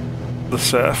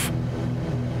surf.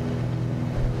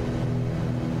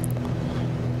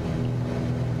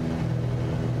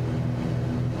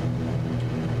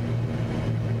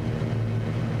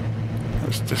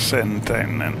 Descend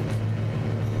down then.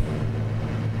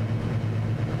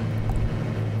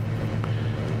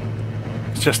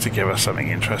 It's just to give us something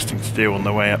interesting to do on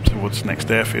the way up towards the next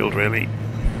airfield, really.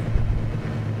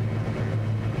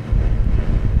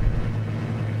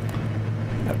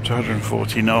 Up to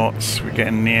 140 knots, we're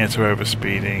getting near to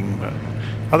overspeeding, but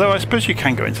although I suppose you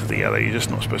can go into the yellow, you're just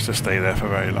not supposed to stay there for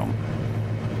very long.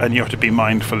 And you have to be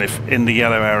mindful if in the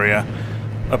yellow area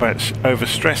about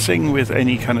overstressing with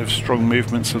any kind of strong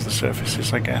movements of the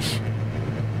surfaces, I guess.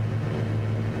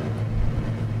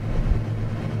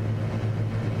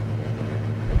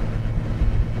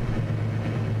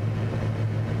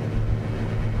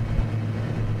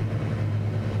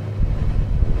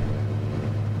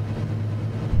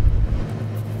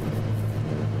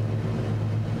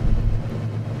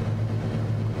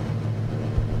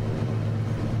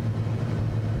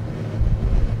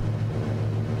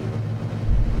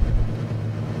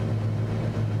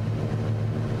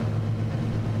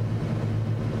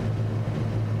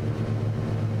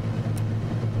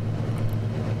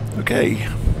 Okay.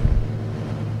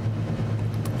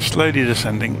 Slowly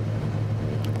descending,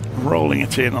 rolling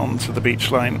it in onto the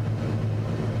beach line.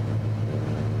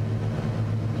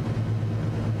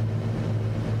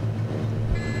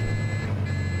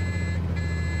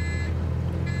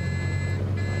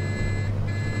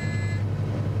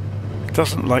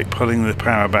 Doesn't like pulling the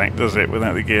power back, does it,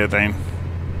 without the gear down?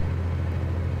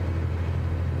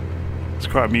 It's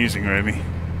quite amusing, really.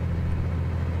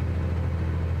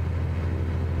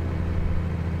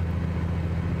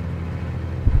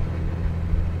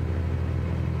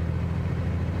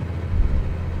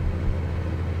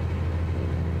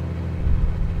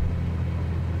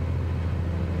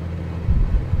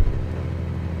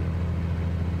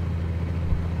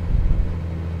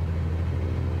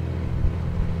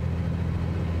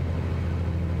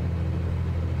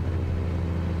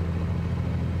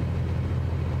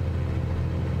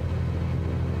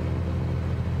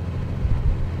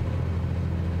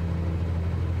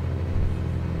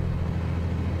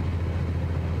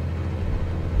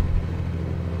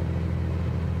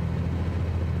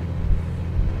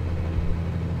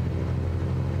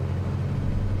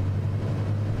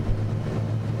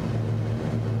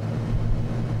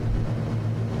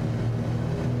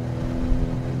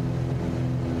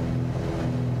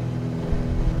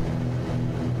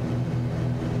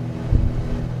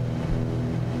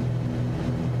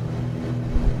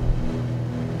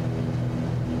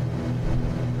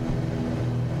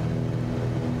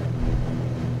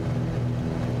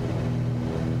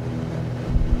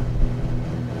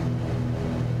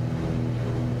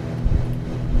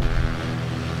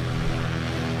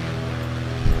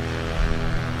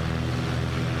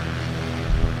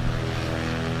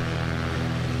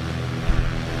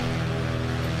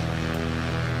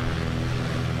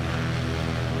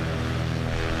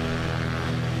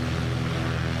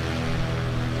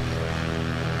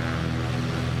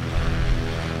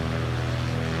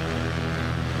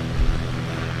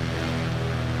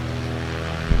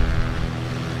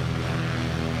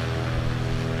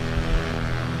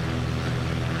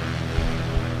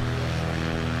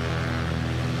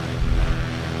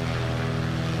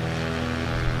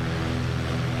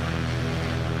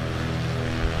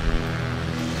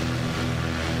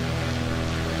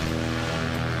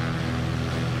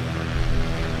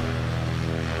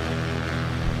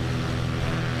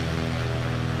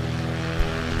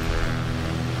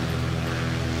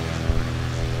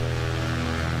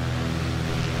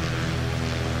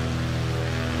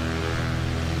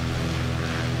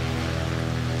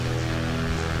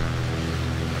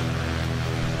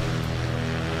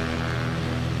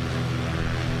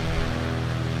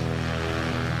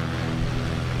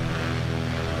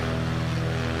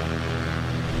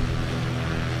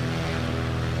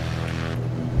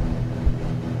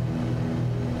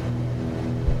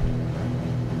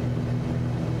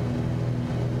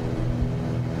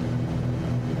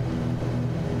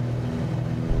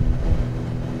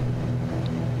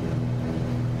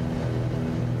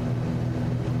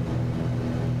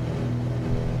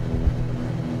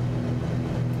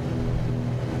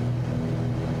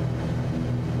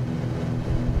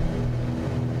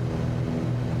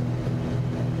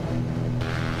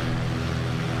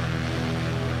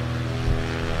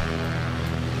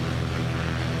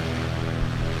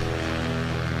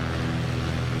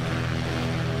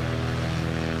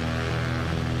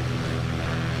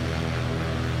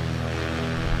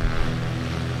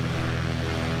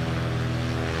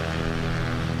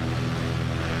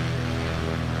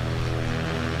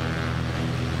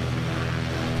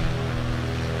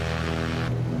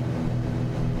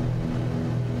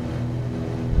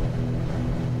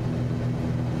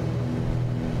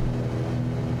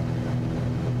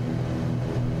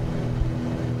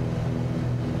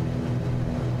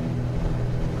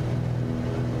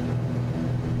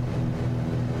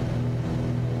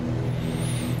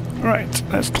 Right,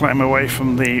 let's climb away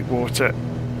from the water.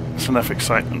 It's enough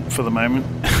excitement for the moment.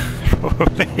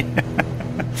 Probably.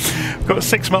 We've got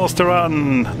 6 miles to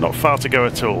run, not far to go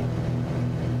at all.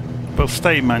 We'll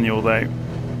stay manual though.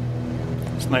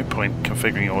 There's no point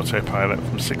configuring autopilot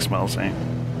from 6 miles out.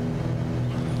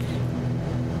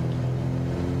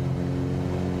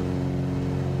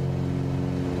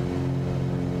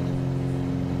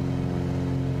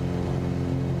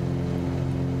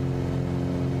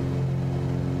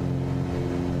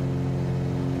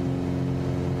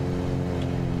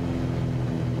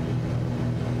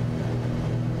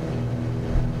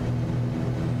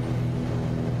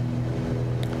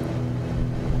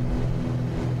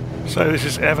 So this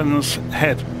is Evans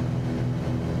Head,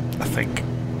 I think.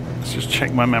 Let's just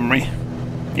check my memory.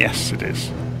 Yes, it is.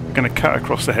 I'm going to cut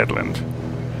across the headland.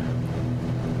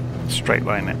 Straight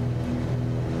line it.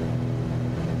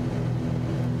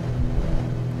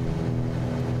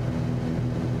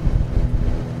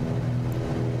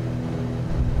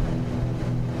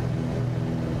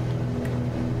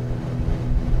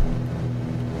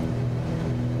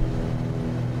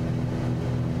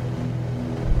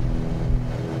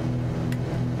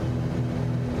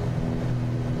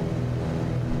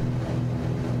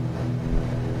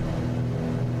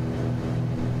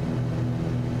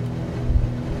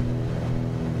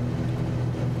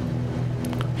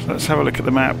 let's have a look at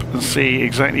the map and see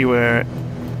exactly where.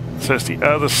 So it's the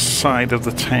other side of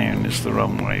the town is the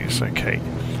runways. Okay.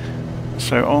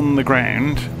 So on the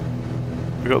ground,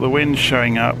 we've got the wind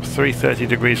showing up, 330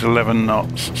 degrees, 11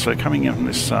 knots. So coming in from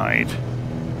this side.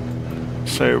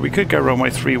 So we could go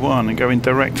runway 31 and go in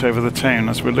direct over the town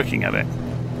as we're looking at it.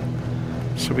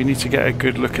 So we need to get a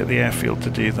good look at the airfield to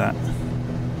do that.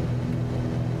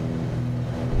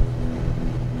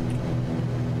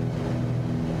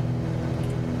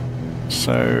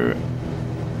 So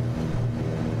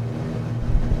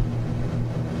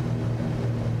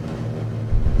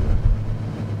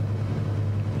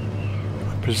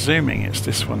I'm presuming it's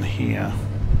this one here.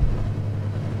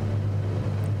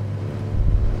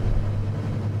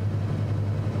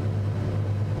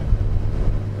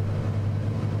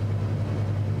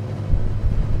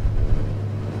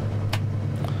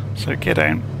 So get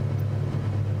out,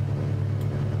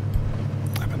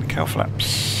 open the cowl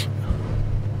flaps.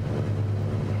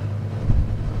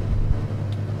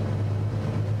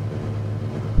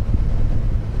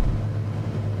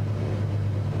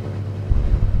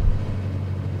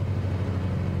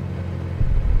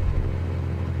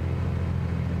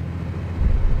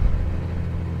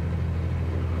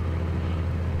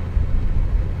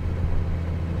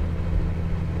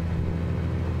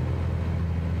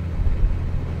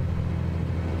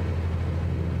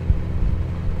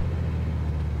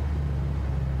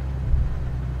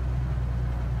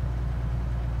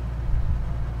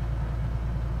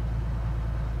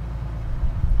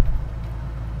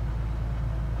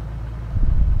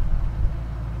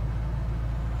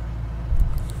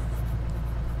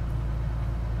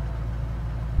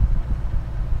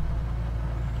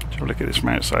 Look at this from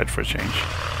outside for a change.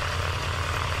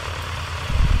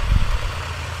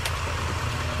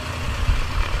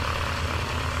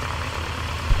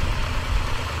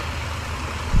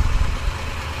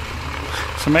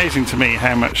 It's amazing to me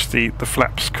how much the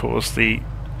flaps cause the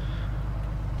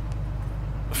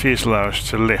fuselage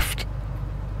to lift.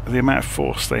 The amount of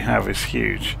force they have is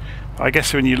huge. But I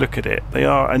guess when you look at it, they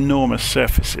are enormous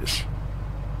surfaces.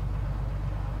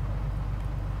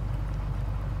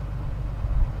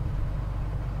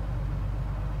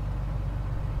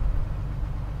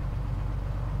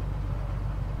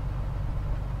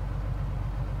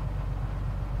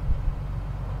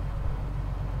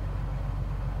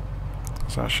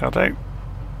 That's our shadow.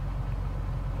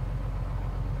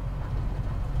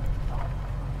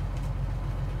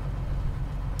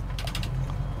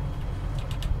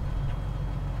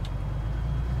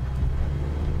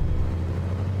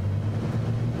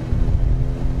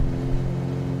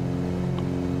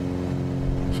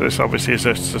 So this obviously is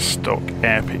just a stock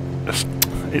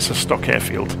it's a stock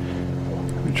airfield.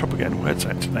 I'm having trouble getting words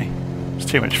out today. It's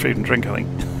too much food and drink, I think.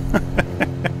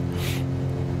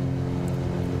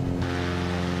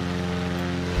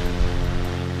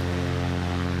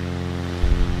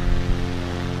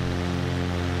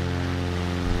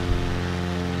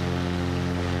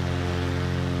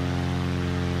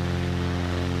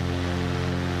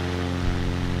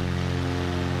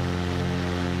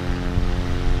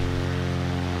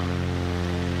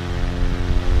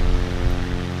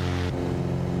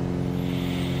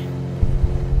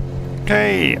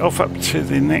 Okay, off up to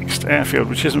the next airfield,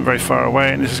 which isn't very far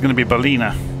away, and this is going to be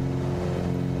Ballina.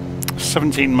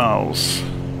 17 miles.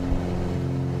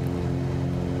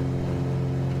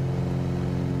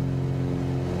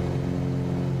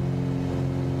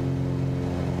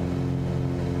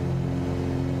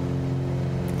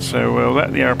 So we'll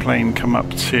let the airplane come up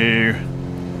to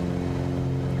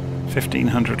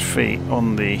 1,500 feet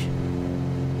on the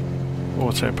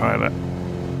autopilot.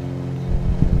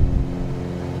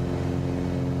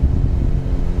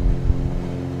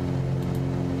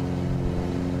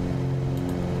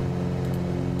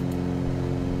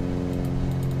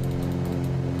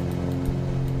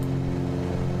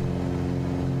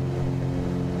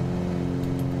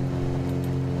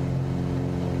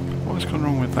 What's gone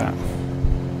wrong with that?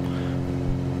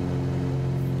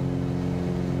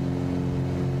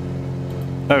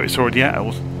 Oh, it's already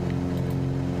out.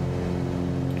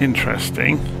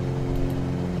 Interesting.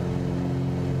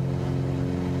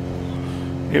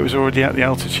 It was already at the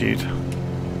altitude.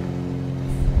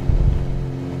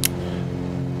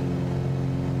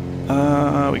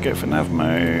 We go for nav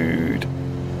mode.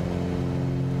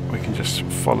 We can just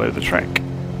follow the track.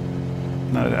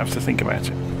 No, I don't have to think about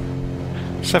it.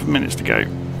 7 minutes to go.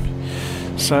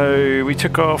 So we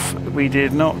took off. We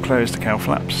did not close the cowl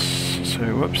flaps. So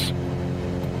whoops.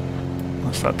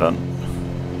 That's that done.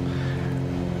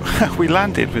 We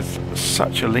landed with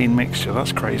such a lean mixture.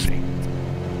 That's crazy.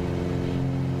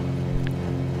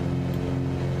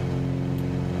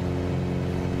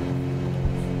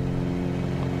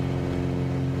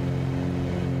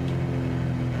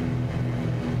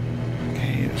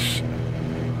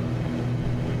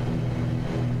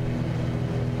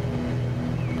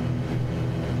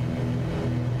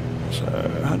 So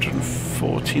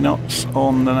 140 knots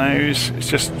on the nose. It's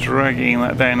just dragging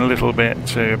that down a little bit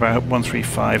to about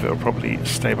 135. It'll probably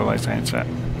stabilise out at.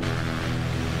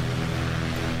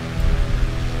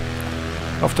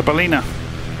 Off to Ballina.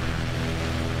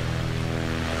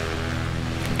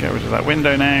 Get rid of that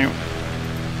window now.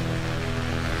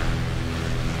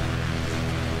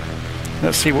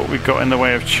 Let's see what we've got in the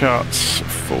way of charts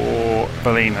for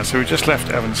Ballina. So we just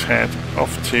left Evans Head,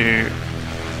 off to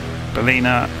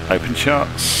Ballina, open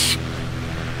charts,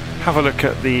 have a look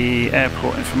at the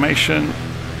airport information.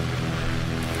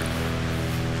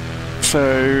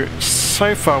 So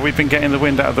far we've been getting the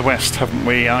wind out of the west, haven't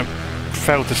we? I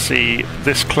failed to see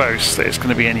this close that it's going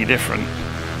to be any different.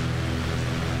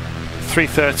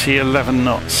 330, 11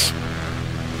 knots.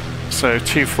 So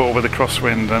 2-4 with a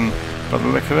crosswind, and by the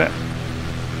look of it,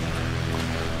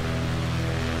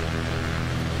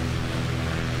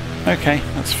 okay,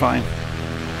 that's fine.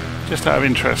 Just out of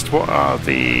interest, what are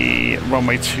the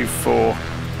runway 24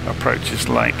 approaches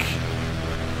like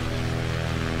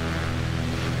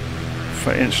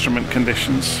for instrument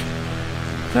conditions?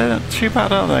 They're not too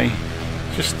bad, are they?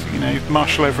 Just, you know,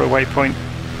 marshal over a waypoint,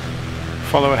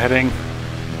 follow a heading,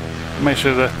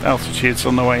 measure the altitudes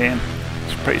on the way in.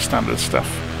 It's pretty standard stuff.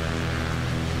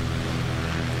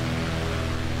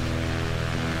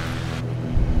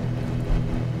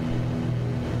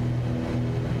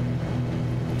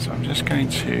 So I'm just going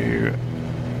to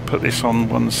put this on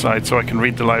one side so I can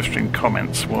read the live stream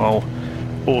comments while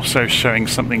also showing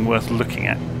something worth looking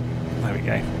at. There we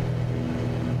go.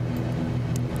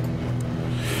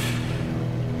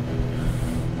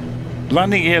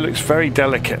 Landing gear looks very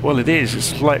delicate. Well, it is.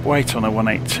 It's lightweight on a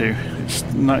 182. It's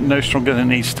no stronger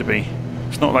than it needs to be.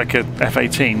 It's not like a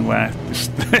F-18 where it's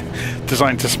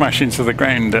designed to smash into the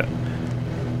ground at,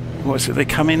 what is it, they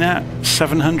come in at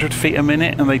 700 feet a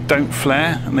minute and they don't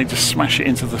flare and they just smash it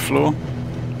into the floor.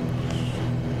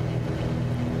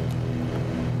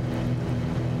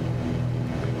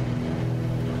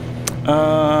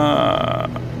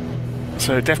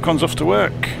 So DEFCON's off to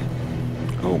work.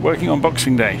 Oh, working on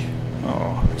Boxing Day.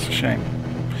 Oh, it's a shame.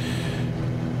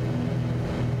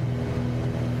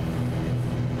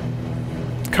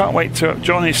 Can't wait to.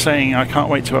 John is saying I can't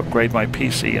wait to upgrade my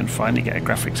PC and finally get a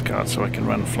graphics card so I can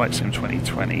run Flight Sim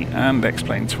 2020 and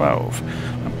X-Plane 12.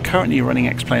 I'm currently running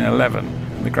X-Plane 11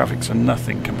 and the graphics are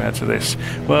nothing compared to this.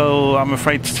 Well, I'm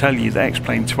afraid to tell you that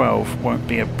X-Plane 12 won't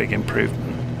be a big improvement.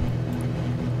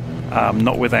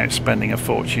 Not without spending a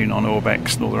fortune on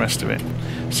Orbex and all the rest of it.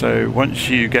 So once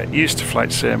you get used to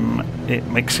Flight Sim, it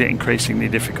makes it increasingly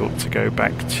difficult to go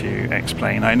back to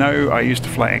X-Plane. I know I used to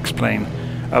fly X-Plane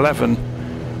 11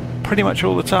 pretty much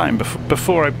all the time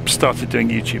before I started doing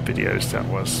YouTube videos. That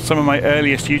was some of my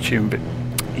earliest YouTube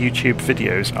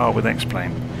videos are with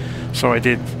X-Plane. So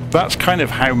that's kind of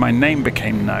how my name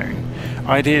became known.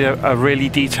 I did a really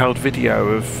detailed video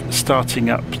of starting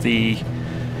up the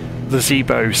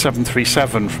Zibo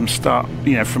 737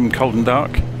 from cold and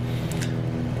dark.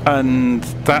 And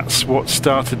that's what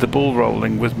started the ball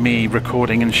rolling with me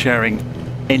recording and sharing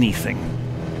anything.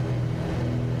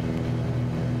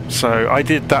 So I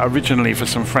did that originally for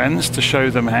some friends to show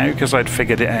them how, because I'd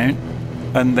figured it out.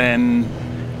 And then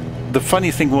the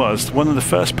funny thing was, one of the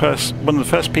first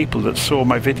people that saw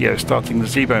my video starting the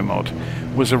Zibo mod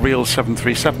was a real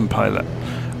 737 pilot.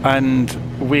 And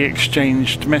we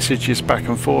exchanged messages back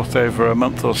and forth over a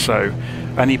month or so,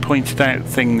 and he pointed out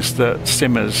things that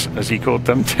simmers, as he called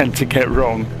them, tend to get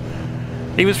wrong.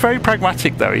 He was very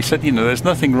pragmatic though. He said, you know, there's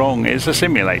nothing wrong, it's a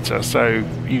simulator, so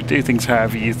you do things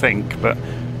however you think, but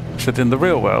he said in the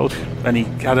real world, and he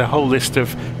had a whole list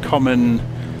of common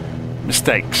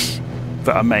mistakes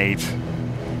that are made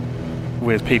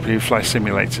with people who fly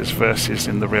simulators versus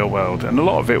in the real world, and a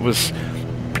lot of it was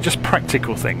just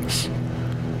practical things.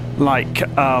 Like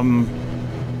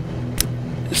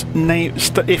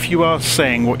if you are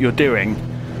saying what you're doing,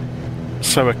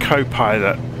 so a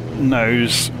co-pilot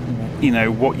knows, you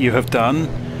know, what you have done,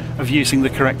 of using the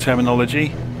correct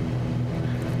terminology.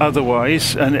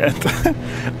 Otherwise, and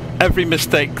every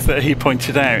mistake that he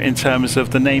pointed out in terms of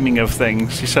the naming of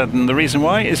things, he said, and the reason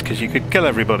why is because you could kill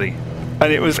everybody,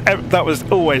 and that was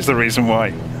always the reason why.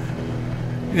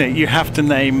 You know, you have to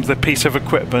name the piece of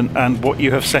equipment and what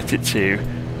you have set it to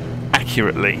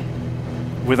accurately,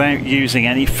 without using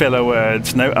any filler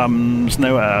words, no ums,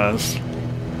 no ahs.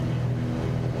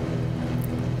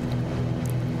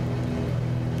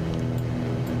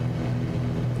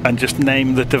 And just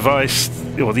name the device,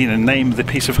 or name the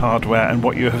piece of hardware and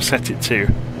what you have set it to.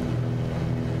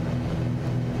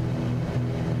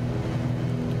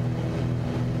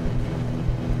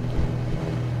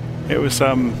 It was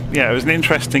yeah, it was an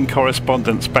interesting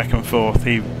correspondence back and forth.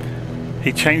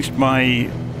 He changed my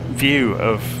view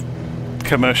of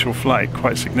commercial flight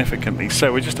quite significantly.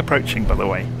 So we're just approaching, by the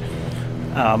way.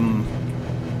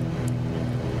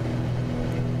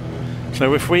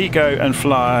 So if we go and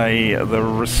fly the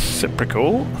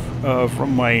reciprocal of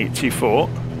runway 24,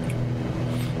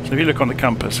 so if you look on the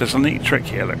compass, there's a neat trick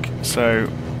here, look. So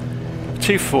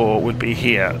 24 would be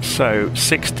here, so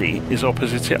 60 is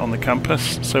opposite it on the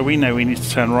compass, so we know we need to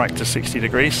turn right to 60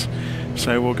 degrees.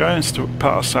 So we'll go and put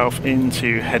ourselves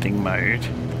into heading mode,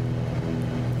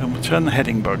 and we'll turn the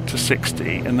heading bug to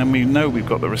 60, and then we know we've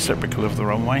got the reciprocal of the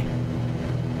runway.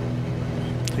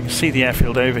 So you can see the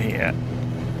airfield over here.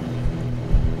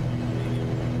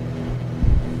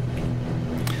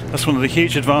 That's one of the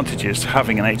huge advantages to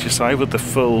having an HSI with the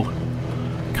full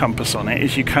compass on it,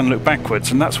 is you can look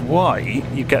backwards, and that's why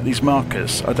you get these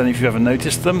markers. I don't know if you've ever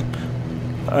noticed them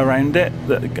around it,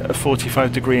 that are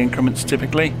 45-degree increments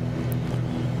typically.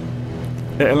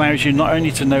 It allows you not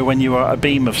only to know when you are a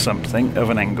beam of something, of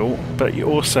an angle, but you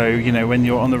also, you know, when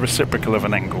you're on the reciprocal of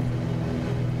an angle.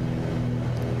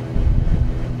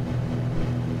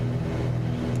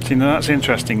 See, now that's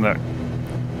interesting, look.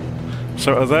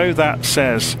 So although that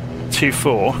says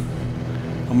 24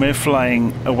 and we're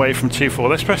flying away from 24,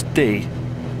 let's press D.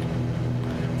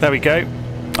 There we go.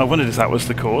 I wondered if that was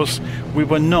the cause. We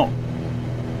were not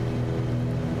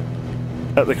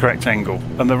at the correct angle,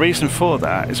 and the reason for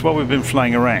that is while we've been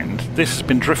flying around, this has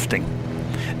been drifting.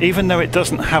 Even though it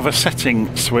doesn't have a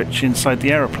setting switch inside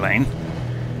the aeroplane,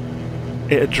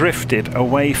 it had drifted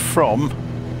away from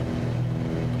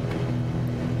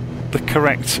the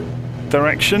correct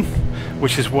direction,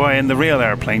 which is why in the real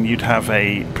airplane you'd have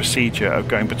a procedure of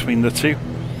going between the two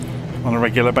on a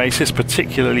regular basis,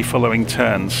 particularly following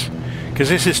turns, because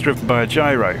this is driven by a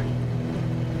gyro.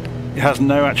 It has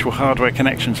no actual hardware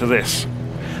connection to this.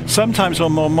 Sometimes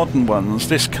on more modern ones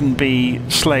this can be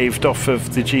slaved off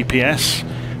of the GPS,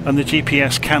 and the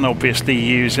GPS can obviously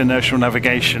use inertial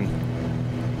navigation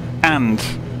and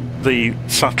the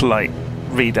satellite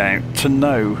readout to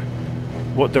know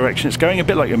what direction it's going, a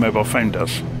bit like your mobile phone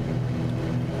does.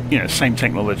 You know, same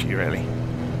technology really,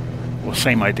 or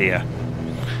same idea.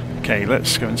 Okay,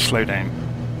 let's go and slow down.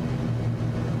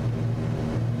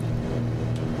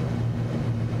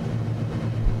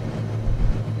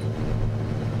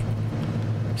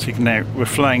 So you can now, we're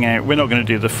flying out, we're not going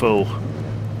to do the full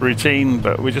routine,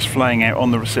 but we're just flying out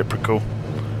on the reciprocal,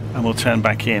 and we'll turn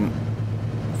back in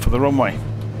for the runway.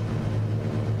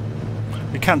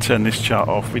 We can turn this chart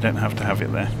off, we don't have to have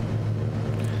it there.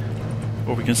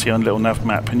 Or we can see on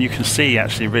LittleNavMap, and you can see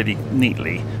actually really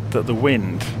neatly that the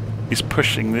wind is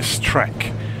pushing this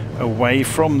track away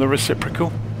from the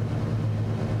reciprocal.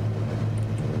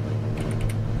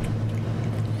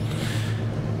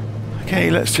 Okay,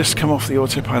 let's just come off the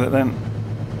autopilot then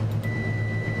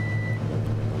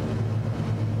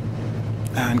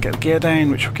and get the gear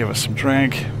down, which will give us some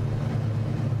drag.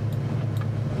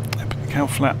 Open the cowl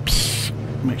flaps,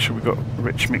 make sure we've got a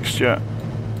rich mixture.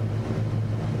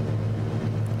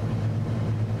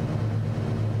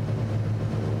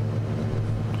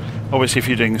 Obviously if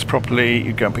you're doing this properly,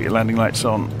 you go and put your landing lights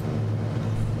on.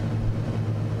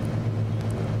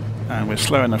 And we're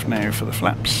slow enough now for the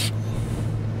flaps.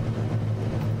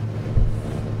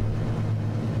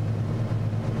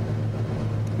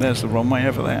 There's the runway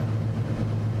over there.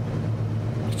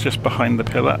 It's just behind the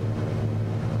pillar.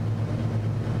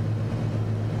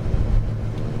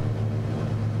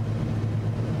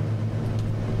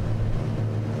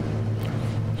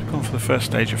 So we've gone for the first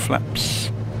stage of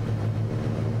flaps.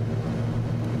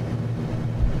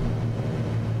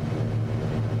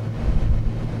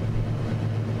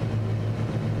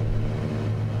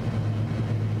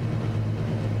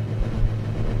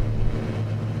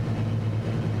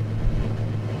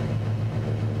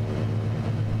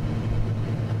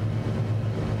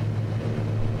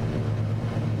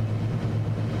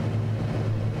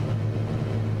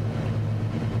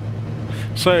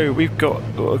 So we've got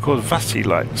what are called VASI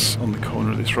lights on the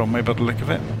corner of this runway by the look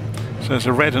of it. So there's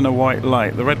a red and a white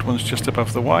light. The red one's just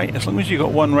above the white. As long as you've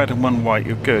got one red and one white,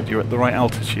 you're good. You're at the right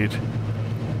altitude.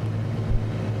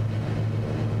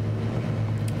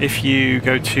 If you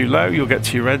go too low, you'll get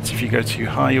two reds. If you go too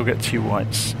high, you'll get two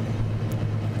whites.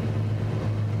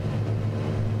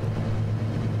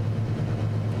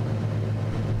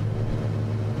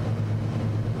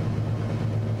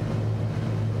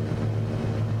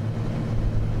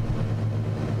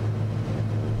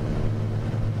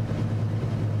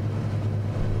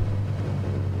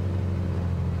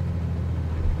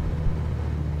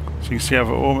 You can see I've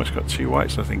almost got two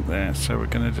whites I think there, so we're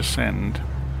going to descend.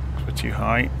 We're too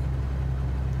high.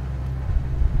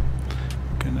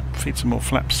 going to feed some more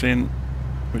flaps in,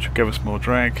 which will give us more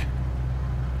drag.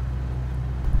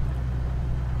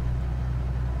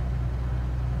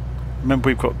 Remember,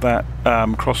 we've got that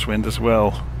crosswind as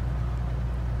well.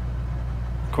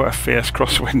 Quite a fierce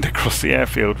crosswind across the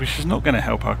airfield, which is not going to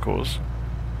help our cause.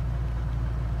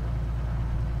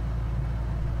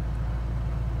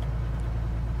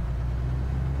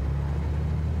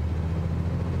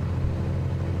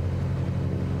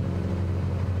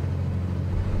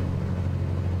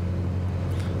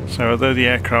 So although the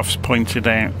aircraft's pointed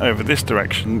out over this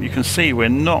direction, you can see we're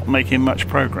not making much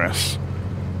progress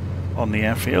on the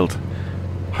airfield.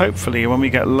 Hopefully when we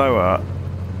get lower,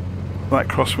 that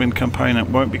crosswind component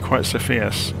won't be quite so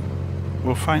fierce.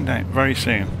 We'll find out very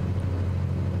soon.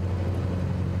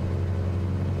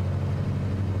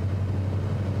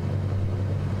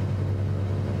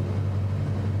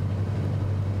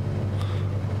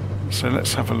 So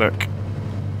let's have a look.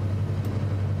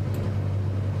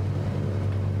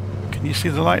 Can you see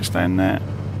the lights down there?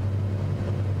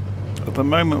 At the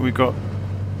moment we've got...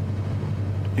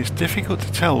 It's difficult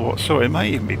to tell what sort. It might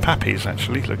even be Pappies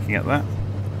actually, looking at that.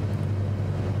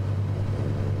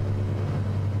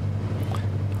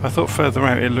 I thought further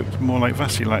out it looked more like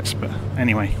Vassie lights, but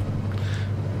anyway.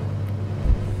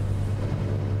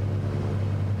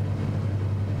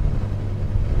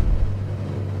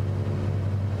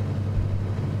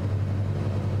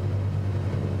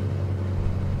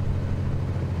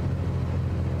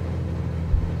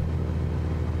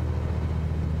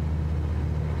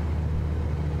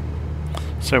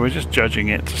 So we're just judging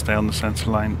it to stay on the centre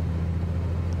line.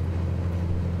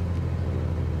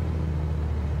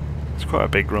 It's quite a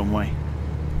big runway.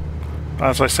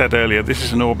 As I said earlier, this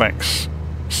is an Orbex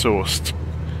sourced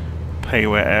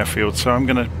payware airfield, so I'm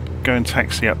going to go and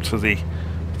taxi up to the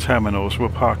terminals. We'll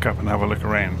park up and have a look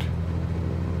around.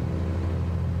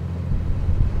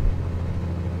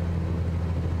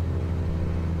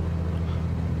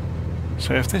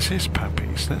 So if this is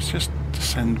Pappies, let's just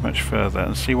descend much further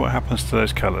and see what happens to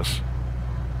those colours.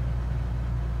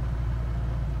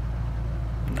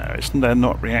 No, they're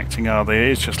not reacting, are they?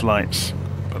 It is just lights,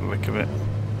 by the look of it.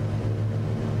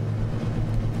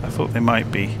 I thought they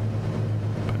might be,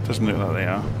 but it doesn't look like they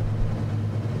are.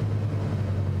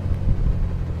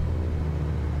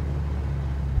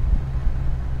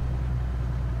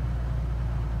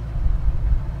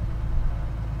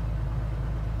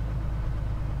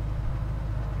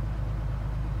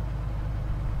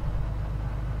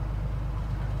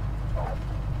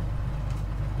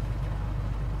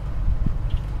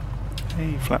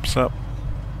 He flaps up.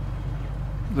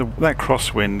 That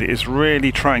crosswind is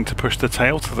really trying to push the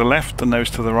tail to the left, the nose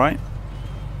to the right.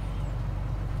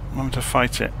 I'm going to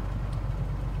fight it.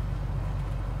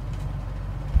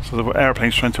 So the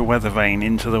aeroplane's trying to weather vane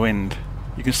into the wind.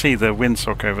 You can see the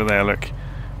windsock over there, look.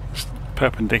 It's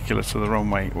perpendicular to the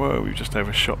runway. Whoa, we've just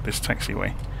overshot this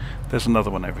taxiway. There's another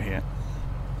one over here.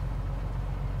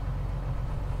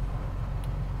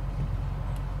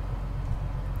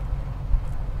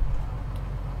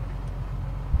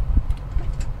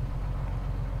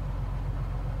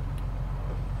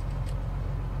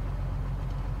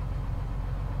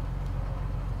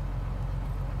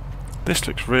 This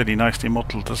looks really nicely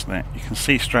modelled, doesn't it? You can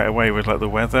see straight away with like the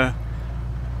weather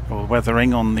or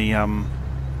weathering on the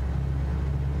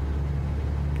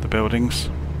buildings.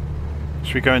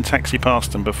 Should we go and taxi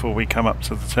past them before we come up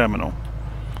to the terminal?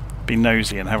 Be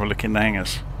nosy and have a look in the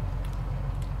hangars.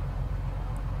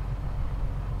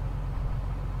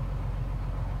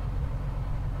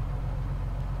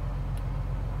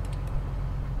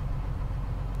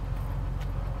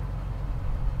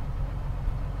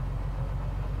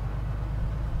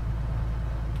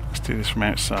 Do this from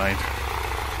outside.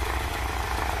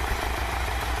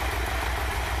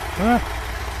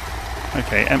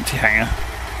 Okay, empty hangar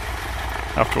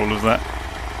after all of that.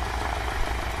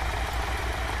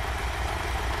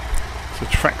 It's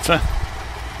a tractor.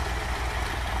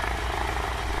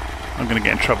 I'm going to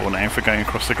get in trouble now for going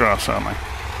across the grass, aren't I?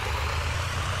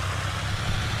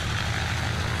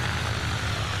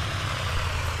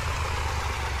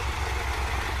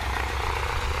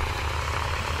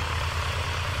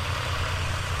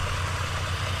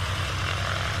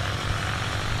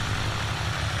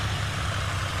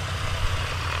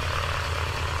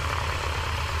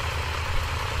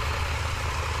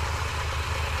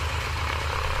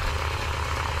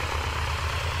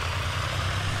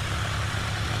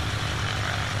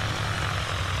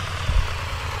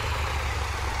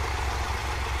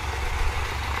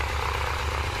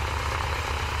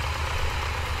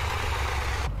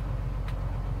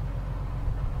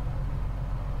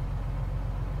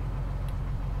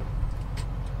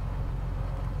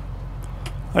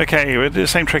 Okay, we'll do the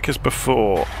same trick as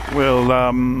before. We'll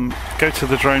go to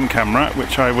the drone camera,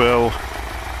 which I will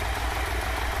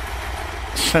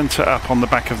centre up on the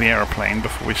back of the aeroplane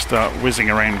before we start whizzing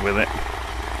around with it.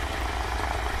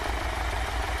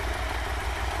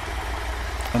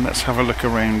 And let's have a look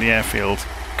around the airfield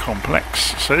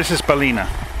complex. So this is Ballina.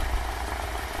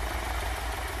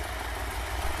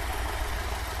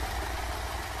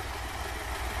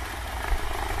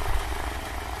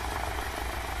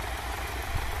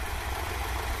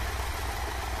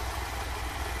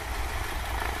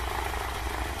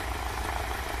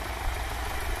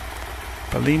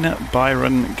 Ballina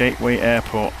Byron Gateway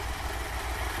Airport.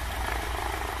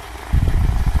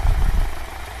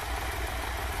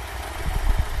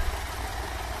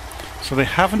 So they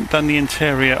haven't done the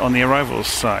interior on the arrivals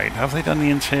side. Have they done the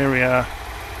interior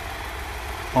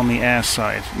on the air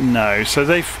side? No. So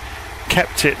they've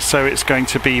kept it so it's going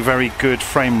to be very good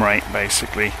frame rate,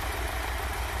 basically.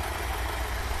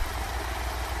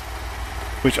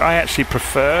 Which I actually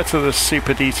prefer to the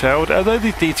super detailed. Although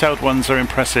the detailed ones are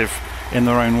impressive in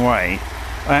their own way,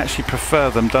 I actually prefer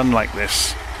them done like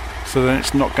this, so then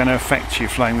it's not going to affect you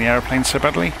flying the aeroplane so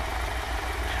badly.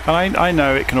 And I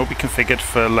know it can all be configured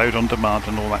for load on demand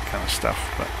and all that kind of stuff,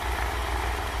 but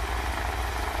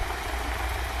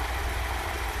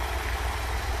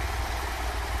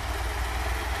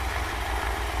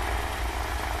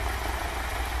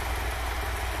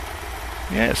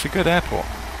yeah, it's a good airport.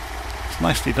 It's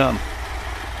nicely done.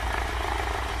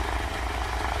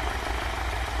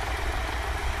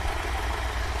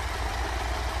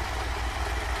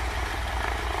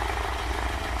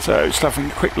 So just having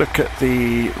a quick look at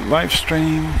the live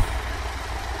stream.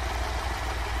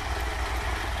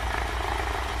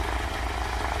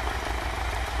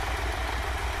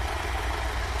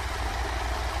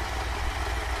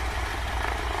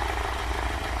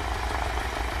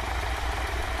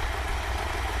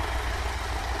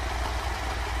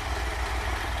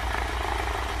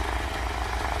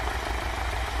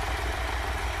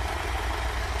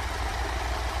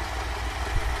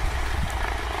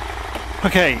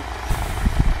 Okay,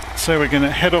 so we're going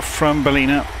to head off from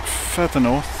Ballina further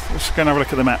north. Let's go and have a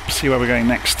look at the map, see where we're going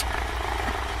next. So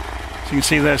you can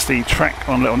see there's the track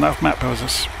on LittleNavMap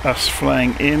as us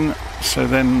flying in. So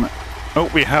then,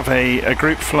 oh, we have a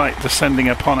group flight descending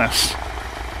upon us.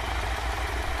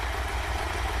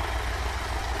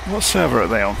 What server are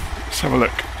they on? Let's have a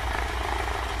look.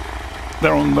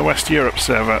 They're on the West Europe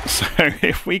server, so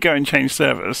if we go and change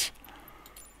servers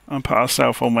and put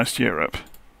ourselves on West Europe,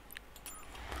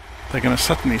 they're going to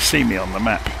suddenly see me on the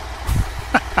map.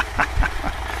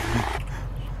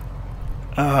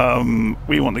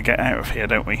 We want to get out of here,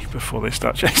 don't we, before they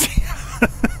start chasing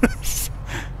us.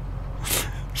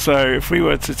 So if we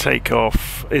were to take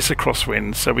off, it's a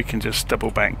crosswind, so we can just double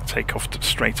back, take off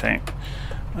straight out.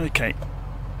 Okay.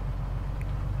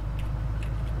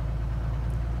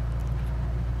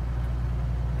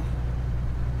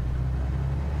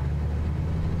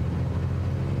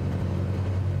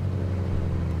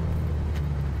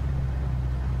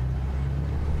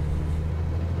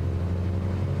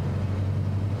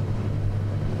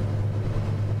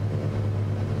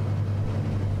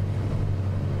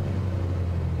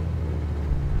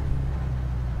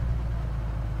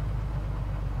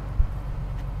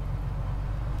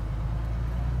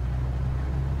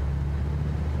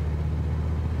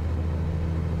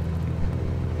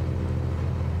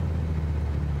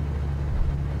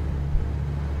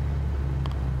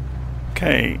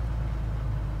 Okay.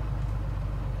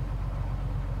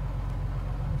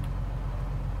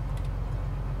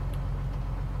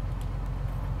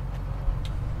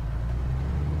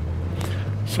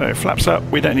 So flaps up,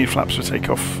 we don't need flaps for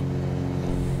takeoff.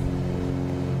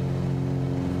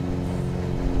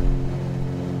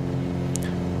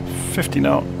 .50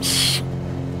 knots,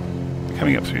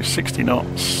 coming up to 60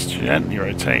 knots, gently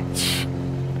rotate,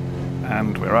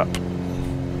 and we're up.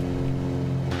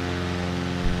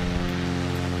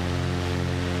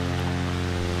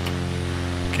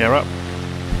 Gear up.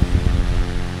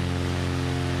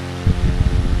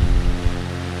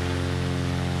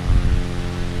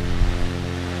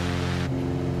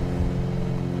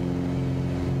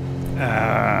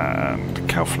 And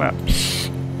cow flaps.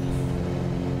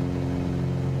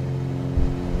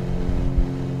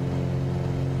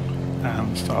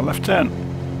 And start left turn.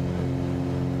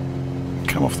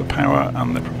 Come off the power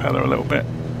and the propeller a little bit.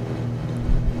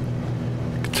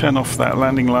 Turn off that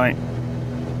landing light.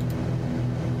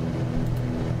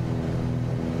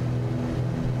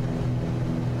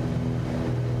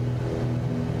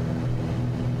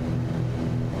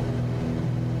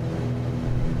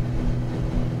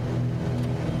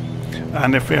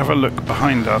 And if we have a look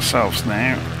behind ourselves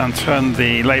now and turn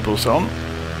the labels on,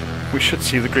 we should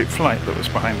see the group flight that was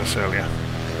behind us earlier.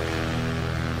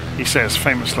 He says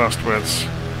famous last words.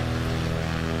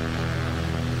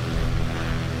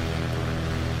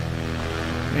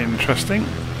 Interesting.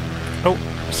 Oh,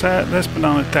 so there's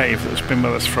Banana Dave that's been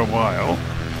with us for a while.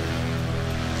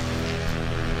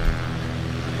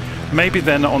 Maybe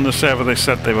they're not on the server they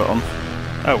said they were on.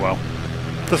 Oh well,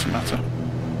 doesn't matter.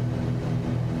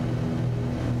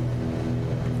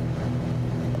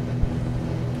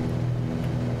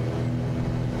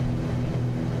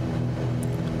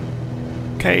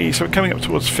 Okay, so we're coming up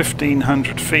towards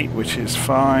 1500 feet, which is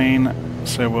fine.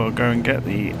 So we'll go and get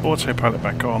the autopilot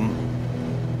back on.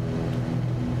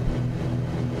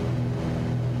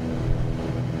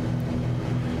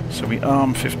 So we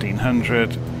arm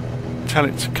 1500, tell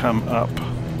it to come up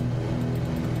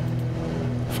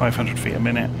 500 feet a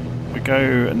minute. We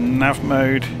go nav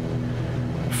mode,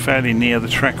 fairly near the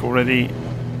track already,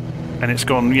 and it's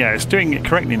gone, yeah, it's doing it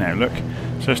correctly now, look.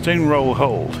 So it's doing roll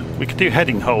hold. We could do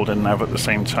heading hold and nav at the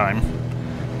same time.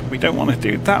 But we don't want to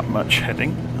do that much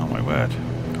heading. Oh my word.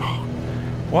 Oh.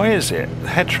 Why is it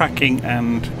head tracking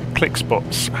and click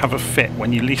spots have a fit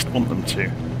when you least want them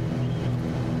to?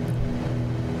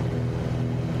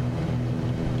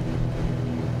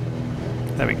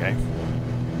 There we go.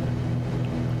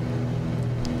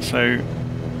 So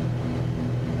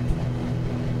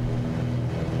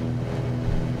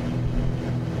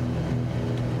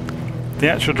the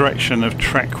actual direction of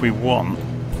track we want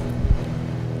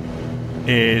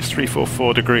is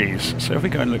 344 degrees. So if we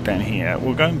go and look down here,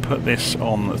 we'll go and put this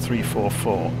on the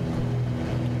 344.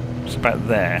 It's about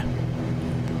there.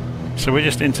 So we're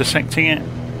just intersecting it,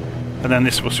 and then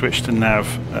this will switch to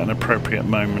nav at an appropriate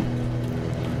moment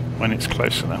when it's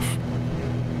close enough.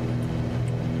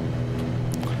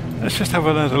 Let's just have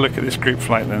another look at this group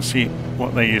flight then, see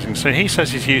what they're using. So he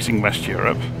says he's using West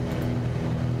Europe.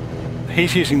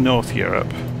 He's using North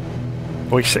Europe,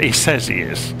 or he says he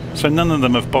is, so none of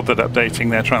them have bothered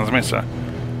updating their transmitter,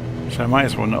 so I might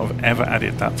as well not have ever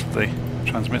added that to the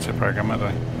transmitter program, had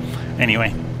I?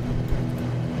 Anyway,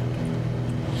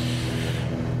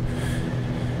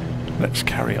 let's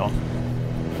carry on.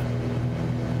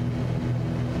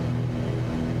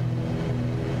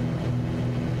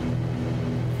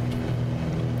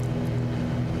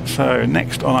 So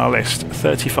next on our list,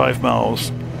 35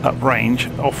 miles uprange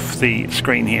off the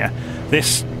screen here.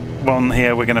 This one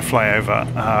here we're going to fly over.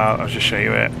 I'll just show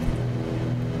you it.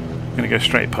 I'm going to go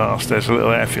straight past. There's a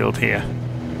little airfield here.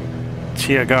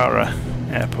 Tiagara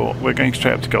Airport. We're going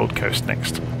straight up to Gold Coast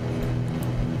next. So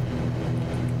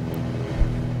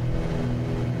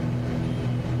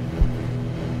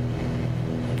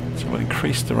we'll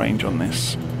increase the range on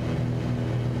this.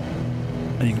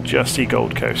 And you can just see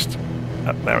Gold Coast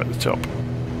up there at the top.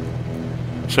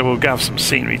 So we'll have some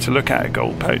scenery to look at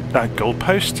Gold Coast.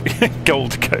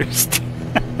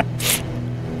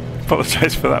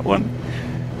 Apologise for that one.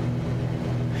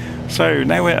 So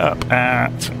now we're up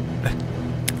at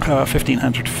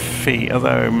 1500 feet,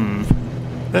 although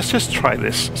let's just try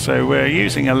this. So we're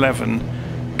using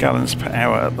 11 gallons per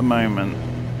hour at the moment.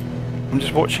 I'm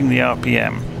just watching the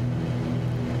RPM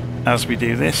as we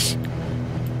do this.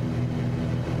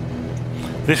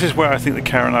 This is where I think the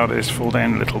Caroladas fall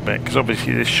down a little bit, because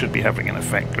obviously this should be having an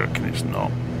effect, look, and it's not.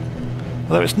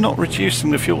 Although it's not reducing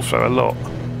the fuel flow a lot.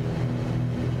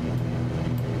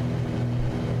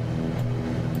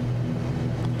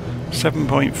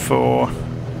 .4,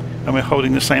 and we're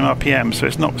holding the same RPM, so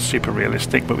it's not super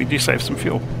realistic, but we do save some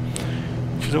fuel,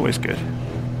 which is always good.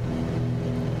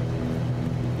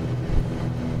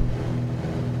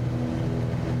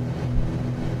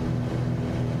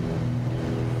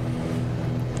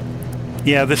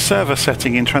 Yeah, the server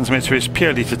setting in transmitter is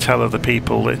purely to tell other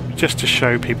people, just to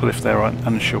show people if they're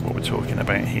unsure what we're talking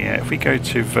about here. If we go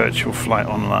to virtual flight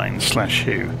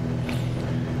online/who,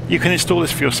 you can install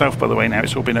this for yourself, by the way. Now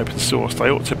it's all been open sourced. I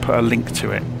ought to put a link to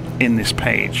it in this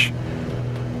page.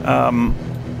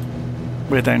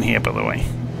 We're down here, by the way.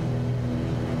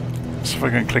 So if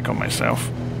I go and click on myself,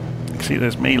 you can see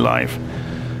there's me live.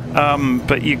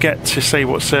 But you get to say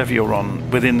what server you're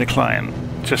on within the client,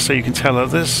 just so you can tell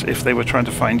others if they were trying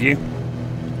to find you.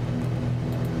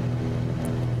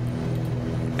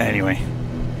 Anyway,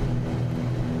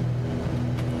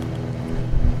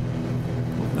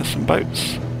 there's some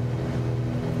boats.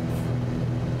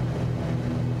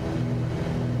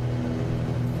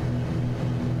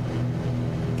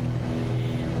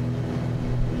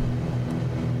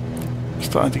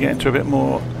 Starting to get into a bit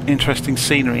more interesting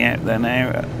scenery out there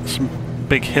now. Some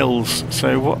big hills.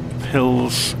 So what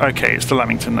hills? Okay, it's the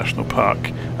Lamington National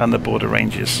Park and the border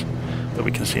ranges that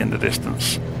we can see in the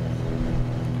distance.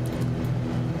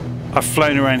 I've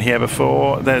flown around here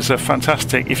before. There's a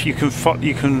fantastic, if you can,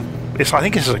 I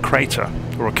think this is a crater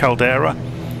or a caldera,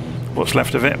 what's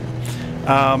left of it.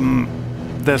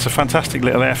 There's a fantastic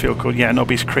little airfield called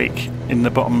Nobby's Creek in the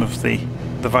bottom of the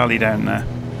valley down there.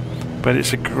 But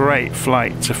it's a great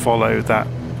flight to follow that,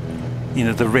 you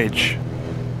know, the ridge.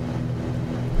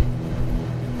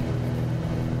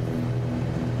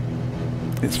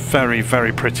 It's very,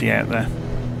 very pretty out there.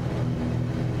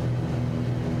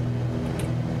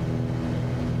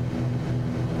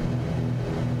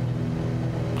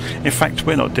 In fact,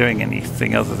 we're not doing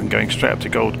anything other than going straight up to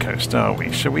Gold Coast, are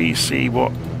we? Shall we see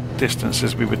what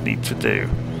distances we would need to do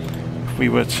if we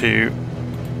were to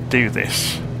do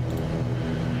this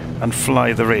and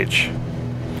fly the ridge?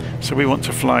 So we want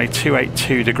to fly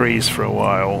 282 degrees for a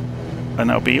while, and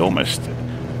that'll be almost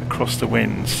across the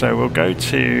wind. So we'll go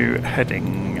to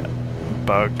heading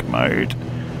bug mode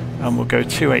and we'll go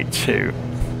 282.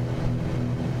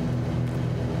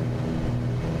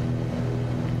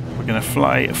 We're going to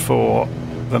fly for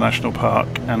the national park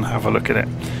and have a look at it.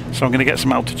 So I'm going to get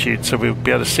some altitude so we'll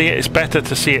be able to see it. It's better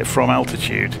to see it from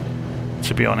altitude,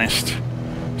 to be honest.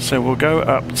 So we'll go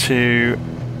up to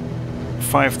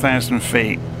 5,000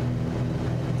 feet.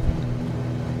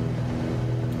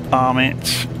 Arm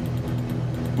it.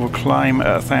 We'll climb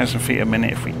at 1,000 feet a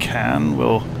minute if we can.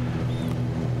 We'll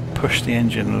push the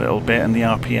engine a little bit and the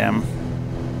RPM.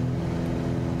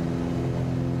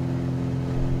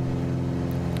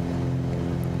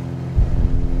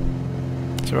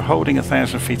 So we're holding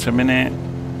 1,000 feet a minute.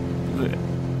 The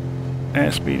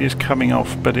airspeed is coming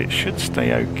off, but it should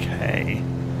stay okay.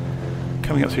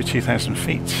 Coming up through 2,000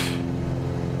 feet.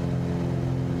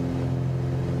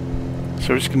 So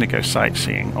we're just going to go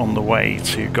sightseeing on the way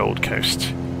to Gold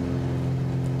Coast.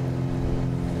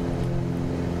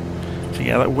 So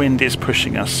yeah, that wind is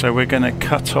pushing us, so we're going to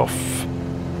cut off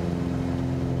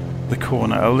the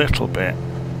corner a little bit.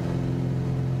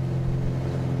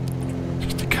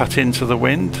 Just to cut into the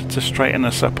wind to straighten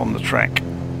us up on the track.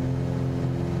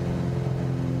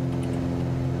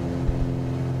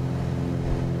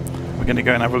 We're going to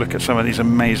go and have a look at some of these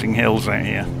amazing hills out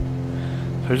here.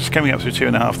 So just coming up through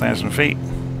 2,500 feet.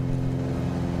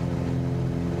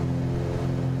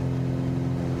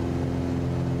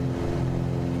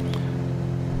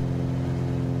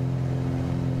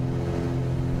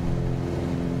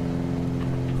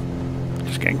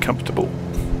 Just getting comfortable.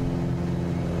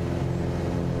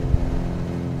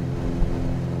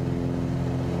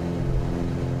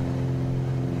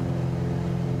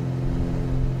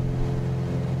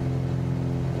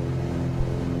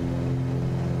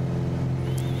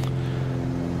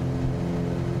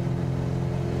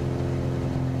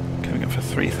 For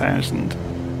 3,000.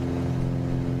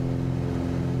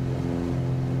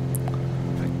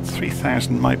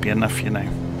 3,000 might be enough, you know.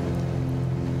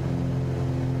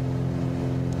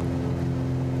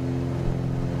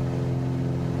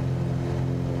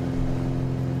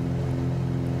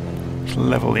 Let's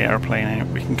level the aeroplane out.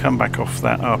 We can come back off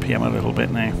that RPM a little bit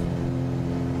now.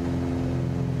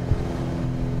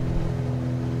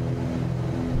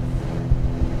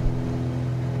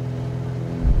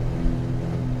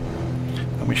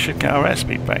 We should get our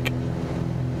airspeed back.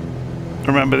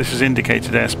 Remember, this is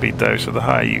indicated airspeed though, so the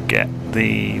higher you get,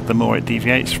 the more it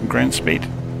deviates from ground speed.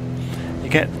 You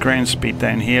get ground speed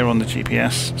down here on the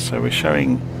GPS, so we're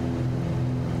showing...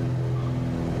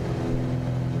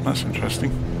 That's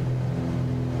interesting.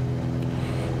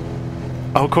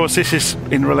 Oh, of course, this is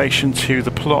in relation to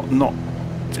the plot, not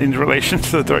in relation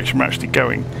to the direction we're actually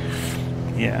going.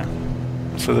 Yeah.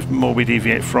 So the more we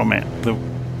deviate from it,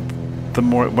 the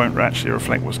more it won't actually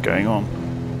reflect what's going on.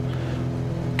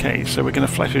 Okay, so we're going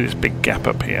to fly through this big gap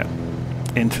up here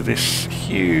into this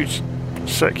huge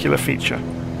circular feature.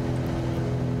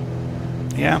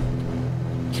 Yeah?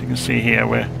 So you can see here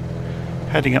we're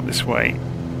heading up this way.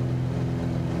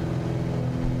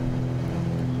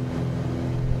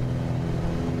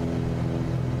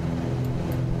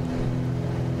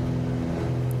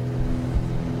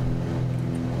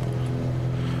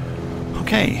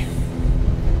 Okay.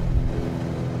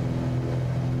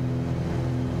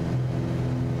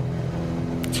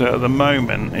 So at the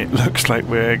moment it looks like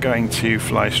we're going to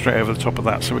fly straight over the top of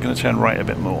that, so we're going to turn right a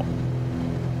bit more.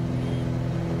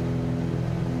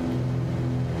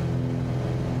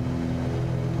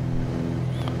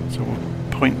 So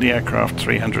we'll point the aircraft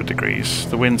 300 degrees.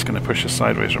 The wind's going to push us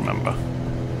sideways, remember.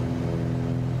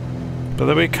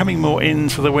 But we're coming more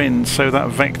into the wind, so that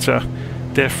vector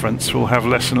difference will have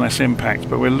less and less impact.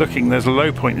 But we're looking, there's a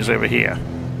low point is over here.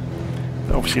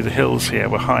 Obviously the hills here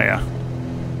were higher.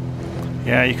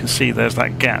 Yeah, you can see there's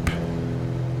that gap.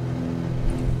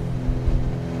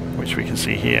 which we can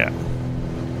see here.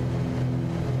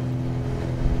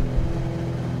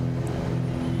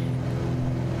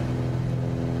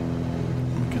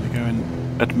 I'm going to go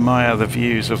and admire the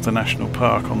views of the national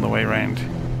park on the way round.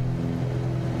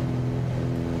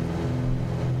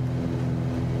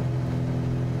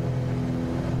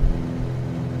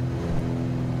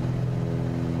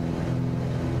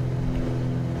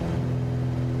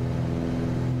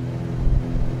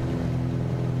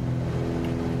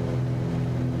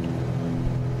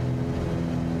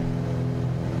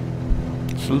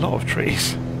 A lot of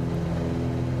trees.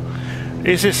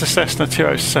 Is this a Cessna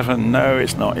 207? No,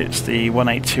 it's not. It's the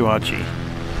 182RG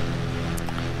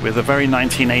with a very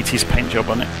 1980s paint job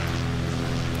on it.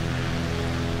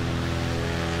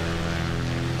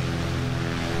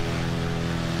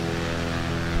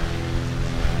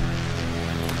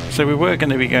 So we were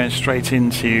going to be going straight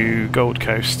into Gold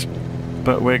Coast,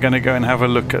 but we're going to go and have a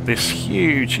look at this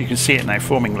huge, you can see it now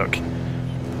forming, look.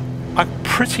 I'm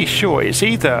pretty sure it's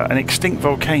either an extinct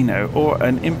volcano or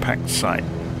an impact site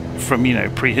from, you know,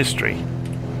 prehistory.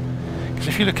 Because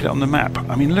if you look at it on the map,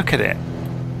 I mean, look at it.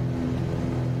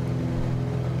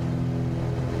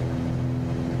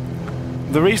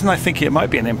 The reason I think it might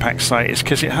be an impact site is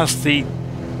because it has the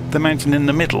mountain in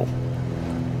the middle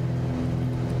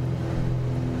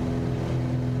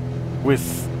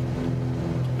with,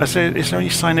 is there any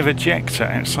sign of ejecta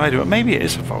outside of it? Maybe it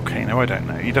is a volcano, I don't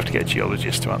know. You'd have to get a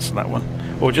geologist to answer that one.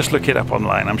 Or just look it up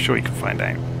online, I'm sure you can find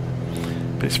out.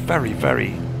 But it's very,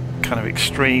 very kind of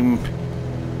extreme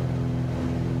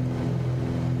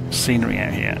scenery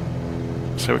out here.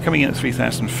 So we're coming in at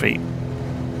 3,000 feet.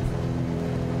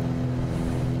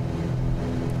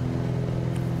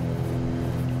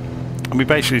 And we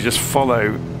basically just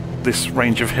follow this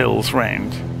range of hills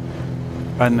round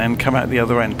and then come out the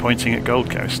other end pointing at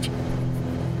Gold Coast.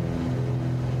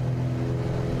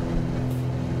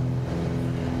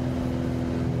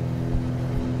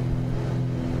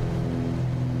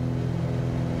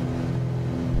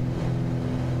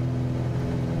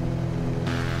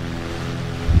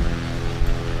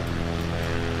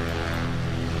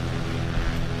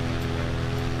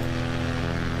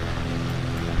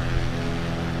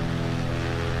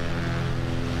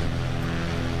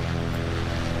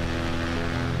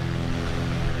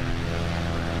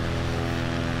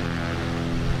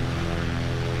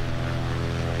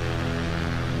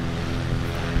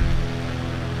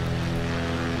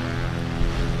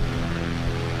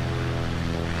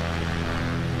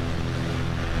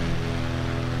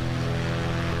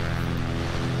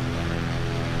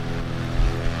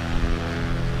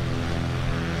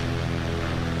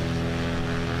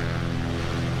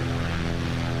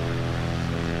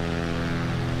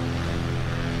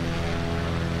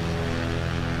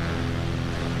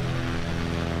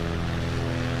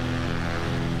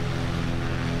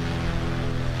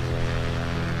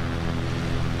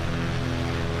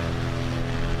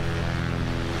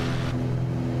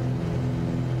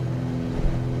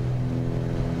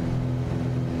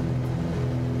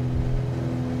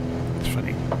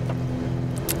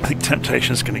 I think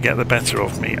temptation's going to get the better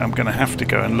of me. I'm going to have to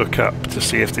go and look up to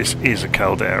see if this is a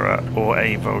caldera or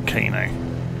a volcano.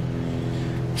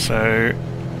 So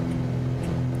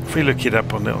if we look it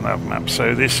up on LittleNavMap,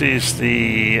 so this is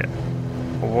the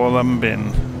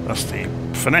Wollambin, that's the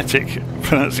phonetic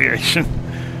pronunciation,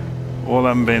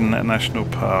 Wollambin National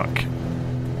Park.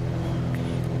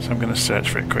 So I'm going to search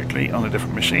for it quickly on a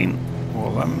different machine.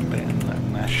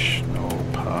 Wollambin National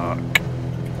Park.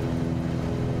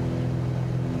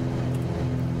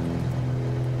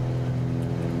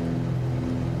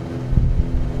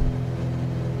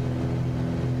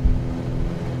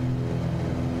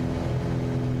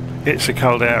 It's a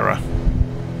caldera.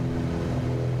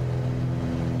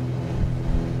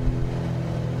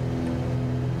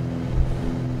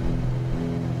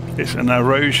 It's an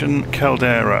erosion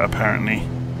caldera, apparently.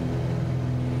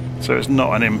 So it's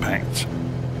not an impact.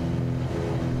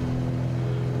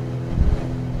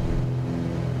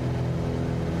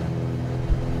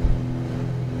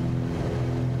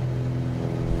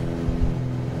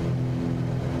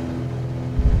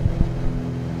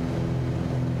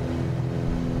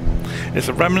 It's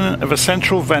a remnant of a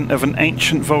central vent of an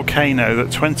ancient volcano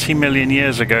that 20 million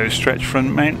years ago stretched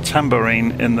from Mount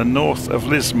Tambourine in the north of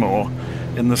Lismore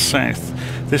in the south.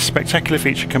 This spectacular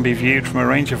feature can be viewed from a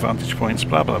range of vantage points,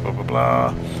 blah blah blah blah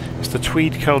blah. It's the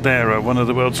Tweed caldera, one of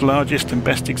the world's largest and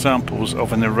best examples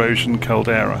of an erosion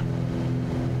caldera.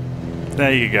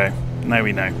 There you go, now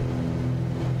we know.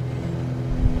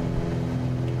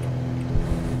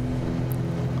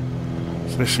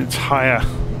 So this entire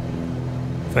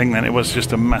thing then, it was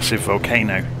just a massive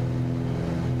volcano.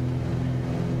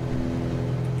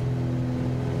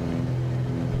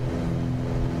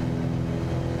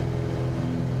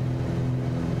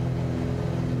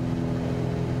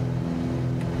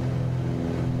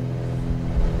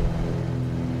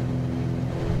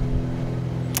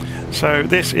 So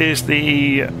this is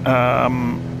the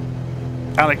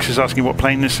Alex is asking what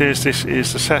plane this is. This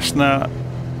is the Cessna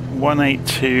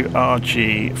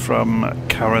 182RG from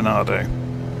Coronado.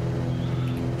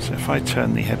 So if I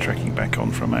turn the head tracking back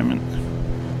on for a moment,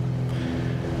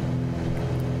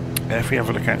 if we have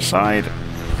a look outside,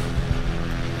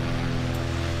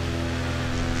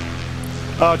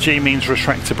 RG means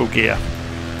retractable gear.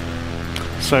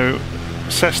 So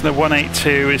Cessna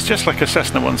 182 is just like a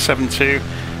Cessna 172.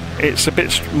 It's a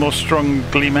bit more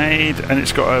strongly made and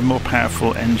it's got a more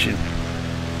powerful engine.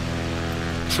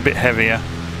 It's a bit heavier,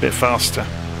 a bit faster.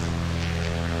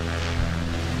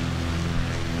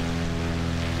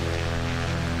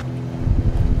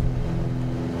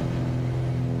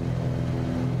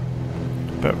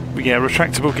 But yeah,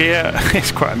 retractable gear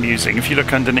is quite amusing. If you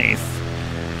look underneath,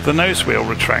 the nose wheel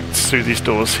retracts through these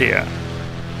doors here,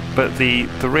 but the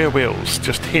rear wheels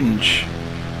just hinge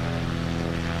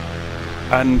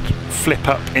and flip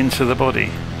up into the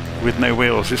body with no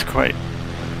wheels. It's quite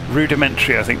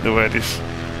rudimentary, I think the word is.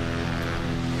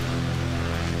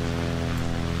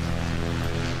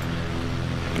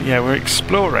 But yeah, we're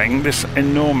exploring this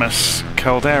enormous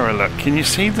caldera. Look, can you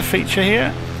see the feature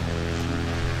here?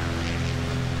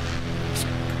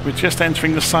 We're just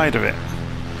entering the side of it.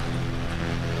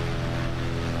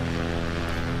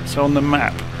 So on the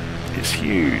map, it's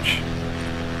huge.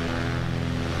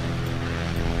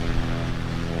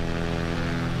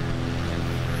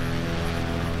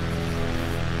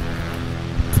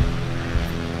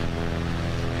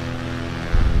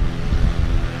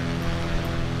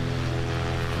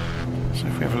 So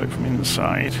if we have a look from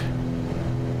inside,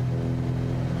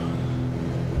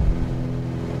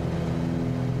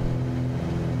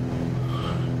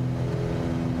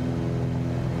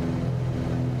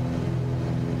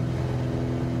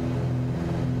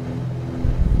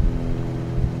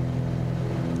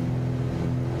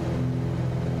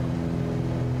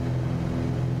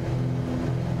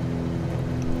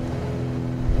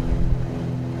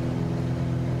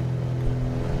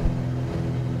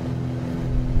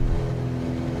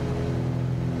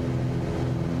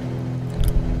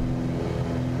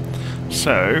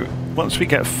 so once we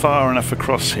get far enough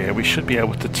across here, we should be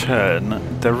able to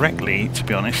turn directly, to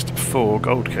be honest, for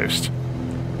Gold Coast.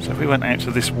 So if we went out to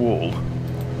this wall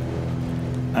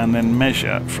and then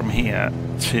measure from here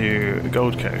to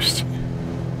Gold Coast,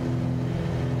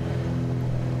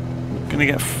 we're going to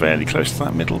get fairly close to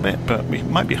that middle bit, but we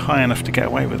might be high enough to get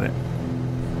away with it.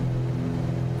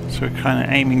 So we're kind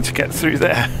of aiming to get through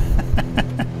there.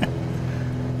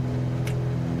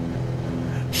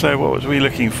 So what was we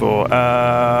looking for?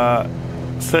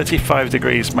 35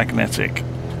 degrees magnetic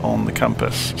on the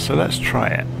compass. So let's try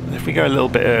it. If we go a little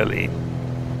bit early,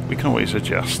 we can always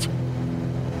adjust.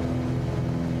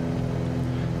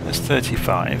 That's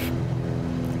 35.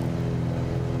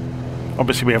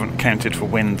 Obviously we haven't counted for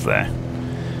wind there.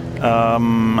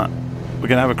 We're going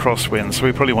to have a crosswind, so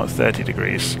we probably want 30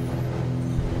 degrees.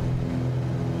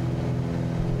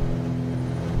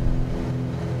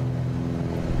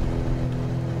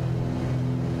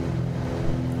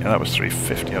 Yeah, that was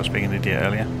 350, I was being an idiot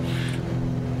earlier.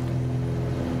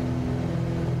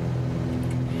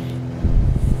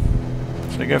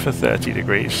 So go for 30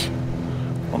 degrees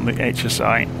on the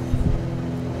HSI.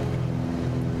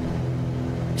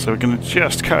 So we're going to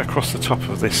just cut across the top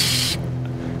of this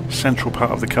central part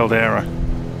of the caldera.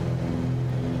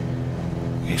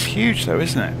 It's huge though,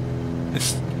 isn't it?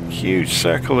 This huge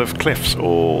circle of cliffs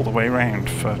all the way around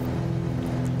for,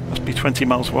 must be 20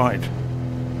 miles wide.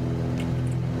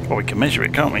 Well, we can measure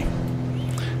it, can't we?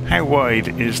 How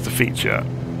wide is the feature?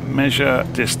 Measure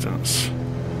distance.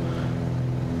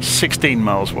 16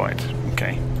 miles wide.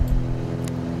 Okay.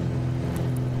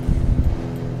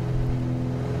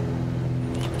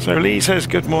 So Lee says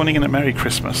good morning and a Merry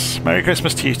Christmas. Merry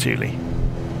Christmas to you too, Lee.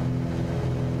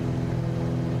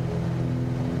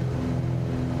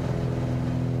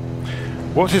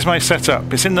 What is my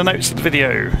setup? It's in the notes of the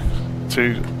video,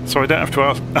 so I don't have to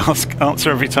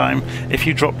answer every time. If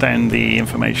you drop down the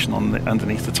information on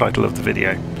underneath the title of the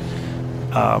video,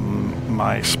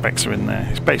 my specs are in there.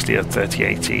 It's basically a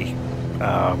 3080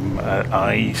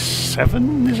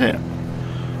 i7, is it?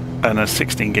 And a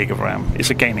 16 gig of RAM.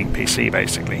 It's a gaming PC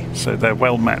basically, so they're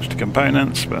well matched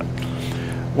components. But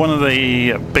one of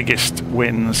the biggest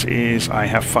wins is I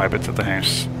have fibre to the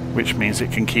house, which means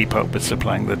it can keep up with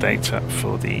supplying the data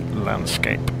for the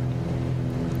landscape.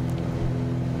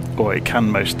 Or it can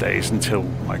most days until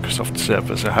Microsoft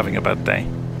servers are having a bad day.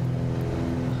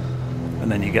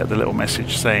 And then you get the little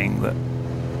message saying that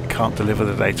you can't deliver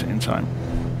the data in time.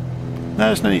 No,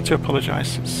 there's no need to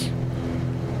apologise. It's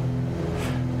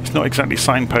It's not exactly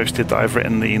signposted that I've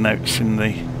written the notes in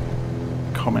the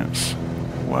comments.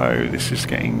 Whoa, this is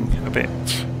getting a bit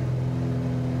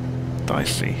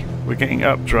dicey. We're getting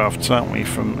updrafts, aren't we,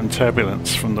 and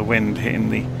turbulence from the wind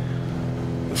hitting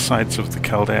the sides of the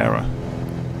caldera.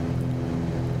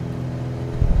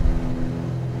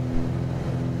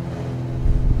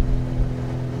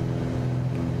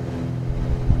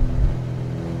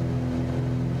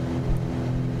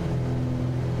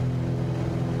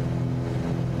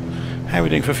 How are we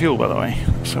doing for fuel, by the way?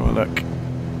 Let's have a look.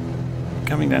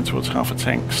 Coming down towards half a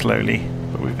tank slowly,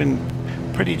 but we've been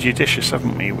pretty judicious,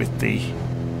 haven't we, with the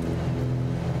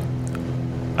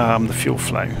fuel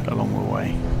flow along the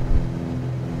way.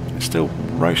 It's still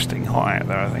roasting hot out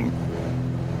there, I think.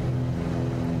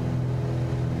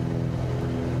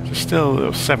 So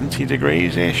still 70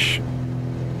 degrees-ish,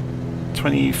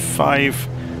 25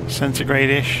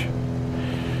 centigrade-ish.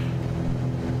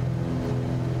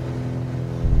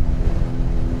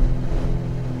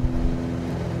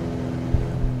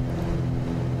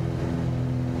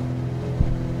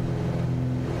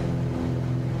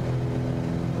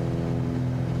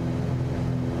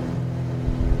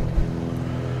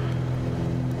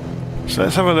 So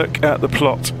let's have a look at the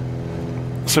plot.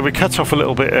 So we cut off a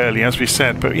little bit early, as we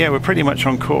said, but yeah, we're pretty much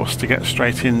on course to get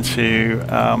straight into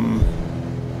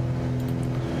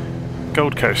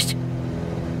Gold Coast.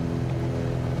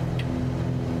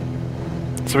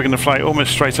 So we're going to fly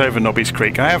almost straight over Nobby's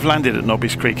Creek. I have landed at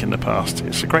Nobby's Creek in the past.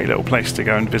 It's a great little place to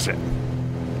go and visit.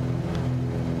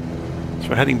 So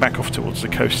we're heading back off towards the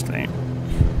coast now.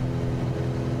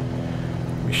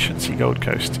 We should see Gold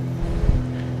Coast.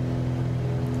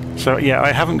 So yeah,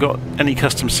 I haven't got any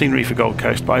custom scenery for Gold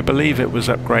Coast, but I believe it was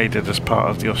upgraded as part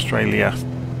of the Australia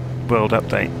World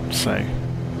Update, so...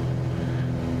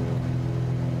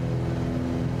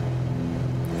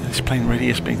 This plane really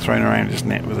is being thrown around,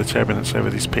 isn't it, with the turbulence over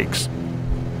these peaks.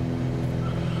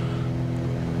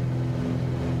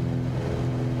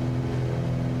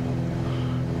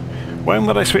 When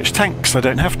would I switch tanks? I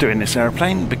don't have to in this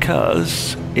aeroplane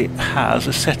because it has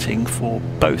a setting for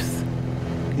both.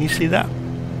 Can you see that?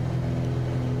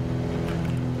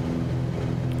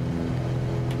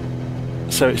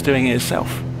 So it's doing it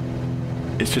itself.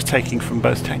 It's just taking from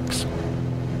both tanks.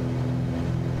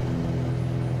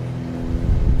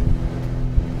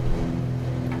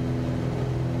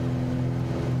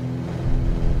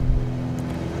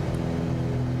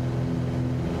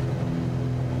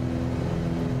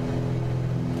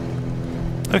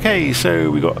 Okay,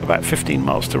 so we've got about 15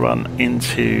 miles to run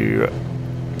into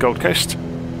Gold Coast,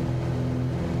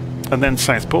 and then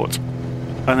Southport,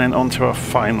 and then onto our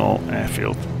final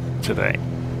airfield today.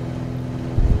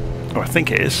 Oh, I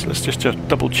think it is. Let's just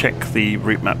double check the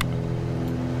route map.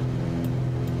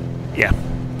 Yeah,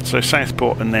 so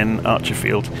Southport and then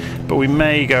Archerfield, but we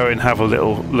may go and have a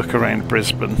little look around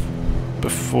Brisbane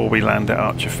before we land at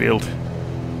Archerfield.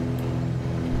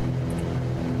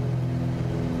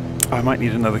 I might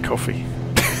need another coffee.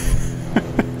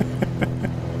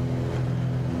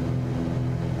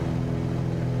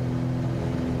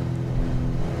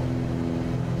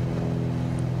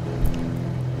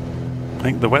 I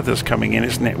think the weather's coming in,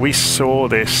 isn't it? We saw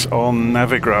this on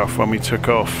Navigraph when we took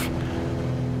off,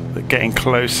 that getting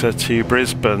closer to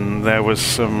Brisbane there was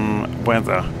some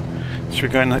weather. So we're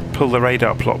going to pull the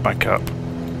radar plot back up.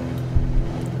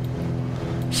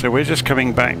 So we're just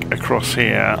coming back across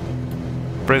here.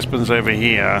 Brisbane's over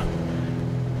here,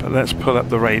 but let's pull up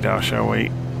the radar, shall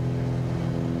we?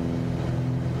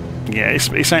 Yeah,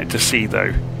 it's out to sea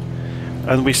though,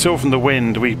 and we saw from the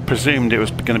wind we presumed it was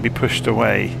going to be pushed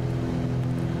away,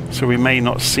 so we may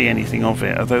not see anything of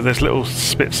it, although there's little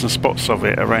spits and spots of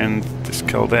it around this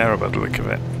caldera by the look of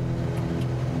it,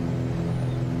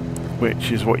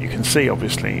 which is what you can see,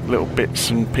 obviously, little bits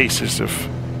and pieces of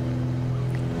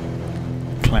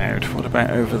cloud. What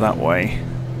about over that way?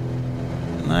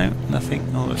 No,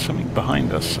 nothing. Oh, there's something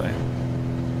behind us, so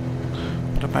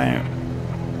what about...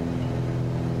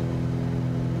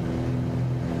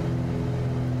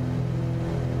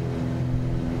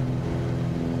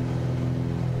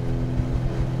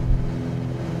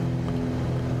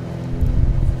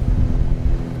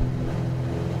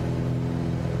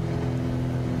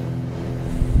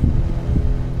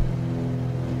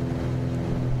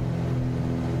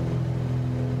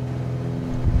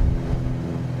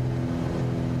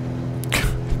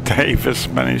 Dave has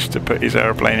managed to put his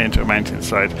aeroplane into a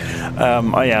mountainside.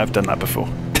 Oh yeah, I've done that before.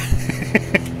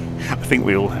 I think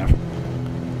we all have.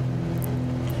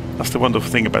 That's the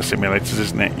wonderful thing about simulators,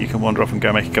 isn't it? You can wander off and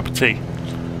go make a cup of tea.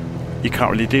 You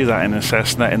can't really do that in a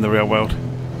Cessna in the real world.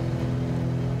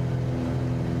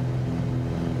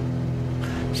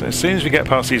 So as soon as we get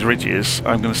past these ridges,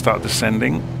 I'm going to start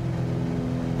descending.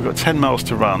 We've got 10 miles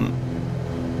to run.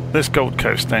 There's Gold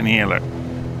Coast down here, look.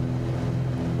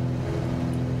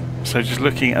 So just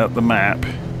looking at the map,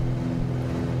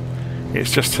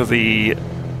 it's just to the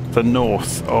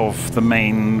north of the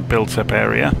main built-up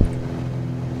area.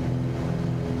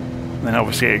 And then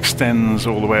obviously it extends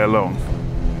all the way along.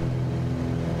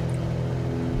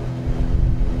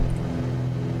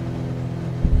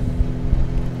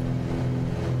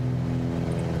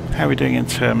 How are we doing in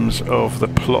terms of the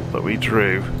plot that we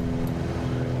drew?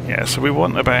 Yeah, so we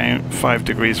want about 5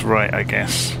 degrees right, I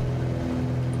guess.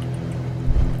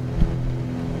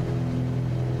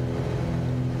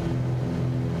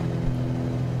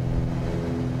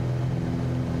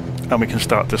 And we can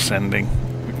start descending.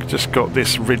 We've just got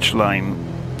this ridge line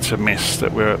to miss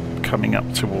that we're coming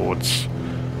up towards.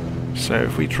 So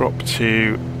if we drop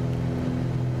to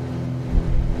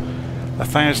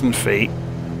 1,000 feet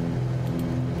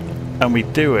and we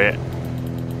do it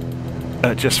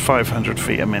at just 500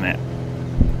 feet a minute.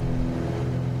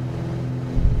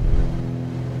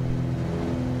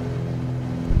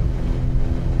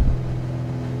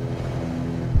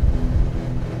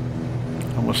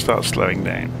 And we'll start slowing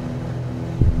down.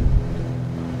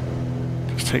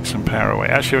 Take some power away.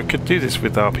 Actually, I could do this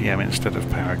with RPM instead of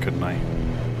power, couldn't I?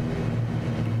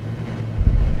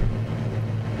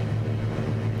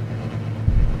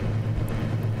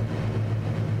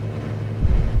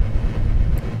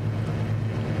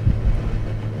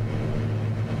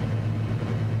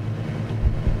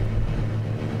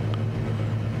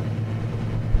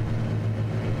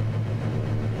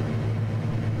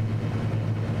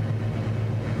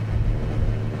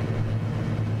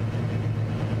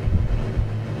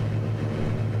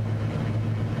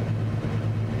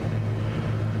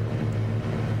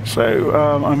 So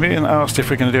I'm being asked if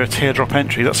we're going to do a teardrop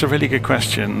entry. That's a really good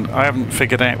question. I haven't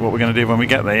figured out what we're going to do when we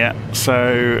get there yet.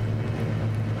 So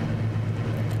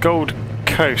Gold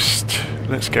Coast,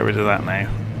 let's get rid of that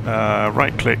now.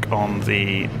 Right click on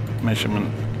the measurement.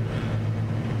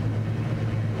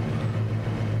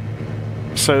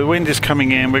 So the wind is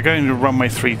coming in. We're going to runway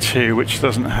 32, which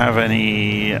doesn't have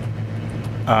any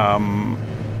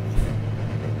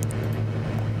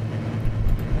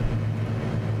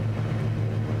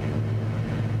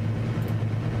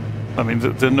I mean,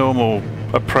 the normal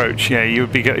approach, yeah,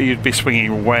 you'd be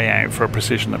swinging way out for a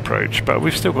precision approach, but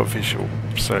we've still got visual,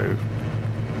 so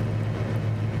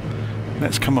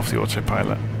let's come off the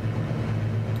autopilot.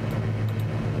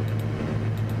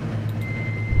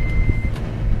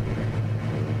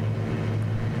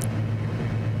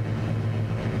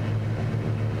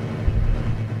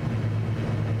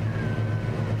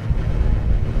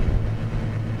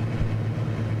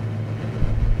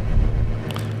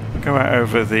 Go out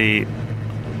over the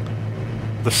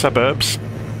suburbs. I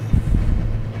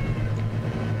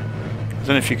don't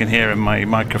know if you can hear in my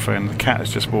microphone, the cat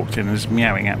has just walked in and is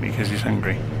meowing at me because he's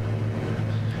hungry.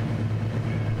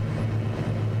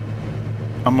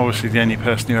 I'm obviously the only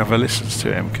person who ever listens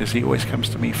to him because he always comes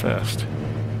to me first.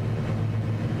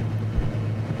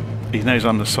 He knows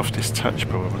I'm the softest touch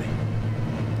probably.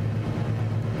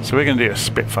 So we're going to do a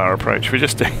Spitfire approach. We're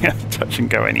just doing a touch and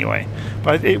go anyway.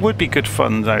 But it would be good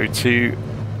fun though to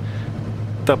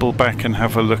double back and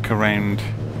have a look around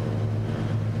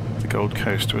the Gold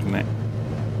Coast, wouldn't it?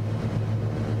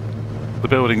 The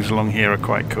buildings along here are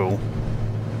quite cool.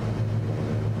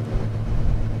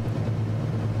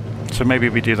 So maybe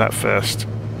we do that first.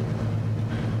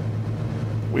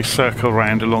 We circle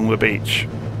around along the beach.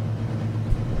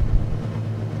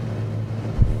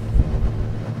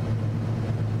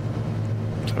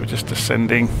 So we're just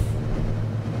descending.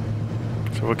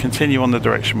 So we'll continue on the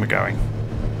direction we're going.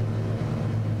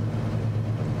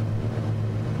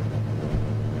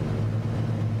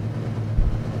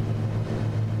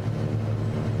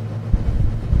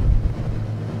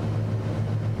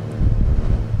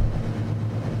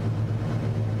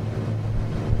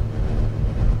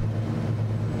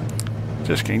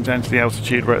 Just getting down to the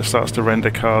altitude where it starts to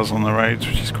render cars on the roads,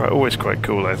 which is always quite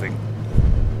cool, I think.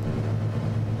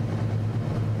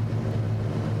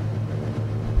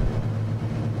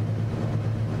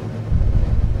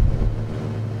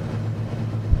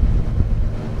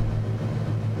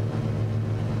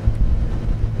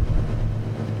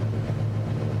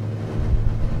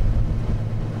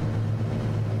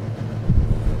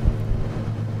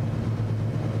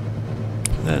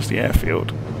 There's the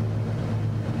airfield.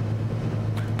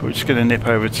 But we're just going to nip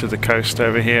over to the coast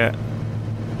over here.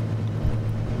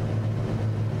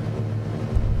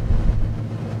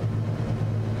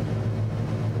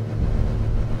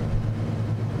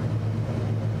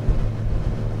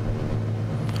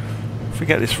 we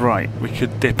get this right, we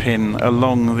could dip in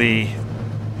along the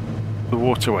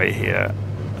waterway here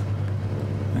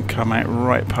and come out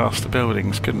right past the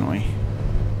buildings, couldn't we?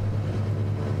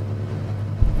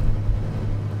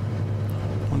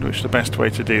 I wonder which the best way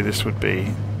to do this would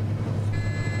be.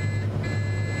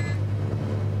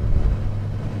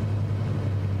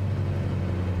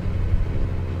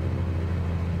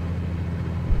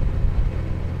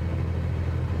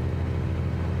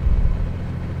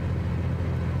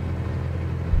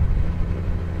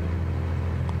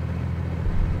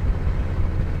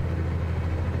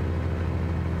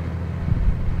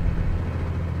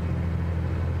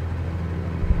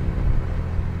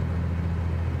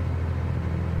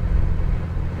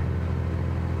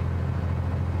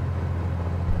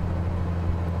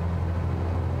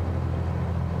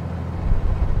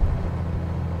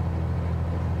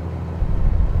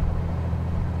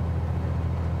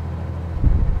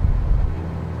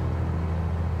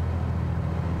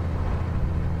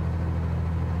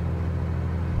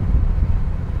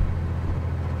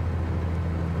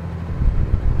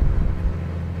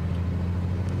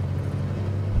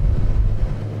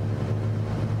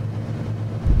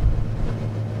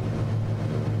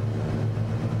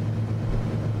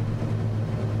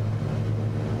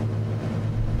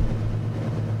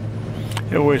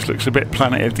 It always looks a bit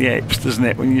Planet of the Apes, doesn't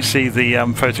it, when you see the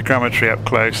photogrammetry up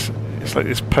close. It's like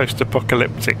this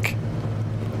post-apocalyptic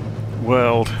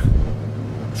world.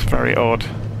 It's very odd.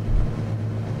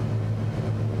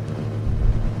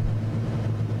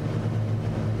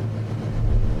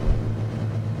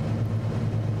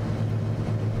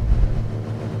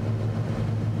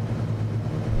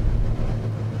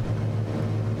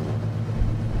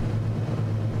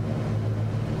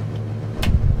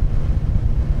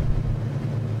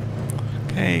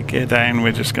 Okay, gear down,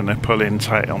 we're just going to pull in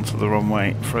tight onto the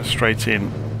runway for a straight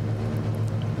in.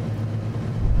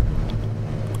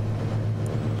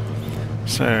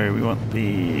 So we want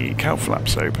the cowl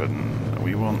flaps open,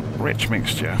 we want rich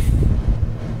mixture,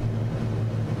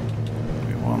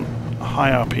 we want a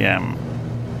high RPM,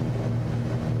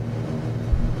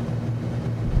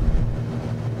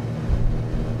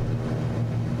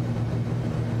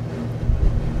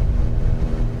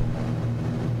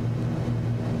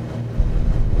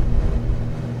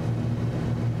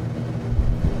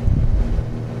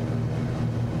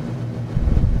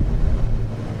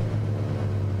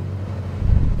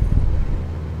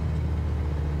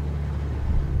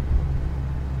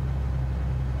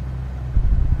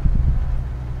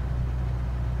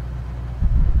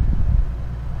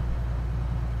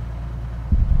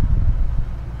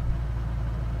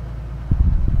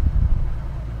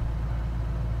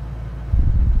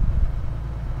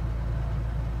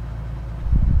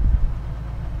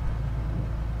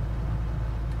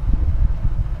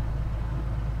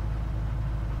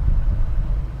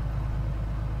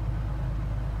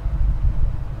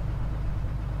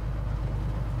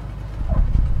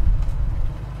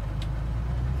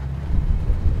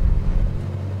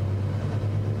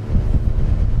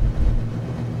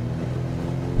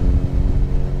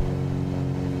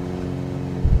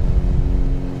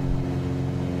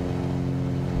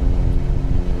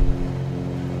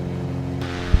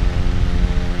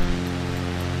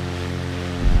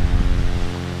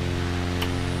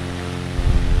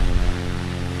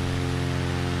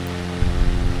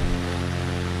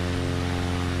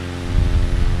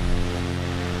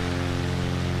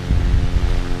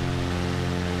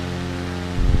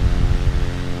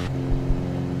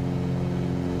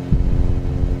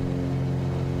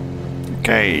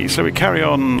 Okay, so we carry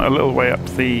on a little way up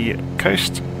the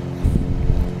coast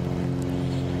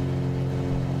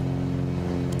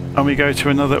and we go to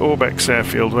another Orbex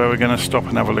airfield where we're going to stop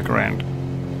and have a look around.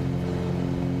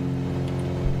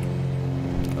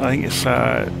 I think it's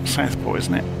Southport,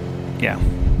 isn't it? Yeah.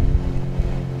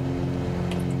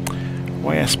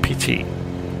 YSPT.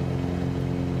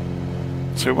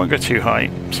 So we won't go too high,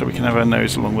 so we can have our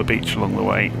nose along the beach along the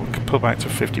way. We can pull back to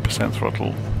 50%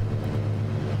 throttle.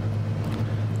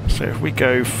 So if we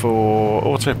go for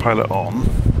autopilot on,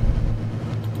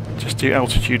 just do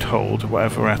altitude hold,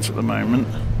 whatever we're at the moment.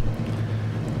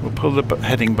 We'll pull the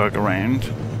heading bug around.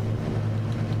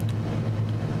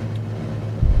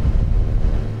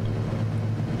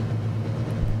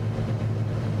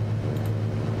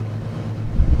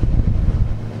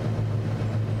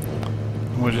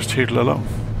 And we'll just toodle along.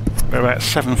 We're about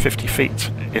 750 feet,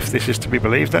 if this is to be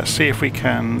believed. Let's see if we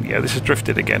can... Yeah, this is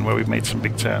drifted again, where we've made some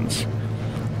big turns.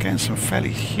 Getting some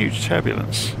fairly huge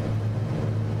turbulence.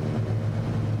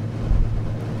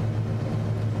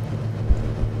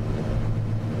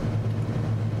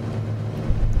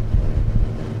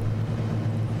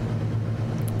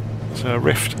 So a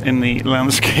rift in the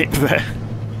landscape there.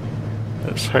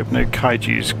 Let's hope no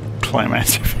kaijus climb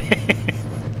out of it.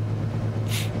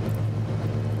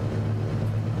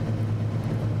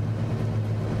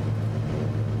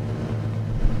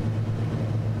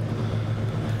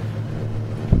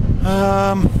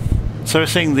 So we're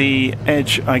seeing the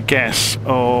edge, I guess,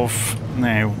 of,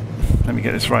 now, let me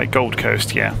get this right, Gold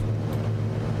Coast, yeah.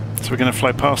 So we're going to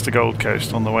fly past the Gold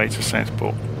Coast on the way to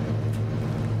Southport,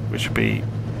 which would be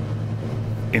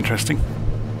interesting.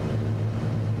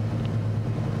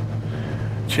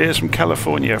 Cheers from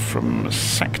California, from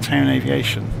Sacktown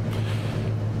Aviation.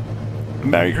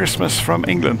 Merry Christmas from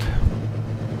England.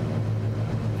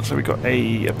 So we got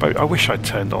a boat. I wish I'd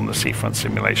turned on the Seafront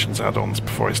Simulations add-ons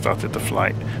before I started the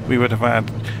flight. We would have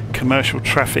had commercial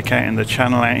traffic out in the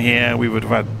channel out here. We would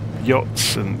have had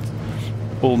yachts and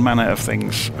all manner of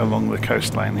things along the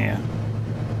coastline here.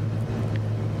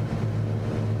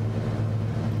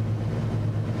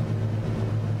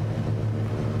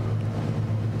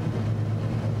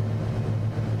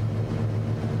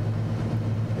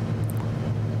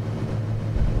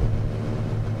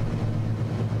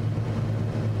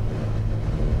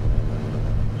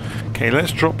 Okay,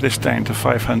 let's drop this down to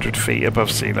 500 feet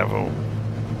above sea level.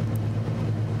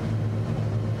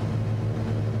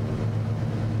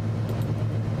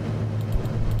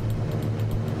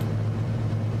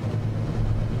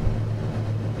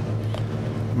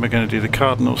 And we're going to do the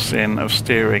cardinal sin of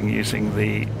steering using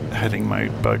the heading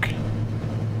mode bug.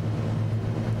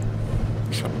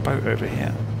 There's a boat over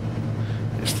here.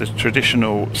 It's the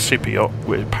traditional super yacht.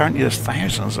 Apparently there's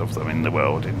thousands of them in the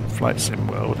world, in flight sim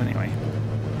world anyway.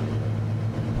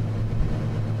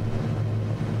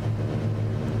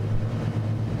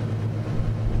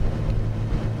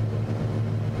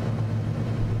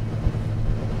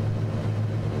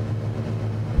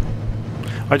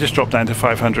 I just dropped down to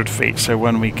 500 feet, so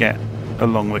when we get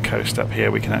along the coast up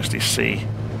here we can actually see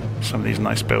some of these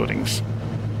nice buildings.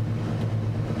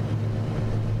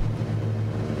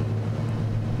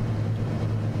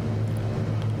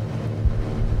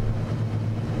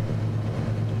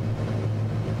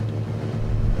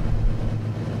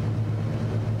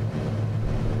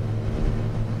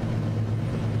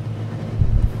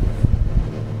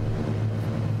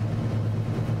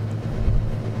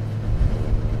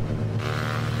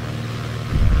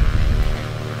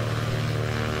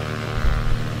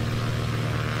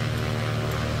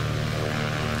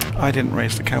 I didn't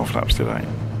raise the cowl flaps, did I?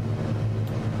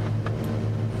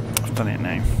 I've done it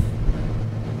now.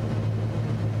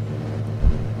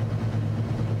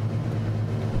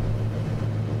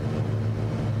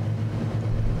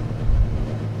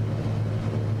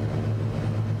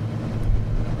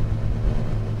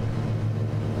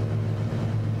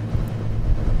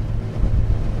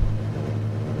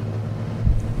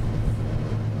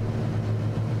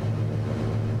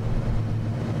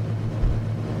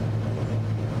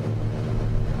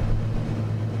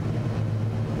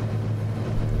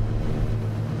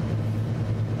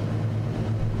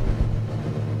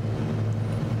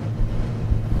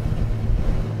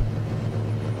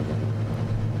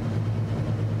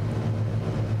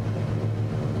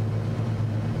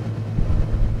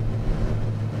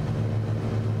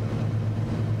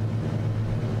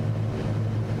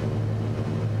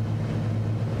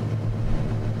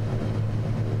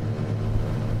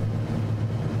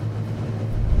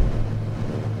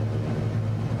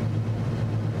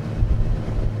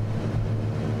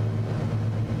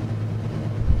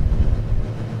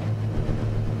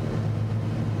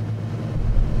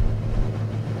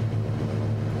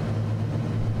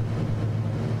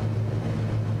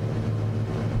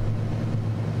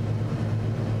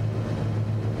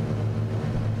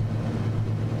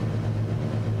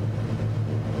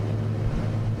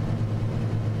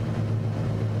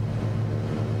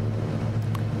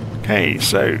 Okay,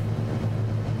 so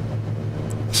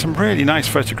some really nice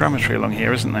photogrammetry along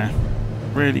here, isn't there?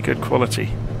 Really good quality.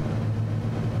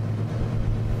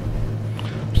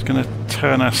 I'm just going to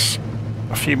turn us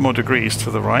a few more degrees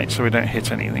to the right so we don't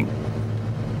hit anything.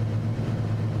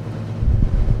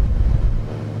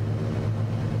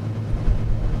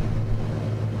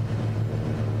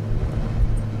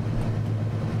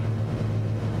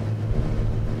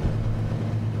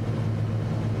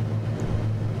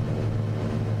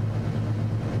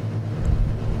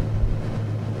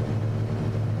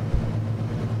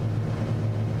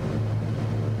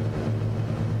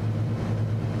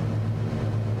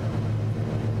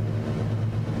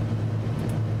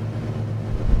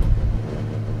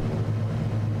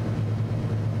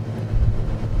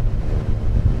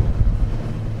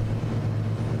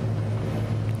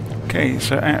 Okay,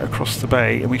 so out across the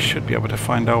bay, and we should be able to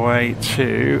find our way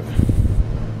to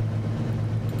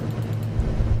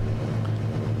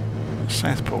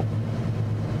Southport.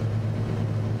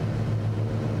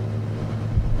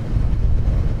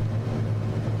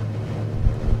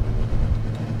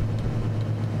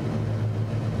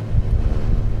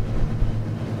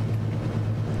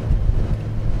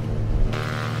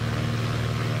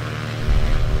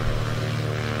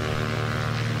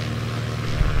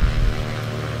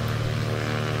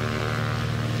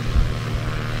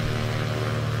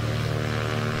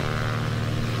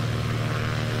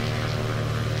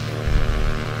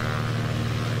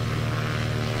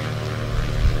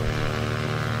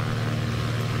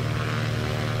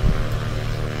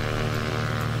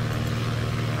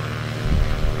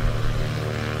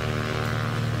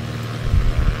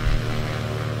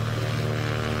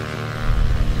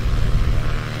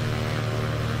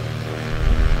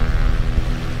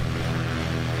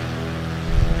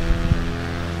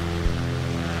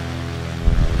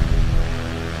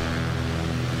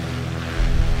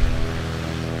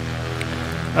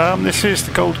 This is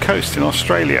the Gold Coast in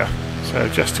Australia. So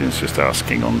Justin's just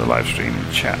asking on the live stream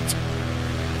chat.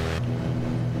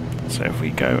 So if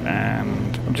we go,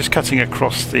 and I'm just cutting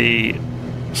across the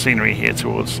scenery here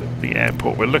towards the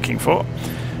airport we're looking for.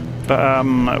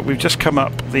 But we've just come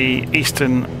up the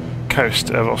eastern coast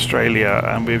of Australia,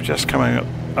 and we've just come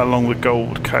along the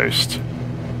Gold Coast,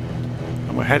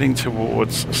 and we're heading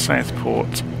towards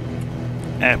Southport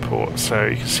Airport. So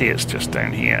you can see it's just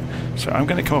down here. So I'm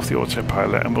going to come off the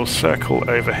autopilot and we'll circle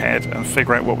overhead and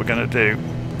figure out what we're going to do.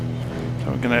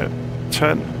 So I'm going to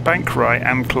turn bank right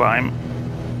and climb.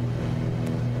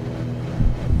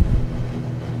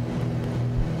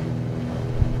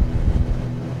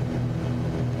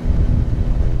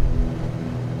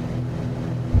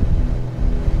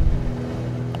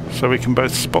 So we can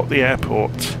both spot the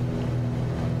airport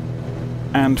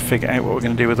and figure out what we're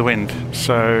going to do with the wind.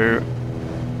 So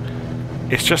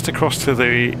it's just across to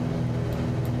the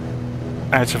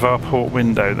out of our port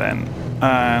window then,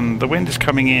 and the wind is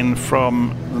coming in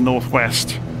from the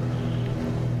northwest.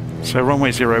 So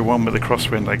runway 01 with a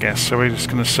crosswind, I guess. So we're just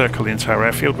going to circle the entire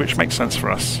airfield, which makes sense for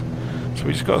us. So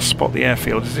we just got to spot the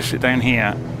airfield. Is this it down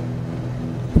here?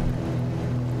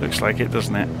 Looks like it,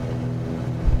 doesn't it?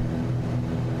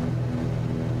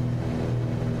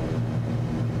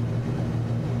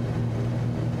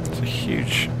 It's a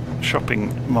huge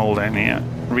shopping mall down here,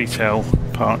 retail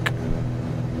park.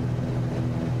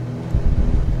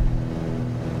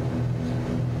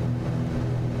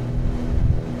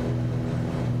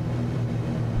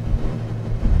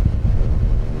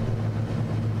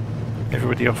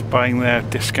 Everybody off buying their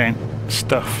discount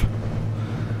stuff.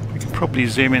 We can probably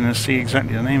zoom in and see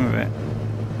exactly the name of it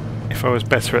if I was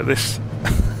better at this.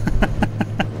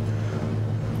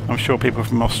 I'm sure people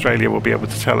from Australia will be able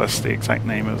to tell us the exact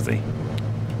name of the...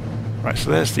 Right,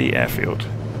 so there's the airfield.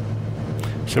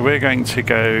 So we're going to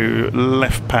go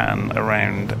left pan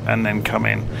around and then come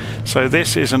in. So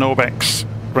this is an Orbex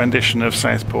rendition of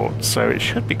Southport, so it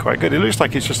should be quite good. It looks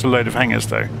like it's just a load of hangars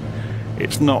though.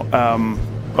 It's not,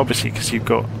 obviously, because you've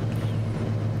got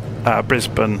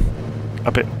Brisbane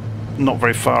a bit not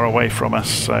very far away from us,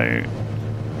 so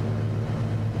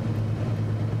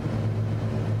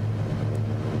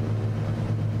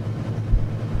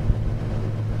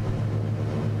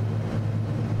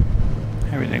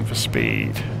how are we doing for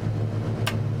speed?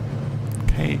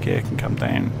 Okay, gear can come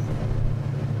down.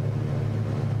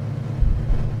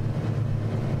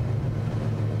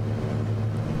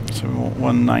 So we want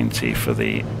 190 for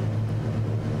the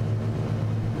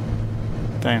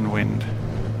downwind.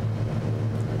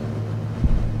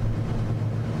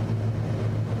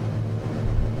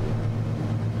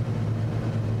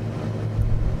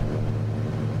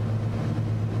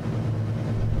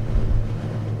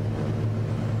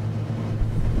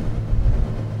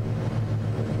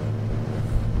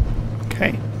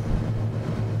 Okay.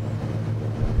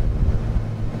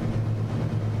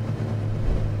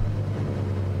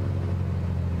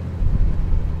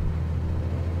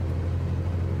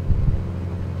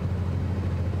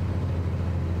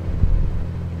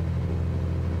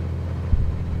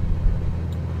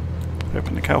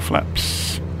 Open the cowl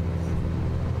flaps.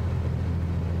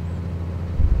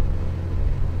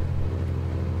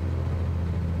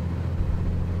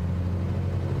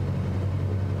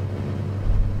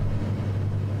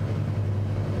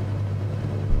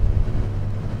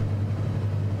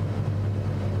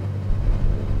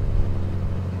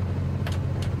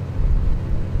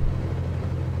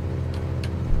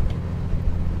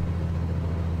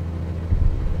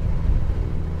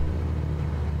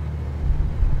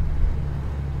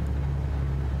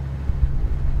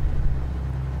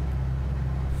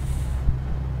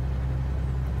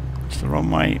 The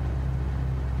wrong way.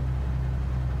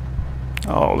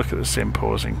 Oh, look at the sim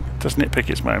pausing. Doesn't it pick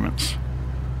its moments?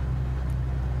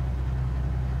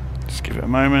 Just give it a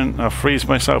moment. I'll freeze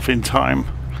myself in time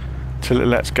till it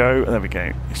lets go. There we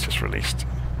go. It's just released.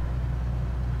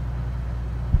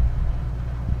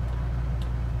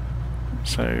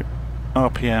 So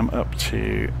RPM up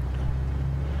to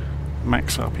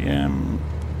max RPM.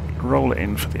 Roll it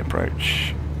in for the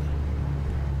approach.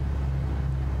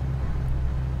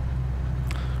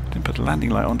 Didn't put the landing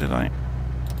light on, did I?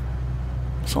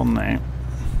 It's on now.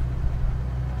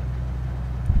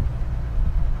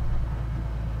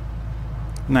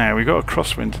 Now we've got a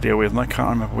crosswind to deal with, and I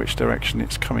can't remember which direction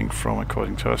it's coming from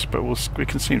according to us, but we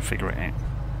can soon figure it out.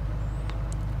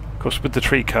 Of course, with the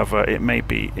tree cover, it may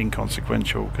be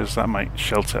inconsequential because that might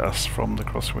shelter us from the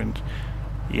crosswind.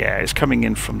 Yeah, it's coming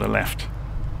in from the left,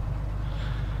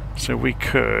 so we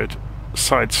could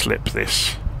side slip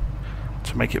this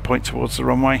to make it point towards the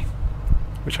runway,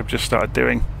 which I've just started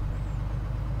doing.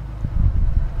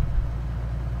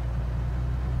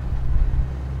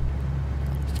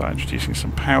 Start introducing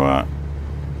some power.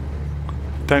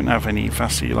 Don't have any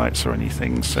VASI lights or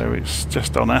anything, so it's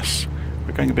just on us.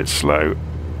 We're going a bit slow.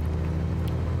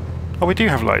 Oh, we do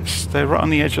have lights. They're right on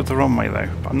the edge of the runway though.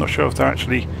 I'm not sure if they're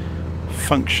actually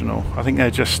functional. I think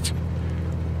they're just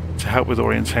to help with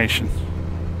orientation.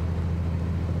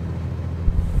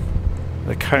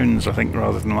 They're cones, I think,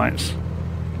 rather than lights.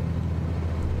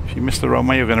 If you miss the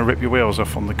runway, you're going to rip your wheels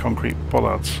off on the concrete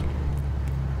bollards.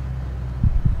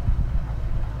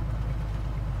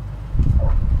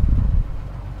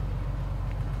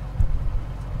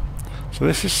 So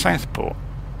this is Southport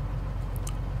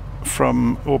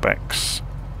from Orbex.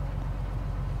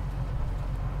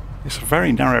 It's a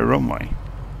very narrow runway.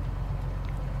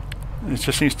 There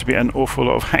just seems to be an awful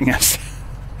lot of hangars.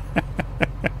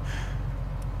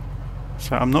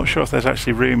 So I'm not sure if there's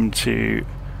actually room to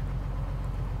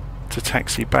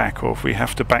taxi back, or if we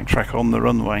have to backtrack on the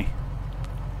runway.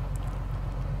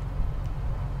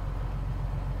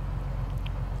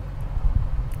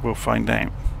 We'll find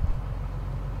out.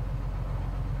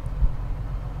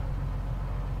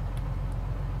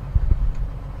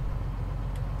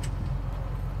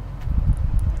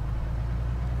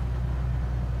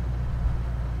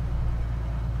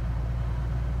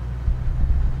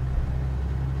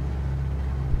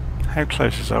 How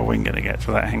close is our wing going to get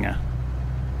to that hangar?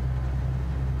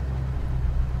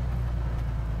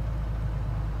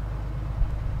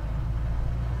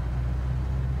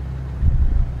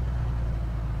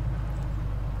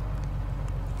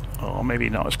 Or maybe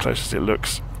not as close as it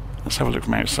looks. Let's have a look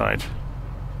from outside.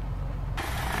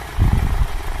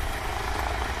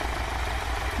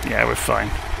 Yeah, we're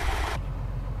fine.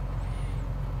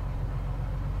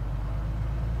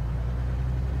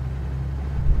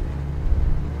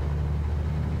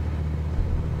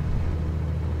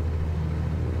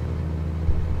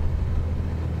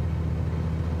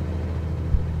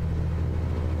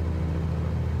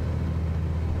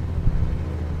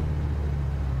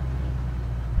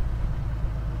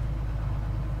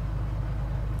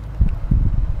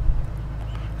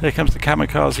 Here comes the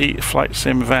kamikaze flight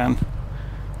sim van.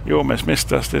 He almost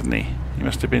missed us, didn't he? He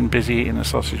must have been busy eating a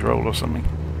sausage roll or something.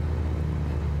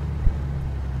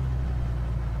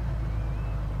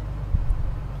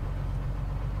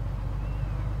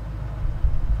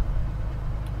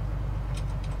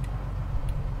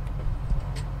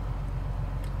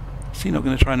 Is he not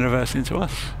going to try and reverse into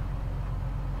us?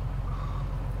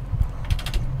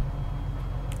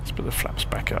 Let's put the flaps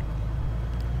back up.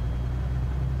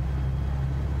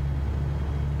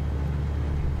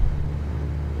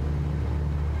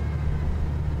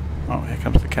 Oh, here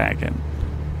comes the cat again.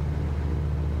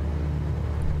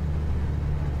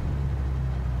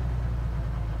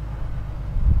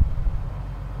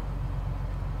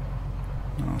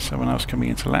 Oh, someone else coming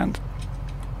into land.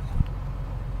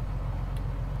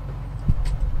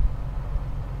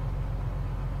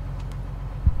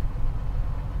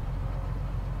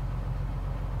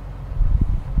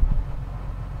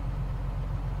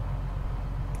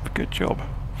 Good job.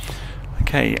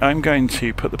 Okay, I'm going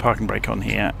to put the parking brake on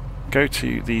here. Go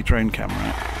to the drone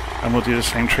camera and we'll do the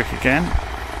same trick again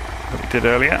that we did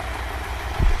earlier.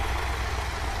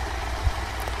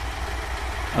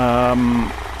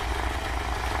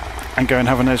 And go and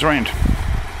have a nose around.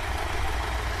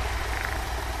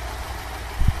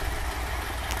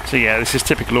 So yeah, this is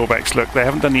typical Orbex. Look, they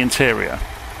haven't done the interior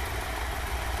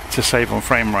to save on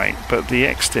frame rate, but the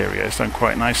exterior is done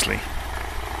quite nicely.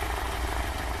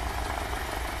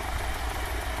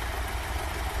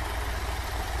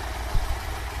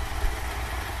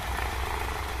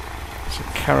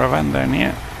 Caravan down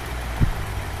here.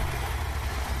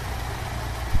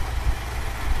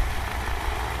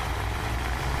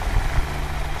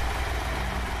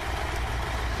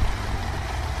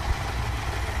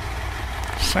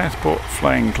 Southport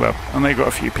Flying Club, and they've got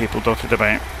a few people dotted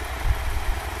about.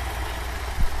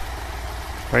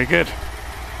 Very good.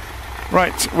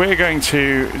 Right, we're going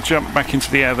to jump back into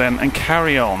the air then and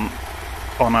carry on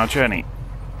our journey.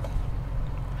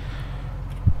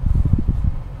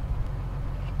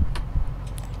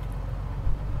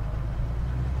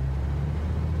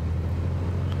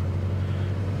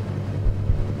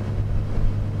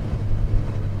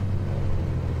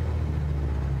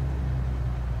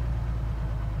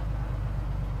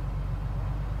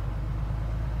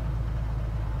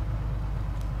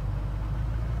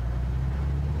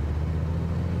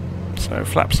 So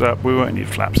flaps up, we won't need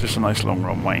flaps, it's a nice long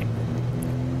runway.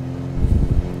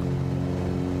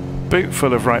 Boot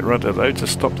full of right rudder though to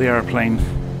stop the aeroplane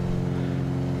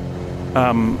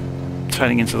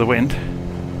turning into the wind.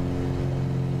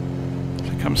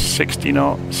 So it comes 60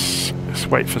 knots, let's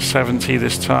wait for 70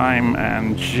 this time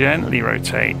and gently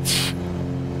rotate.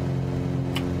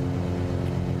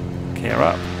 Gear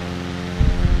up.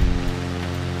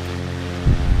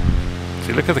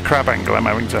 See, look at the crab angle I'm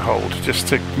having to hold just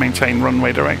to maintain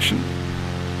runway direction.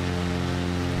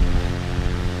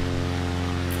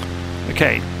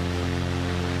 Okay.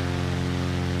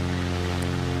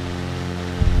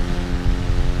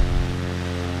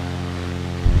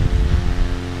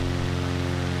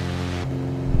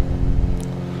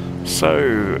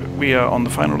 So we are on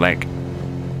the final leg.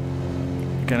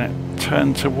 We're going to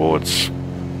turn towards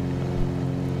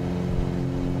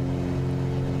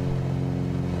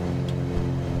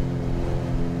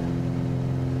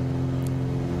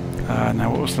now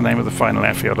what was the name of the final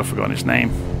airfield? I've forgotten its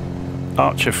name.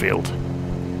 Archerfield.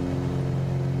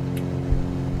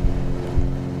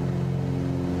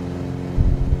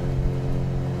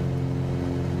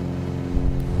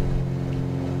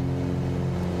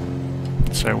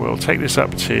 So we'll take this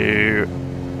up to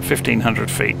 1500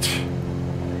 feet.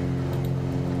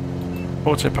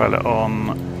 Autopilot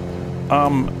on.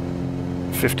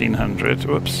 1500.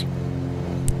 Whoops.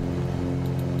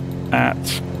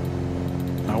 At.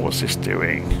 Now what's this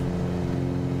doing?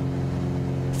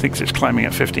 Thinks it's climbing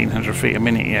at 1500 feet a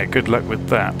minute. Yeah, good luck with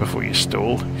that before you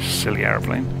stall. Silly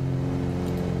aeroplane.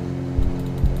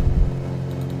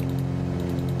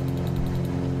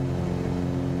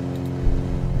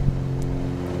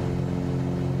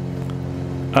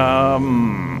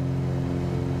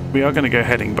 We are going to go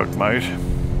heading bug mode.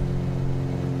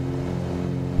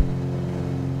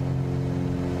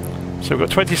 So we've got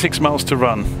 26 miles to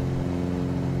run.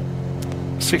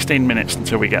 16 minutes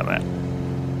until we get there.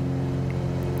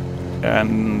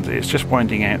 And it's just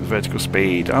winding out the vertical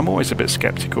speed. I'm always a bit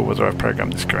skeptical whether I've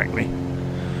programmed this correctly.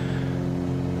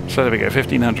 So there we go,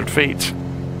 1500 feet.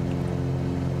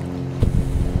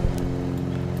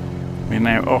 We're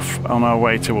now off on our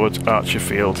way towards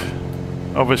Archerfield.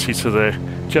 Obviously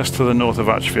just to the north of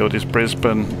Archerfield is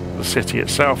Brisbane, the city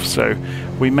itself, so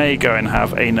we may go and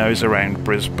have a nose around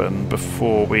Brisbane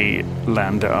before we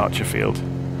land at Archerfield.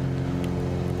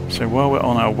 So while we're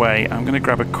on our way, I'm going to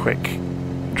grab a quick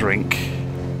drink.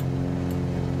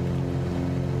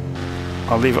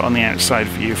 I'll leave it on the outside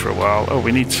view for a while. Oh,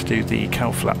 we need to do the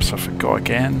cowl flaps. I forgot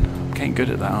again. I'm getting good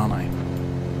at that, aren't I?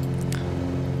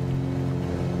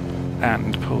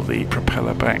 And pull the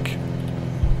propeller back.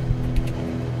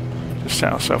 Just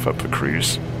set ourselves up for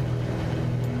cruise.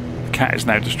 The cat is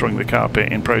now destroying the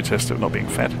carpet in protest of not being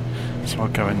fed. So I'll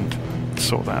go and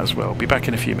sort that as well. Be back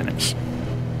in a few minutes.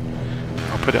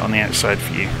 I'll put it on the outside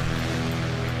for you.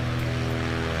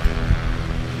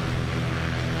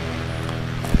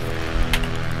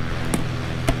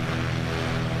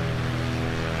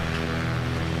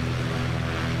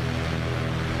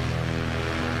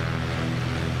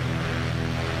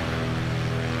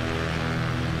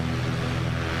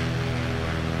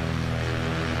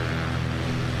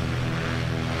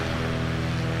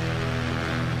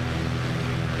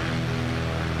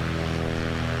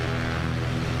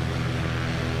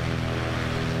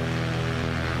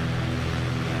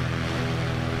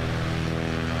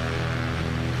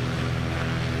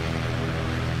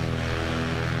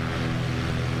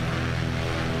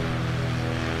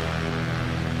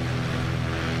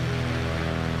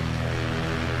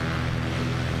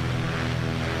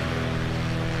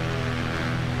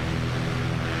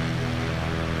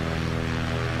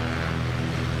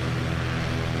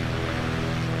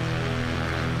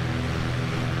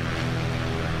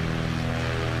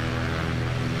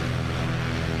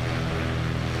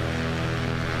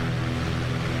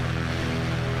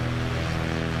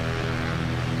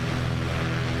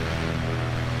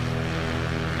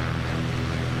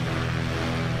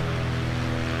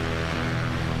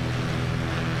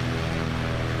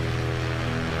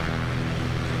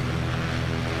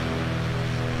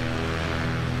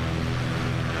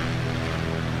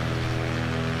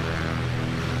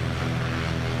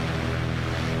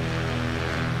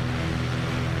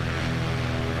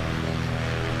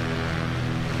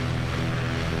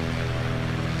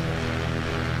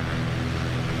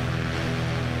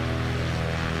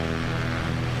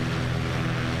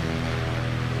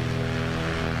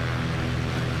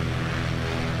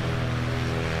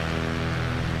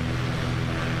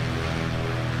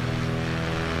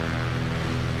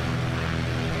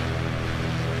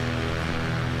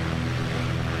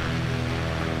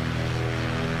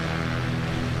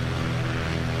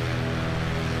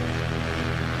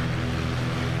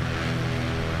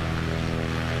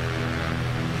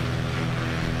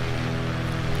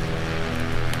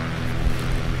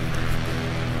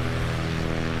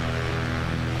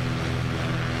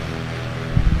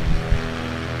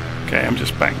 Okay, I'm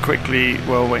just back quickly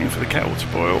while waiting for the kettle to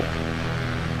boil.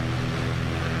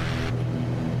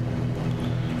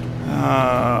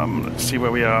 Let's see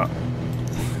where we are.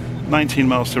 19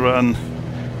 miles to run,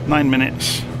 9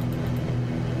 minutes.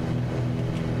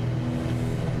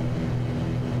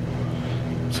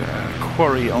 There's a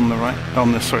quarry on the right,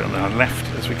 on the left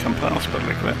as we come past, but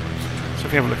look at that. So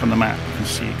if you have a look on the map, you can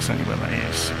see exactly where that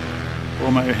is.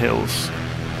 Ormo Hills.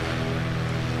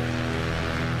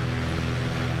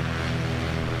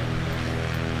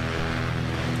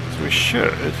 So we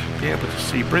should be able to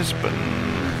see Brisbane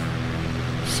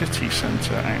city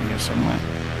centre out here somewhere.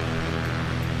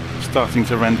 Starting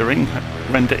to render in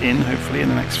hopefully in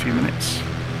the next few minutes.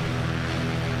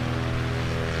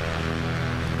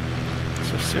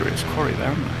 It's a serious quarry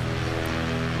there, isn't there?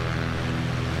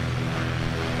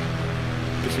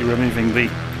 Busy removing the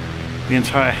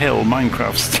entire hill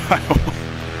Minecraft style.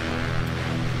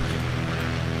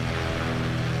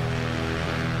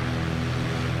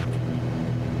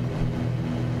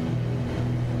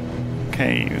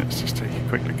 Okay, let's just take a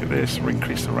quick look at this. We'll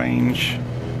increase the range.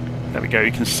 There we go,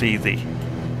 you can see the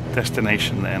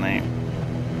destination there now,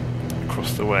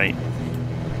 across the way.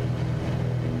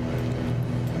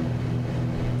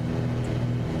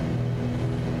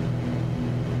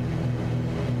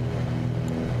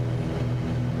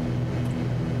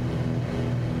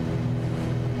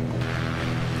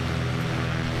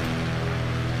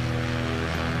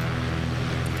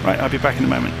 Right, I'll be back in a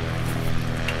moment.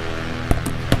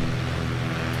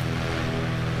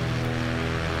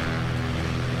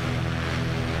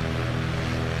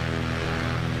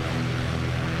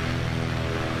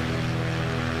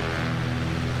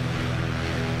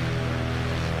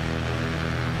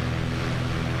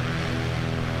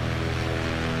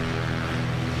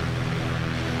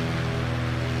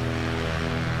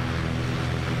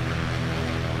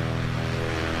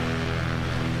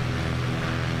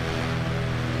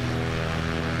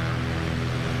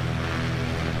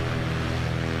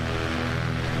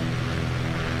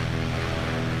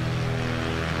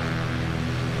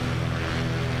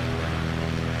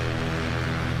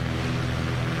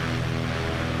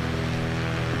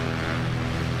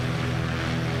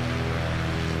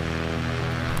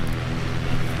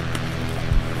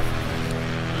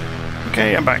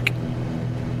 Okay, I'm back.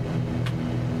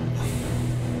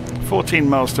 14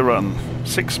 miles to run,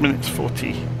 6 minutes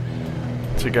 40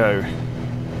 to go.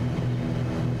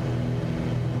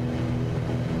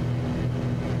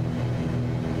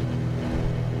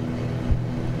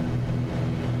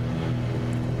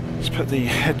 Let's put the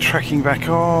head tracking back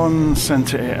on,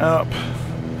 centre it up.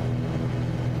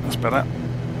 That's better.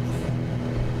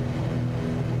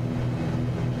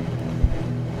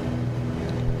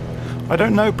 I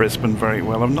don't know Brisbane very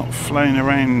well. I've not flown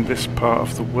around this part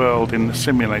of the world in the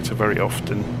simulator very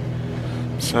often,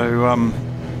 so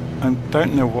I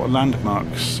don't know what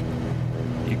landmarks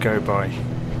you go by.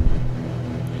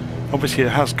 Obviously it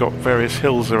has got various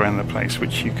hills around the place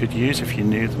which you could use if you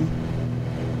knew them,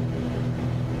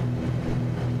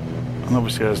 and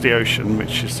obviously there's the ocean,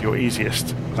 which is your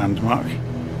easiest landmark.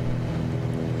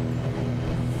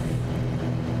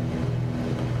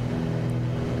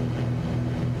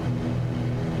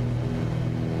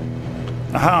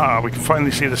 Aha, we can finally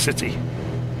see the city.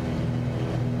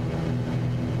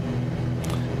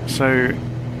 So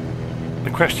the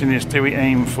question is, do we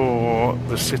aim for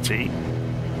the city?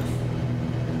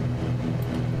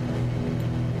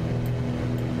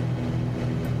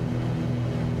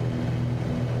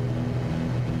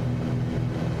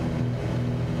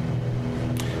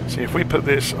 See, if we put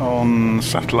this on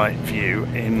satellite view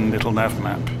in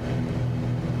LittleNavMap,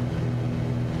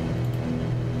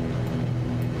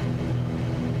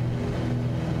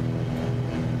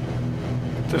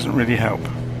 doesn't really help.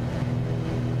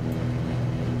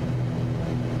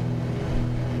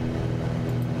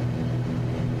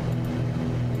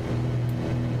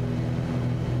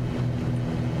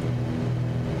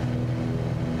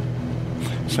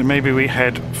 So maybe we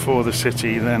head for the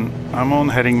city then. I'm on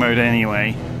heading mode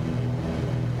anyway.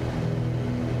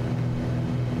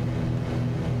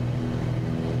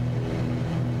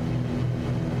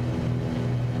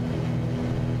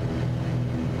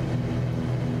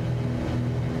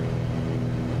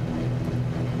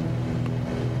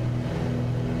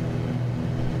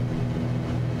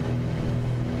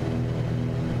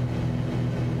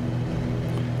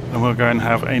 And we'll go and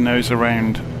have a nose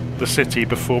around the city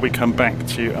before we come back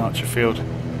to Archerfield,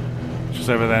 which is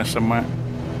over there somewhere.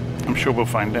 I'm sure we'll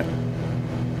find it.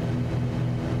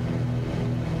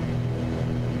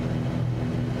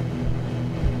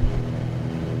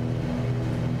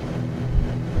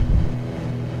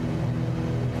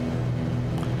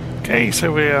 Okay,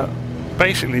 so we're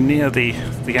basically near the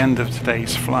end of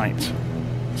today's flight.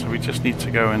 So we just need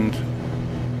to go and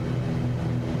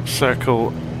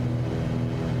circle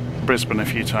Brisbane a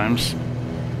few times,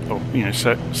 or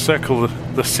circle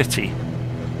the city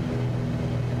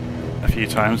a few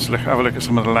times. Have a look at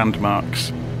some of the landmarks,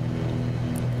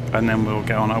 and then we'll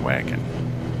go on our way again.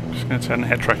 I'm just going to turn the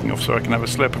head tracking off so I can have a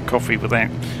slurp of coffee without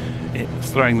it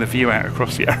throwing the view out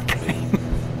across the airplane.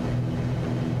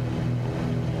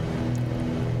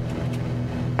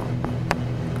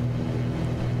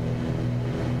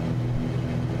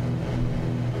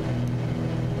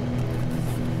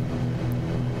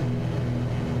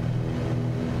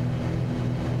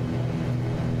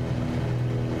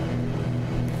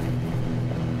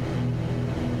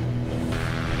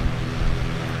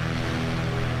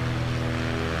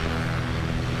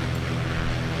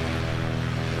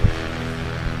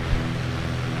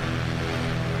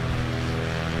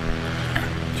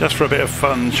 Just for a bit of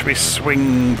fun, should we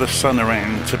swing the sun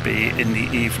around to be in the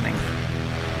evening?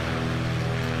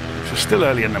 It's still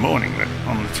early in the morning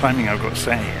on the timing I've got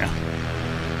set here.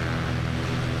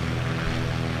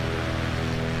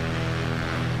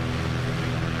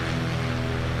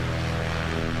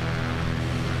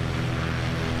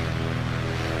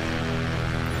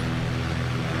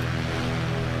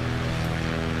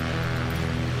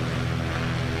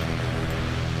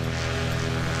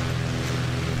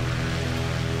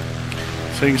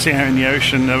 So you can see out in the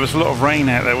ocean, there was a lot of rain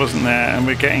out there, wasn't there? And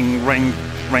we're getting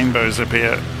rainbows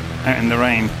appear out in the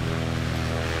rain.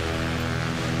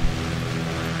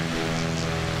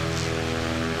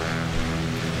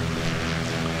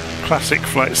 Classic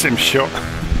flight sim shot.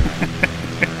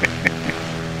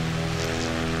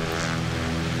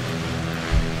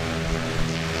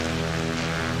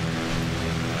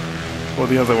 Or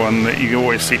the other one that you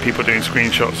always see people doing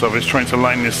screenshots of is trying to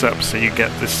line this up so you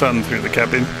get the sun through the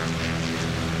cabin.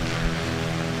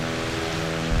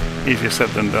 Easier said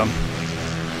than done.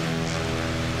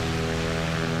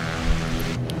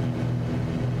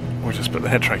 We'll just put the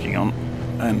head tracking on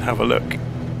and have a look.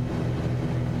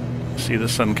 See the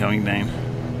sun coming down.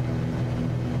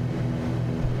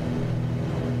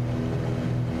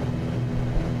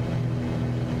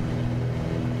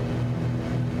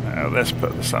 Now let's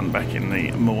put the sun back in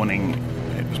the morning.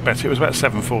 It was better. It was about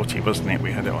 7:40, wasn't it?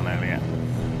 We had it on earlier.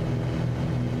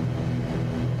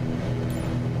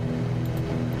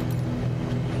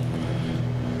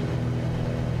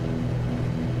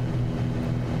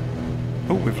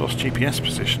 Oh, we've lost GPS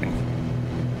positioning.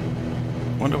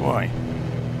 Wonder why.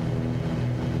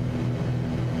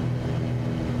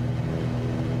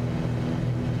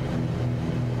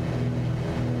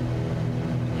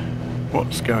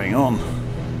 What's going on?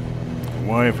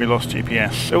 Why have we lost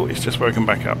GPS? Oh, it's just woken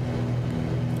back up.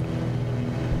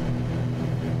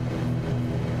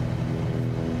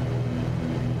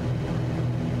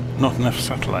 Not enough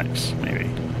satellites, maybe.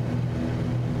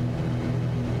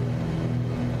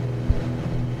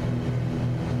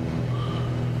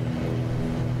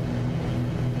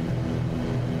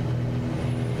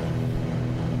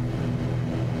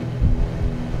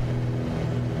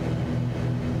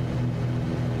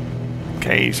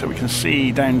 Okay, so we can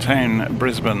see downtown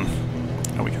Brisbane,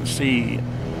 and we can see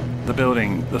the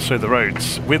building, the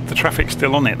roads, with the traffic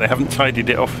still on it. They haven't tidied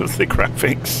it off of the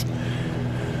graphics.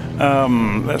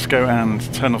 Let's go and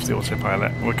turn off the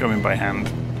autopilot. We're going by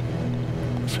hand.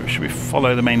 So should we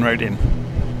follow the main road in?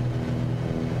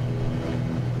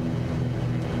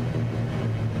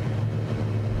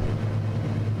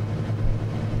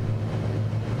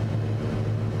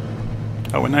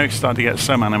 Oh, we're now starting to get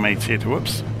some animated,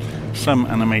 some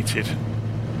animated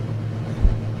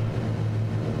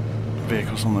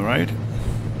vehicles on the road.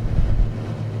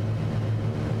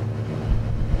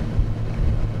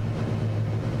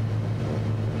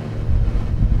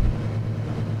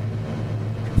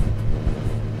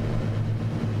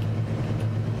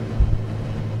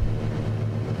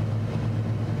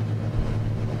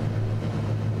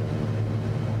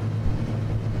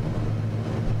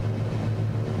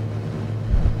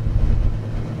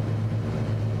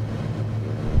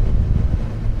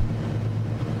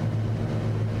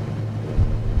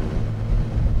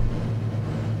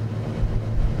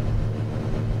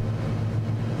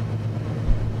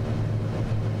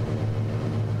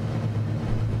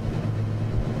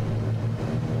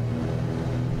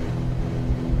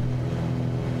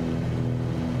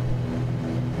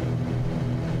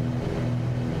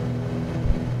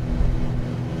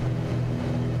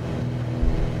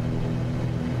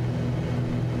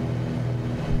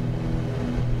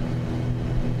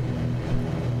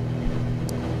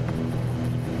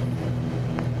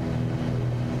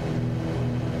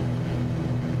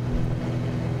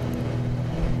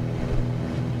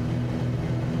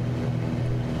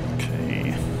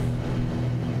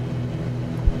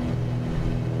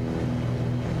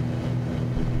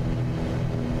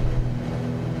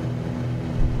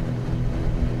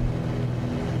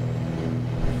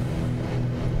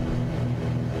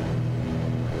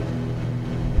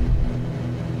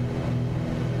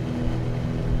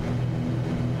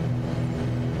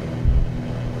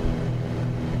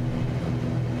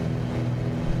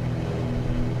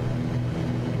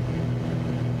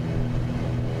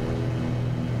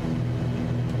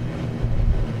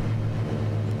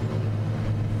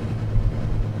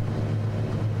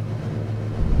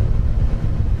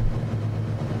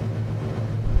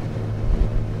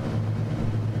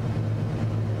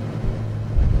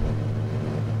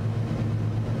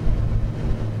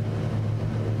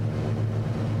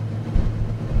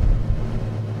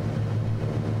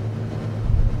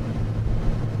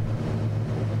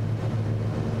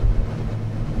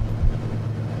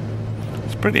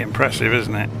 Pretty impressive,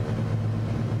 isn't it?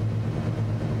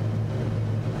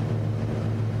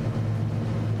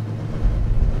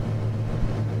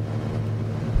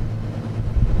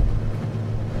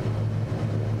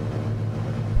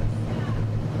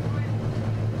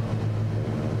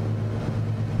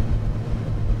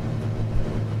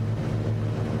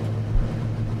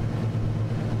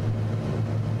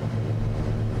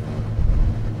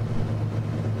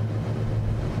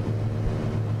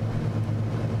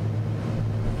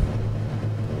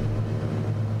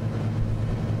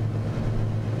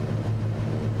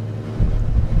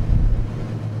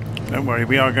 Don't worry,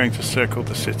 we are going to circle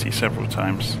the city several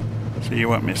times, so you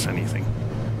won't miss anything.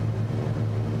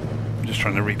 I'm just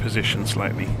trying to reposition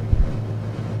slightly.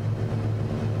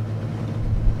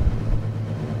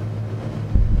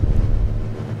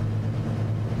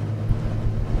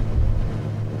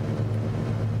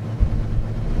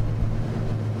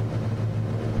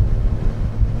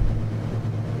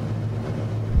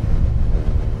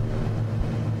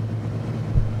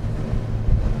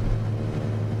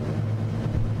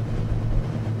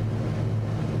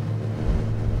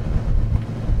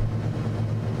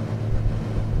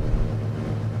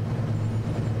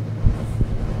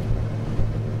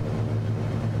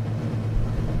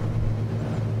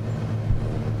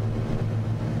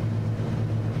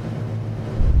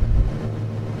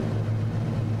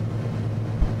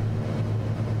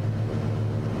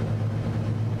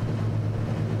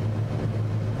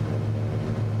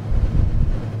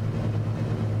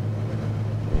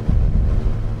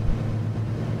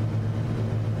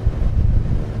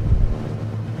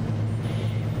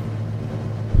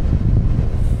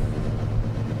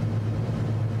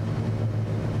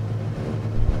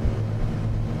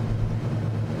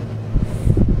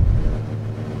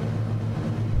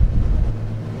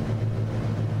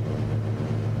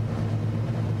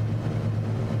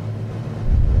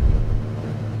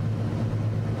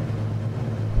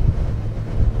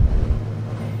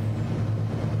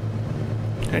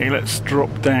 Okay, let's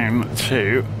drop down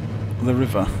to the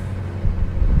river.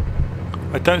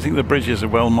 I don't think the bridges are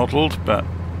well modelled, but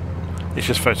it's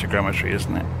just photogrammetry,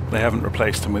 isn't it? They haven't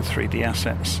replaced them with 3D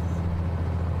assets.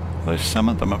 Although some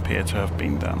of them appear to have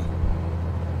been done.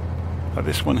 Like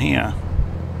this one here.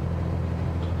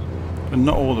 But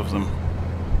not all of them.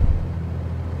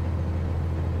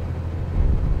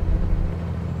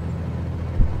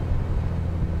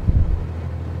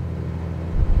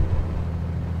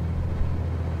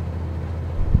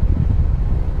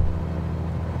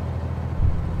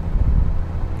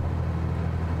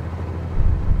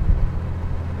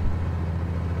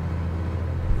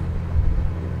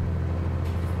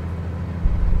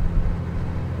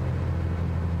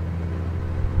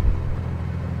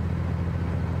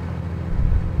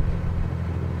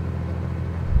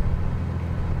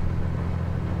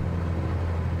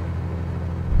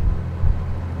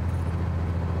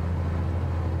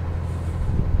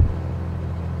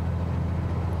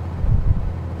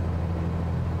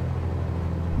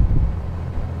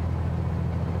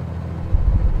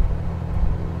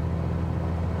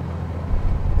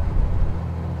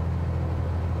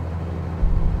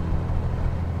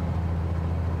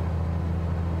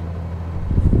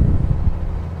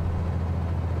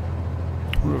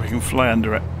 We can fly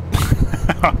under it.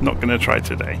 I'm not going to try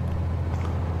today.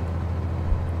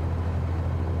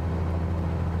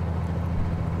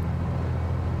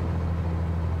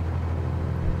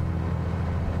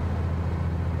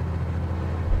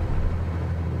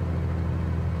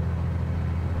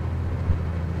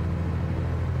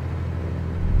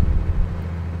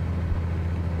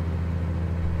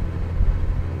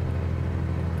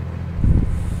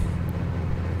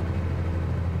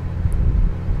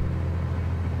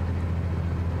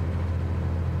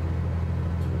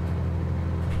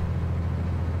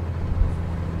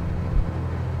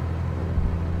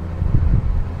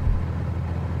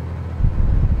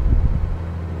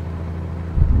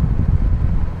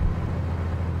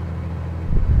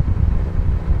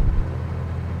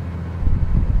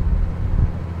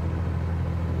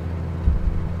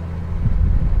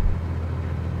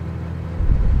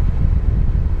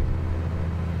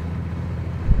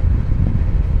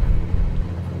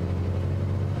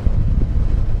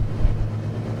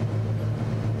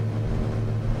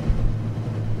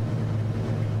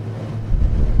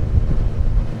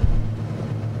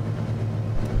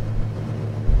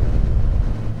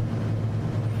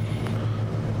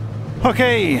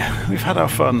 Okay, we've had our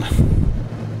fun.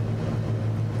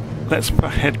 Let's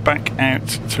head back out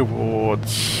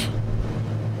towards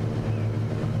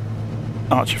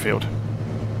Archerfield.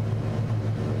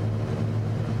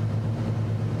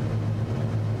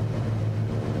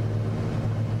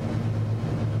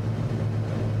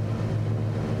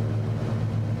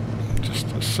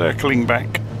 circling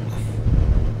back.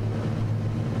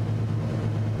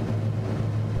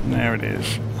 There it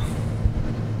is.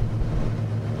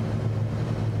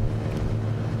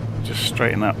 Just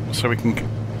straighten up so we can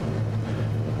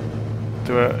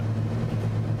do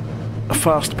a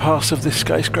fast pass of this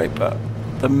skyscraper.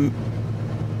 The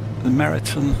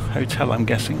Meriton Hotel, I'm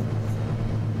guessing.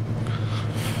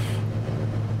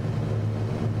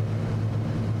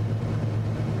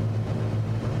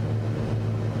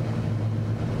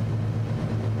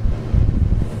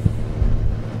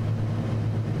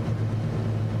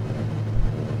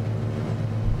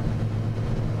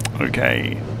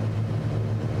 Okay.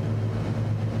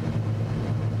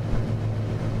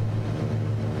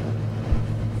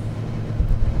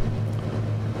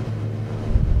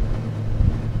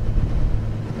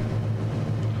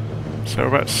 So we're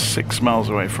about 6 miles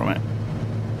away from it.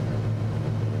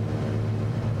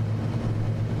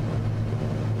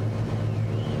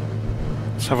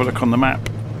 Let's have a look on the map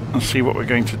and see what we're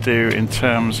going to do in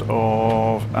terms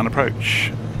of an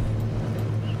approach.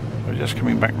 We're just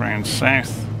coming back round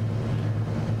south.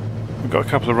 We've got a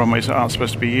couple of runways that aren't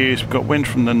supposed to be used. We've got wind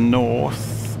from the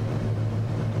north.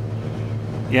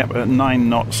 Yep, at 9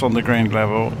 knots on the ground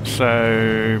level,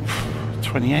 so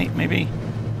 28 maybe?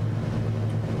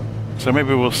 So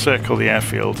maybe we'll circle the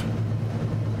airfield.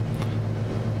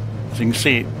 So you can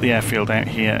see the airfield out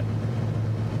here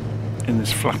in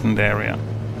this flattened area.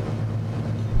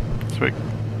 So we're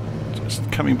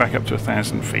just coming back up to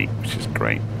 1,000 feet, which is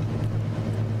great.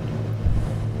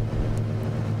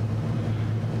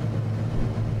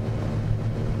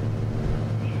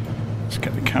 Let's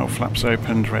get the cowl flaps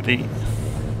opened, ready.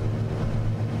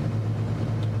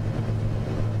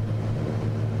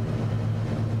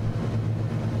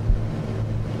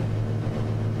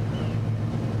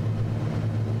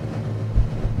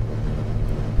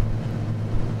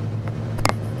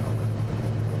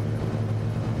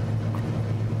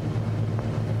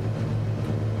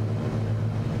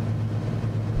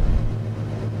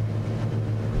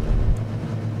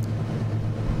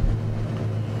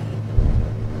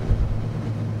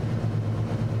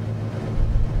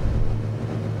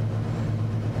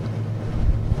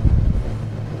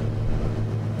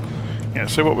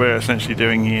 So what we're essentially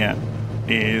doing here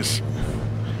is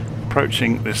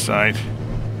approaching this side,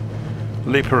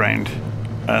 loop around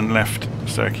and left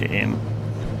circuit in.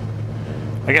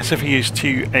 I guess if we use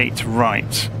 28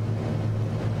 right,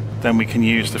 then we can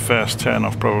use the first turn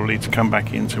off probably to come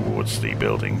back in towards the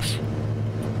buildings.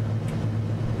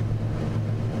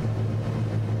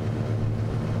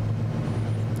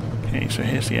 Okay, so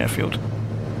here's the airfield.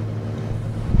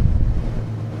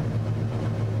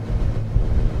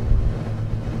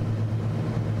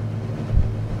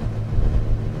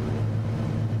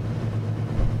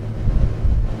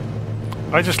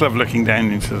 I just love looking down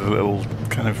into the little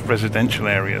kind of residential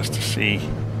areas to see,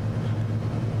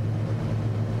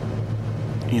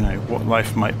 you know, what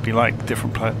life might be like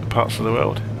different parts of the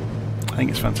world. I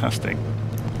think it's fantastic.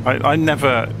 I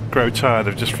never grow tired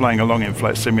of just flying along in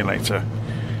Flight Simulator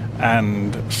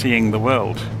and seeing the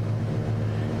world.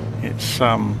 It's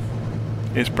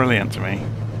brilliant to me.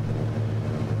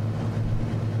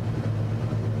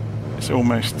 It's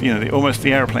almost, you know, almost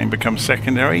the airplane becomes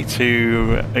secondary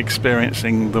to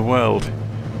experiencing the world,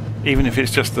 even if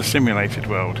it's just the simulated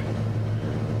world.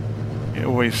 It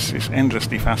always is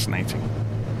endlessly fascinating.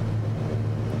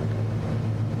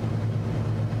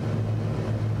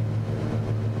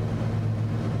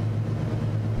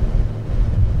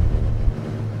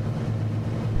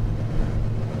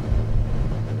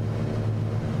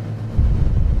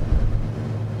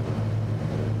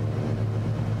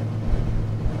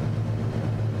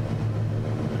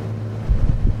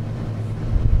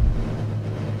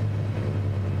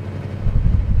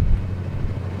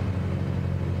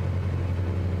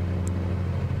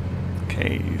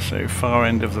 So far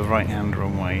end of the right-hand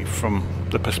runway from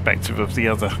the perspective of the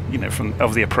other, you know,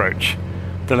 of the approach.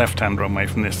 The left-hand runway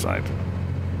from this side.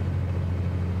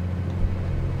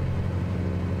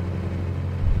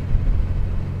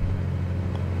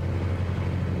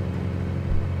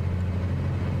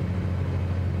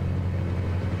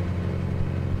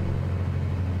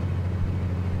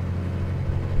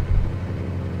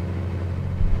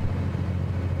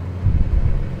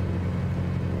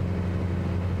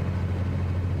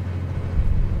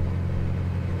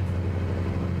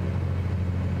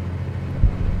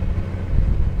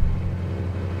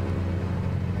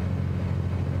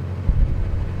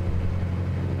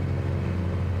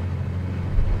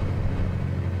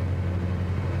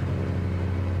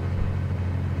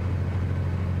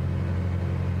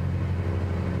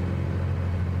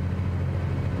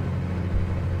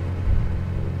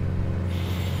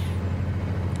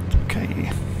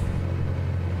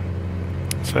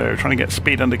 So trying to get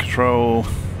speed under control,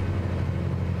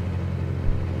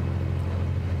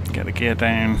 get the gear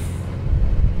down.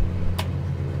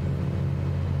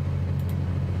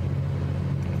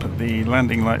 Put the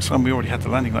landing lights on. We already had the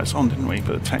landing lights on, didn't we?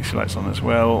 Put the taxi lights on as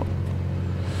well.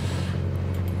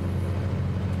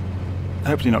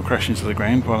 Hopefully not crash into the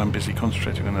ground while I'm busy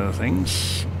concentrating on other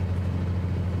things.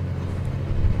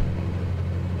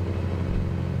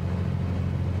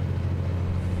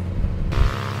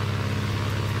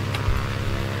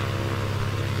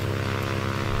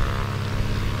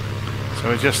 So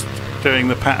we're just doing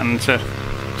the pattern to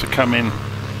come in.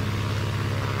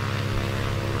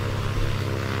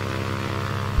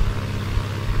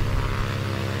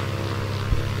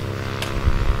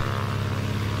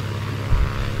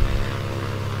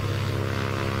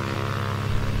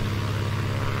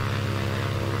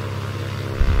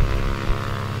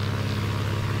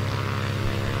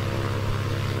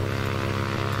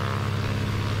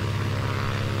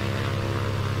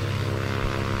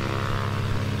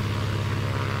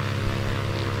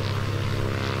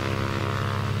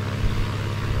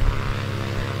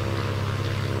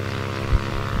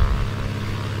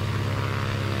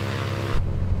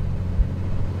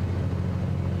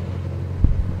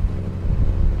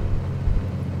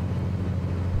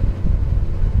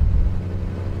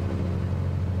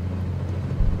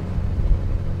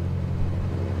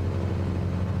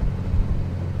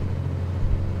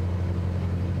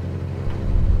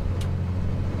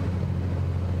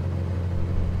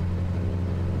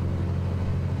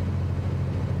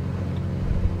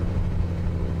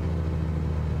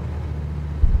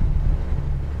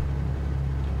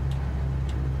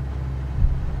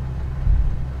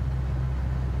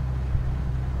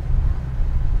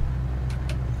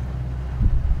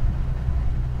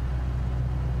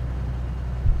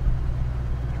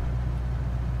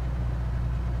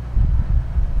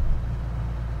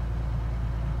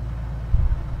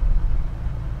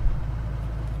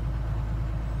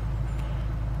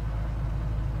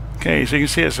 Okay, so you can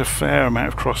see there's a fair amount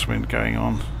of crosswind going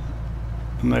on.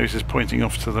 The nose is pointing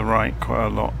off to the right quite a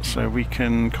lot, so we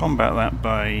can combat that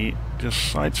by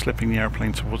just side-slipping the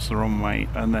airplane towards the runway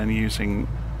and then using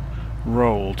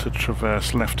roll to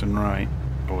traverse left and right,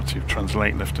 or to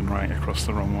translate left and right across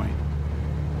the runway,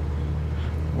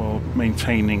 while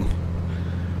maintaining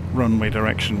runway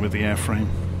direction with the airframe.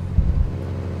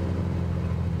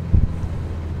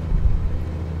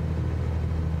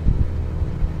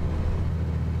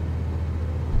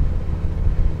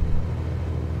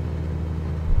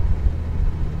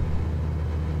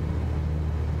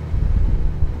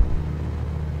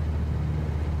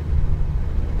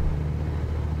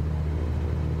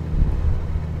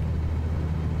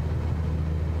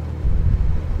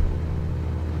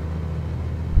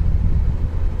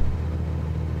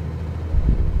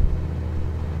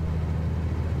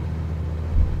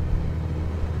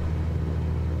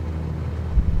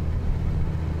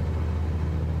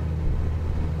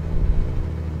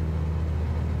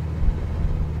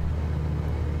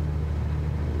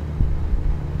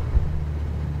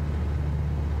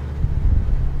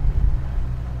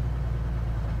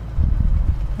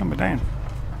 And we're down.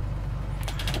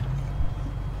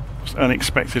 It's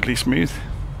unexpectedly smooth.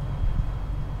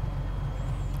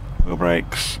 Wheel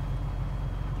brakes.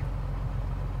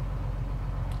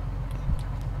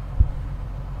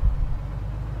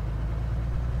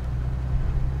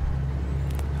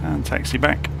 And taxi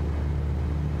back.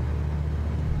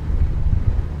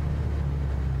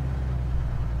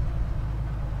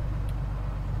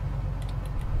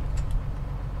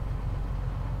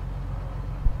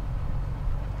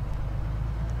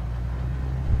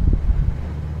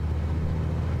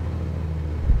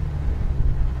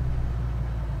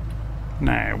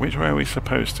 Now, which way are we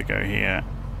supposed to go here?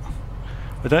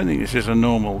 I don't think this is a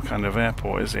normal kind of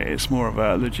airport, is it? It's more of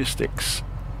a logistics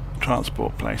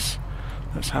transport place.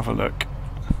 Let's have a look.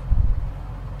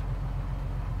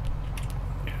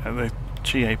 Yeah, the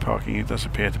GA parking, it does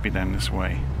appear to be down this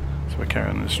way. So we're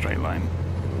carrying on a straight line.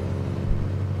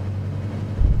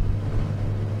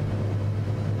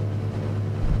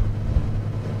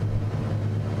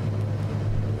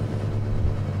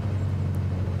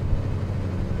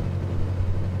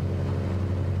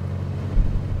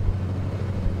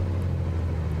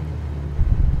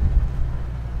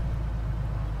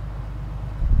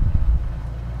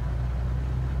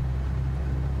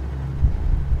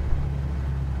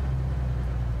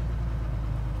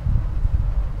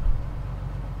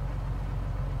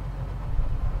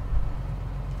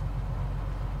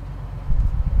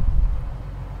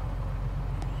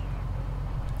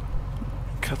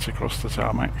 Cuts across the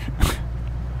tarmac,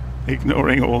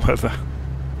 ignoring all other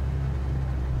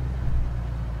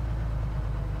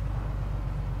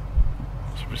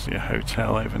obviously a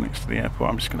hotel over next to the airport.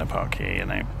 I'm just going to park here, you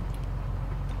know.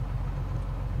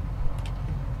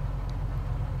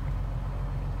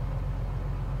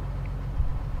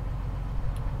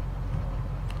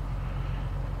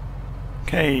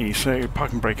 Okay, so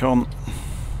parking brake on.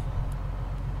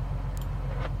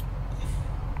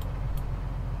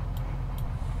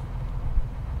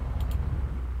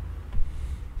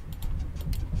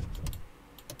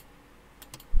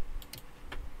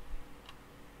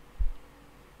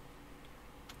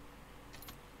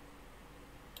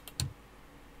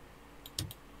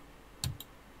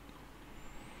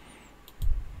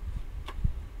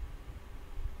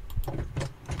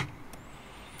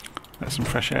 Let some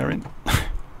fresh air in.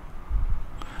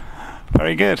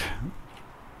 Very good.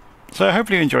 So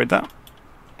hopefully you enjoyed that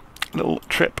little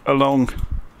trip along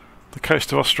the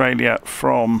coast of Australia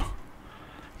from,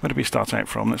 where did we start out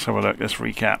from? Let's have a look, let's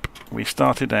recap. We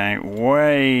started out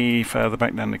way further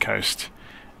back down the coast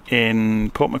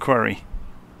in Port Macquarie,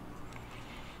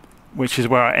 which is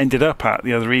where I ended up at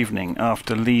the other evening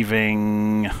after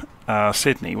leaving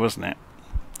Sydney, wasn't it?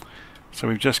 So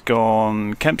we've just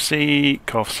gone Kempsey,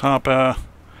 Coffs Harbour,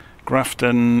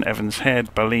 Grafton, Evans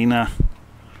Head, Ballina,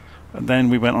 and then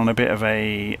we went on a bit of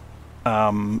a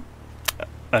an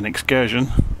excursion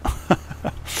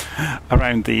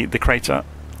around the crater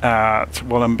at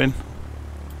Wollongong.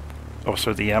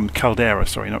 Also the caldera,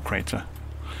 sorry, not crater.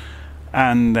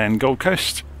 And then Gold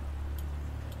Coast,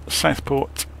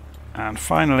 Southport, and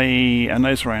finally a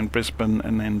nose around Brisbane,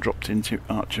 and then dropped into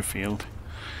Archerfield.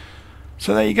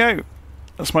 So there you go.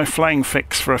 That's my flying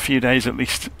fix for a few days at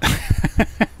least.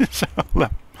 So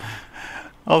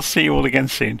I'll see you all again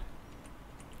soon.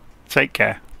 Take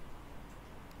care.